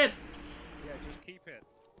shit! Yeah, just keep it.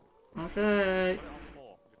 Okay. Put it on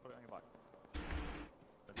 4. Just put it on your back.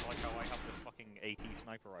 It's like how I have this fucking AT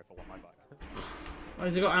sniper rifle on my back. Oh,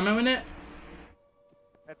 has it got ammo in it?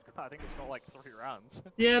 I think it's got like 3 rounds.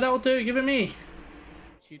 Yeah, that'll do, give it me.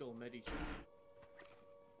 Cheeto Medi.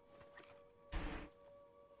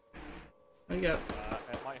 There you go.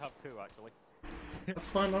 It might have 2 actually. That's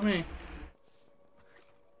fine by me.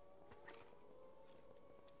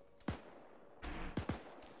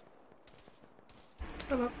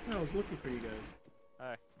 Hello. I was looking for you guys.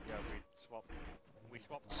 Yeah, we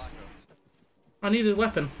swapped backgrounds. I needed a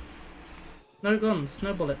weapon. No guns,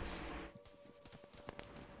 no bullets.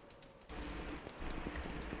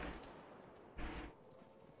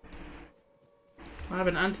 I have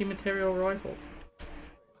an anti-material rifle.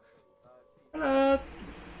 Hello.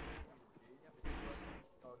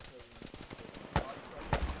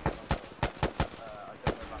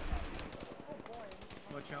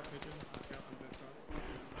 Watch out, pigeon. Watch out, I'm going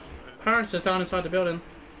across. Paris is down inside the building.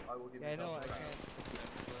 Yeah, I know, I can't.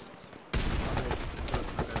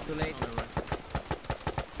 Too late.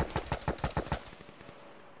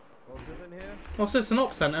 What's this, an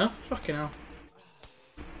op center? Fucking hell.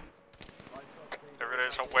 There it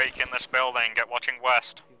is, awake in this building, get watching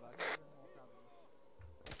west.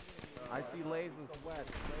 I see lasers west.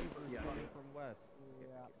 Lasers coming from west.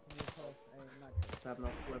 Have no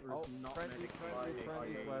flippers, not friendly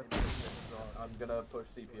west. I'm gonna push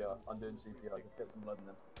CPR. I'm doing CPR. Just get some blood in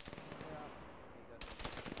them.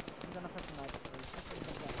 I'm gonna put some knife.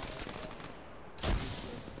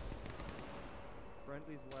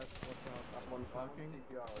 Friendly's west, watch out. That one talking.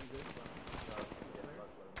 CPR.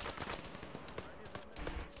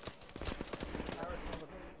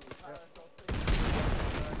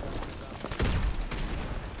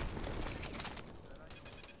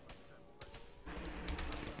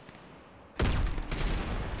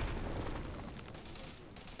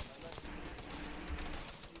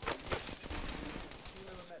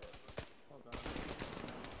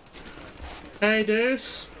 Hey,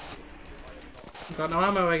 Deuce. Got no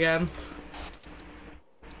ammo again.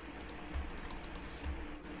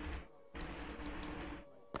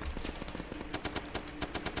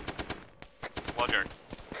 Roger.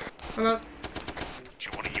 Hello. Do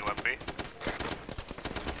you want a UMP?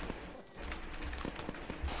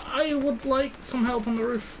 I would like some help on the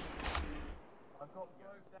roof. I've got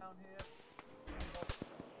both down here.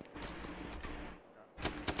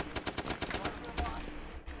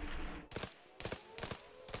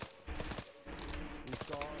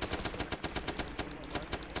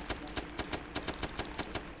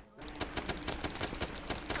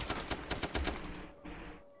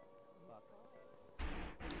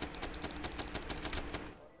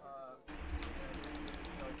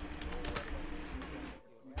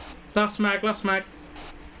 Last mag, last mag.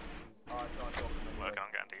 Work on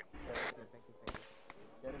getting to you.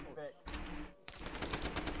 Get him fixed.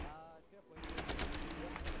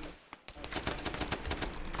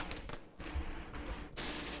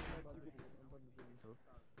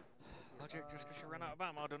 Logic, just because you ran out of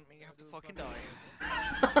ammo doesn't mean you have to fucking die.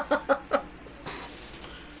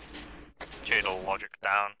 Jadal, Logic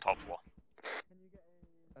down, top floor.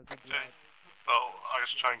 Okay. Well, I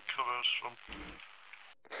just try and cover us from.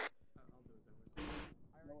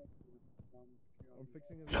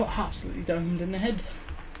 Got absolutely domed in the head.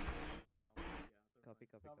 Copy.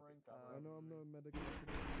 know I'm not a medic.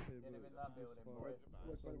 Get him in that building, boys.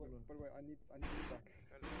 By the way, I need feedback.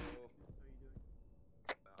 Hello.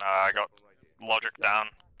 I got logic down,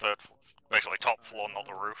 basically top floor, not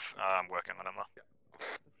the roof. I'm working on him though.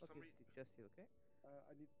 For some reason, Jesse, okay?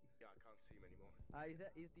 I need. Yeah, I can't see him anymore.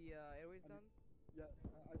 Is the airways done? Yeah,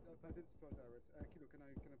 I did spot airways. Kido, can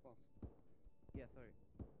I pass? Yeah, sorry.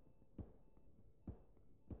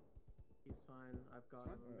 He's fine. I've got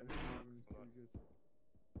him. I'm gonna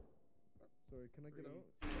Sorry, can I get out?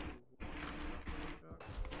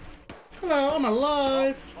 Hello, I'm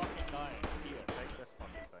alive. Fucking dying. Here, take this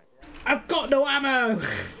fucking thing. I've got no ammo.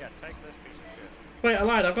 Yeah, take this piece of shit. Wait, I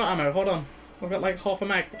lied. I've got ammo. Hold on. I've got like half a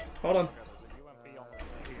mag. Hold on.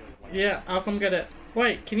 Yeah, I'll come get it.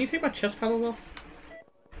 Wait, can you take my chest panel off?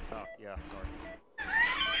 Oh, yeah, sorry.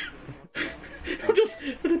 I'm just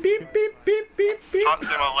beep beep beep beep beep. Can't see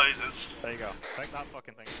my lasers. There you go. Take that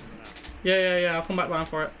fucking thing for now. Yeah. I'll come back down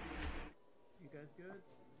for it. You guys good?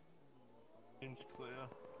 Seems clear.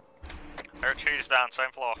 Air cheese down,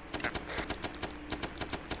 same floor. Okay.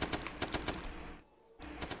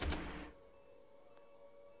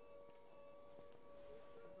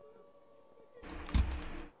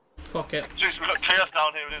 Fuck it. Jeez, we got chaos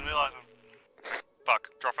down here, we didn't realise him. Fuck,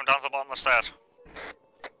 drop him down to the bottom of the stairs.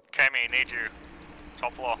 Kami, need you.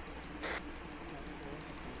 Top floor.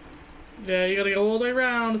 Yeah, you gotta go all the way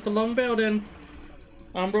around. It's a long building.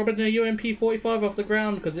 I'm robbing a UMP 45 off the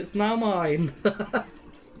ground because it's now mine.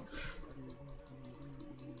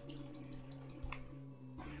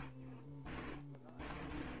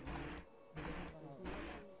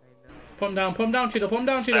 Put him down, Cheeto, put him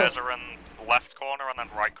down, Cheeto. Stairs are in left corner and then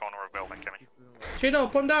right corner of building, Kami.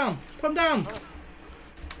 Cheeto, put him down, put him down.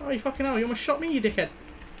 Oh, you fucking hell, you almost shot me, you dickhead.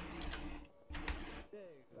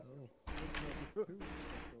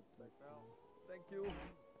 Thank you.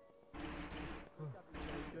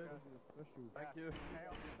 Thank you.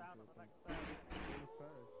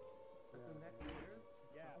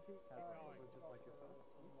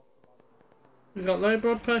 He's got low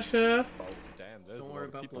blood pressure. Oh, damn, there's Don't worry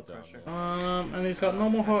about blood pressure. And he's got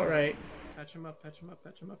normal heart rate. Patch him up.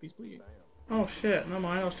 He's bleeding. Oh shit, never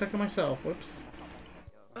mind, I was checking myself. Whoops.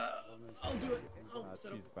 I'll do it.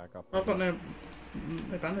 I've got no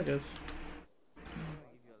bandages.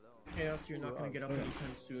 Chaos, you're not gonna get up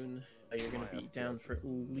anytime soon. You're gonna be down for at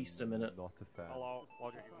least a minute. Hello,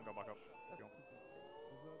 Logic, you can go back up.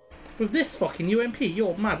 With this fucking UMP,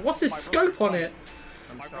 you're mad. What's this scope on it?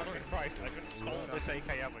 My brother in Christ, I just stole this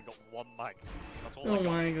AKM and got one mag. That's all I Oh got.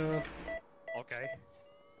 my god. Okay.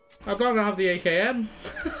 I'd rather have the AKM. Do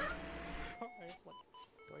I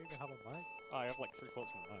even have a mag? I have like 3/4 of a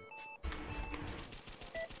mag.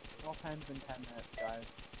 Off ends in 10 minutes, guys.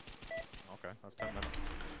 Okay, that's 10 minutes.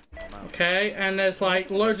 Okay, and there's like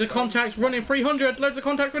loads of contacts running 300. Loads of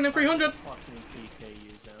contacts running 300.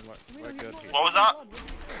 We're good here. What was that?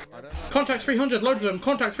 Contacts 300, loads of them.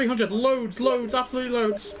 Contacts 300, loads, absolutely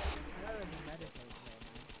loads.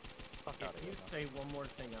 If you say one more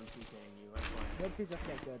thing, I'm PKing you. That's fine. Literally just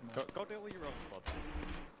get good, man. Go deal with your own spots.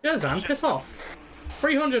 Yeah, Zan, piss off.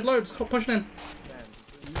 300 loads, pushing in. Zan,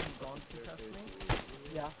 you've gone to test me?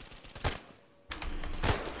 Yeah.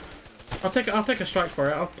 I'll take a strike for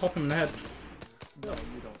it. I'll pop him in the head. No,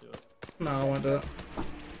 you don't do it. No, I won't do it.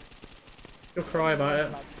 You'll cry about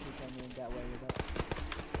it.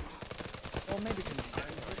 Or maybe can do it.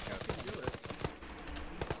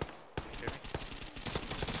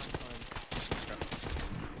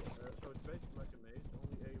 So it's basically like a maze,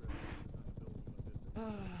 only A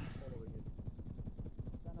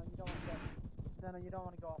Dano, you don't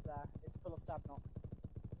want to go up there. It's full of Sabnock.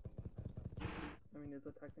 I mean, is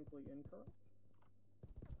it technically incorrect?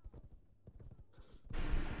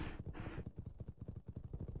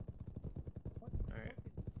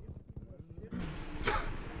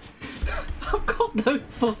 I've got no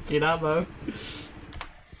fucking ammo.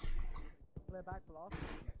 Clear back blast.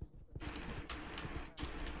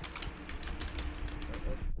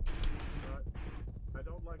 I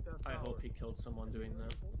don't like that. I hope he killed someone doing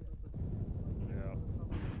that. Yeah.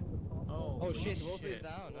 Oh shit, Wolf is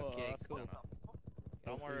down. Okay, that's cool.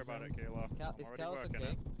 Don't worry about it, Kayla. Is Chaos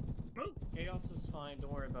okay? Chaos is fine,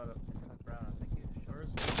 don't worry about it.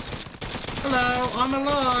 Hello, I'm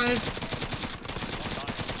alive.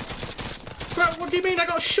 Bro, what do you mean I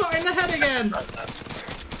got shot in the head again?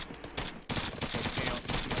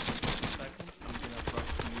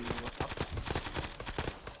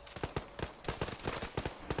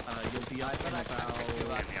 You'll be up in about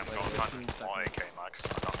 15 seconds.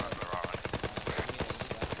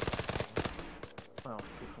 Oh,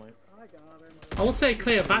 good point. I will say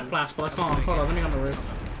clear backblast, but I can't. Hold on, let me on the roof.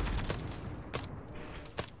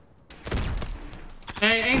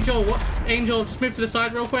 Hey, Angel, what? Angel, just move to the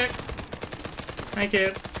side real quick. Thank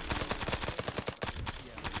you.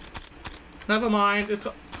 Never mind. It's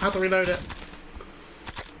got. I have to reload it.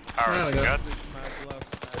 There we go.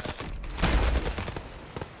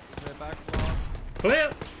 Clear.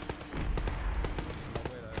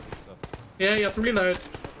 Yeah, you have to reload.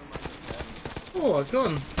 Oh, a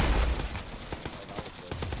gun.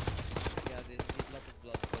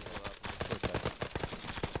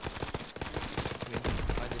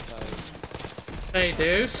 Hey,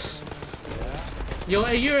 Deuce. Your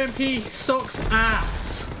UMP sucks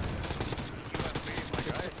ass.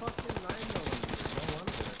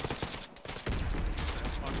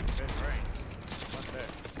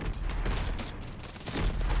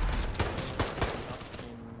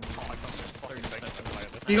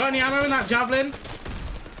 You got any ammo in that javelin?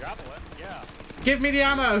 Javelin? Yeah. Give me the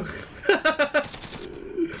ammo.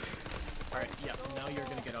 Alright, yeah, now you're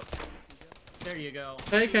gonna get up. There you go.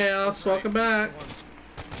 Hey, Chaos, welcome back.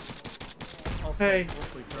 Also, Hey.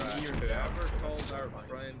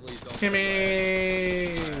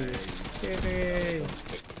 Gimme. Gimme.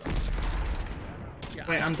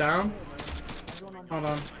 Wait, I'm down? Hold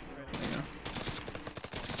on. There you go.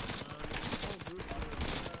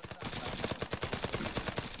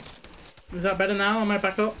 Is that better now? Am I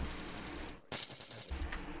back up?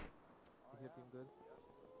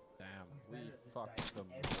 Damn, we fucked them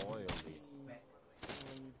royally.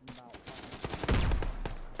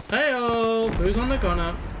 Hey-oh! Who's on the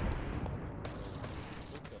gunner?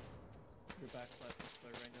 Your back class is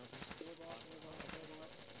clear right now.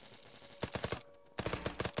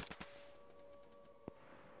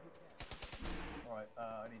 Alright, I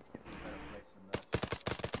need to get to a better place than this.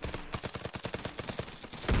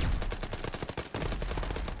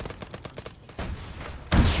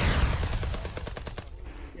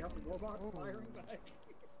 You have the robots firing back.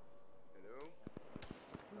 Hello?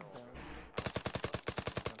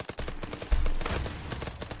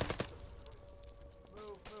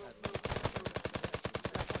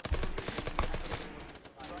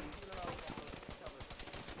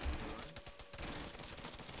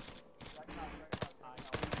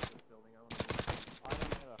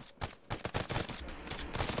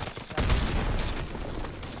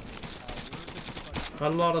 A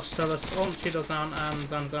lot of Stellas. Oh, Cheetos down and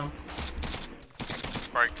Zan's down.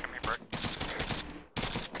 Break, give me a break.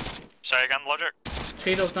 Say again, Logic.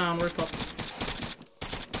 Cheetos down, rooftop.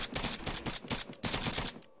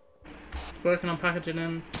 Working on packaging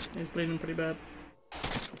him. He's bleeding pretty bad.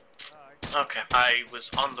 Okay, I was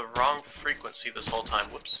on the wrong frequency this whole time.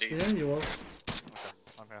 Whoopsie. Yeah, you was. Okay,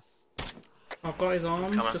 I'm here. I've got his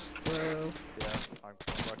arms, Coming. just Yeah, I'm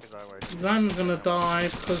working that way. Zan's gonna die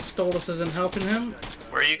because Stolus isn't helping him.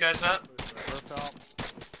 Where are you guys at?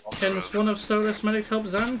 Can one of Stolus medics help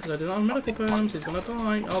Zan? Because I didn't have medical perms, he's gonna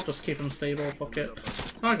die. I'll just keep him stable, fuck it.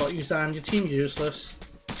 I got you, Zan, your team's useless.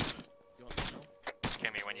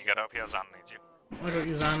 Kimmy, when you get up here, Zan needs you. I got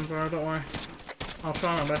you, Zan, bro, don't worry. I'll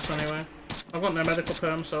try my best anyway. I've got no medical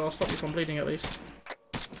perm, so I'll stop you from bleeding at least.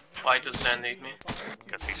 Why does Zan need me?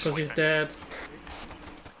 Because he's dead.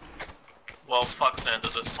 Well, fuck Zan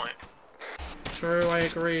at this point. True, I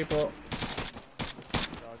agree, but...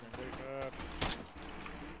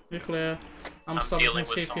 You're clear. I'm dealing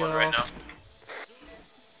establishing with someone CPR. right now.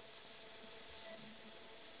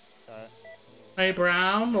 Hey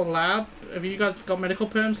Brown or Lab, have you guys got medical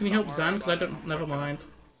perms? Can you help Zan? Because I don't. Never mind.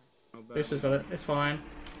 Boost has got it. It's fine.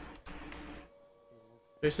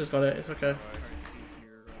 Boost has got it. It's okay.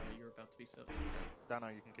 You're about to be set. Dano,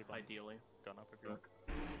 you can keep Ideally. gun up if you like.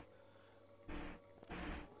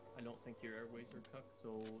 I don't think your airways are cucked,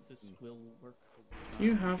 so this will work. Do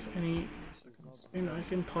you have any? You know, I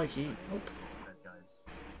can pikey. Nope.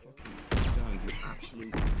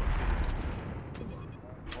 Absolute.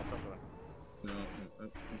 No,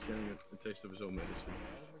 he's getting a taste of his own medicine.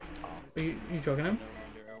 Are you jogging him?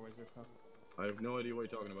 I have no idea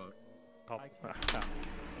what you're talking about.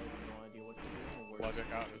 Logic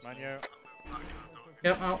out of his menu.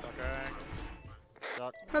 Yep, out. Okay.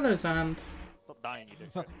 Duck. Hello, Zand. Stop dying, you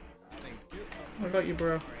dickhead. I got you,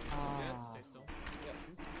 bro.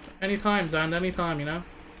 Anytime, Zand, anytime, you know?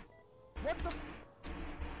 What the?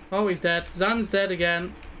 Oh, he's dead. Zan's dead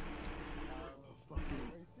again.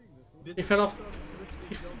 He fell off.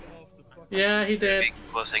 Yeah, he did.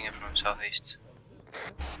 Closing in from southeast.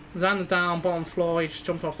 Zan's down, bottom floor. He just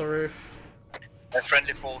jumped off the roof.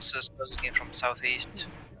 Friendly forces closing in from southeast.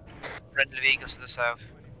 Friendly vehicles to the south.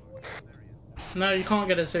 No, you can't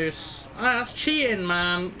get a Zeus. Ah, that's cheating,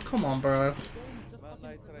 man. Come on, bro.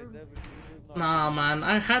 Nah, man.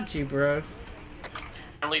 I had you, bro.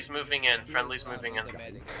 Friendly's moving in. Friendly's moving in.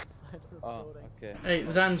 side of the Oh, building. okay. Hey,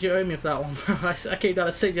 Zans, you owe me for that one, bro. I came down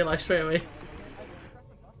to save your life straight away.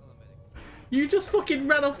 You just fucking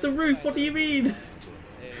ran off the roof, what do you mean? They're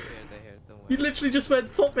here, don't worry. You literally just went,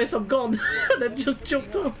 fuck this, I'm gone, and then just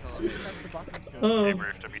jumped up. Oh.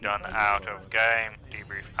 Debrief to be done out of game.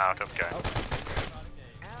 Debrief out of game.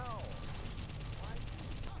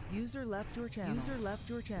 User left your channel. User left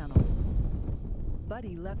your channel.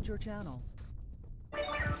 Buddy left your channel.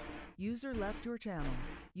 User left your channel.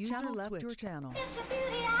 User channel left switched. Your channel.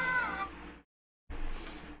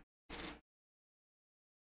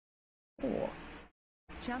 Oh.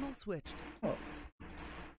 Channel switched. Oh.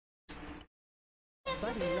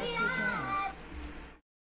 Buddy left your channel.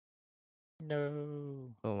 No.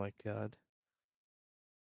 Oh my god.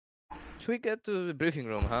 Should we get to the briefing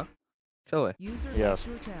room, huh? Shall we? User left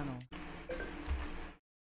your channel.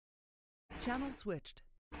 Channel switched.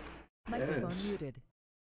 Microphone muted.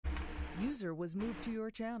 User was moved to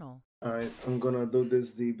your channel. Alright, I'm gonna do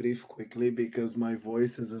this debrief quickly because my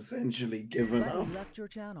voice is essentially given Buddy up. left your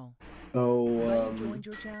channel. So, Buddy joined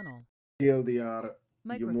your channel. TLDR, you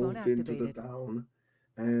Microphone moved into the activated. town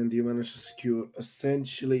and you managed to secure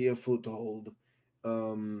essentially a foothold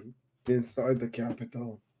inside the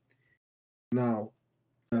capital. Now,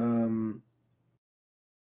 oh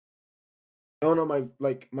no,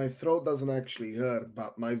 my throat doesn't actually hurt,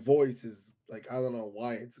 but my voice is like, I don't know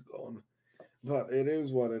why it's gone, but it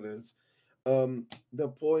is what it is. The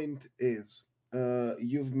point is,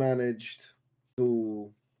 you've managed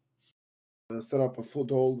to set up a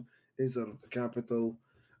foothold inside of the capital.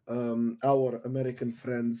 Our American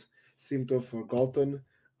friends seem to have forgotten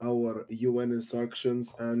our UN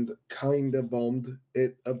instructions and kinda bombed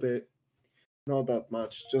it a bit. Not that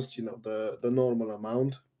much, just the normal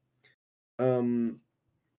amount.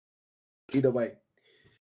 Either way,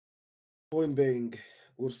 point being,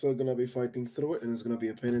 we're still gonna be fighting through it, and it's gonna be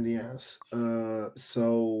a pain in the ass.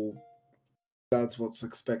 So that's what's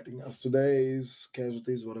expecting us. Today's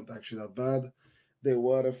casualties weren't actually that bad. There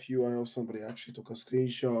were a few. I know somebody actually took a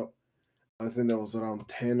screenshot. I think there was around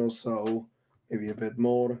 10 or so, maybe a bit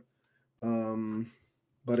more.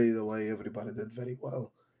 But either way, everybody did very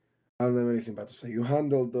well. I don't have anything bad to say. You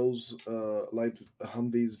handled those light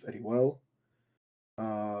Humvees very well.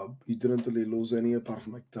 You didn't really lose any apart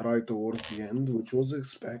from like right towards the end, which was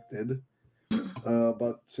expected.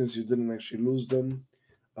 But since you didn't actually lose them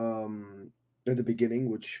at the beginning,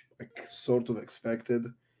 which I sort of expected,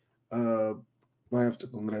 I have to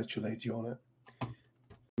congratulate you on it.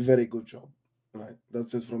 Very good job. All right,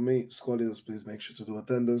 that's it from me. Squad leaders, please make sure to do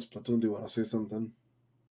attendance. Platoon, do you want to say something?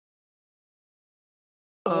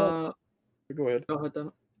 Go ahead. Go ahead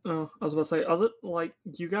then. I was about to say, other like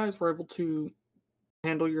you guys were able to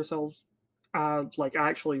handle yourselves like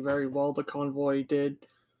actually very well. The convoy did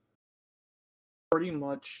pretty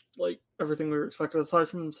much like everything we were expected, aside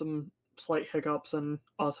from some slight hiccups and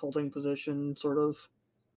us holding position sort of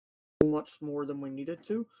much more than we needed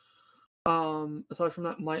to. Aside from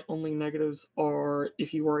that, my only negatives are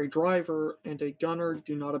if you are a driver and a gunner,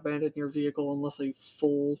 do not abandon your vehicle unless a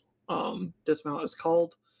full dismount is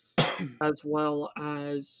called. As well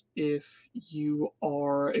as if you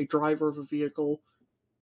are a driver of a vehicle,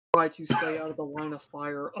 try to stay out of the line of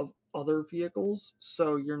fire of other vehicles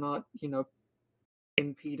so you're not,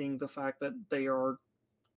 impeding the fact that they are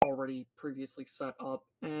already previously set up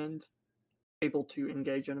and able to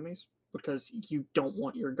engage enemies, because you don't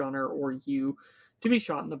want your gunner or you to be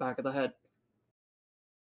shot in the back of the head.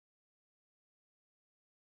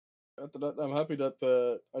 After that, I'm happy that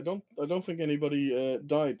I don't think anybody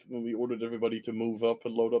died when we ordered everybody to move up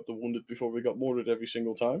and load up the wounded before we got mortared every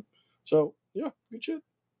single time. So yeah, good shit.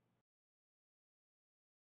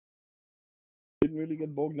 Didn't really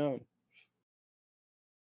get bogged down.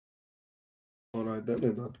 Alright then,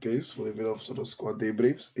 in that case, we'll leave it off to the squad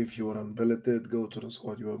debriefs. If you are unbilleted, go to the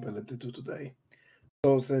squad you are billeted to today.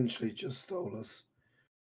 So essentially just stole us.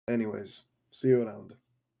 Anyways, see you around.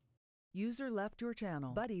 User left your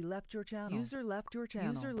channel. Buddy left your channel. User left your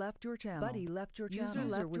channel. User left your channel. Buddy left your channel.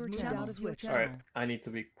 User was moved out of your channel. Alright, I need to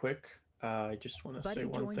be quick. I just want to Buddy say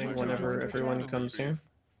one joined thing your whenever channel. everyone comes here.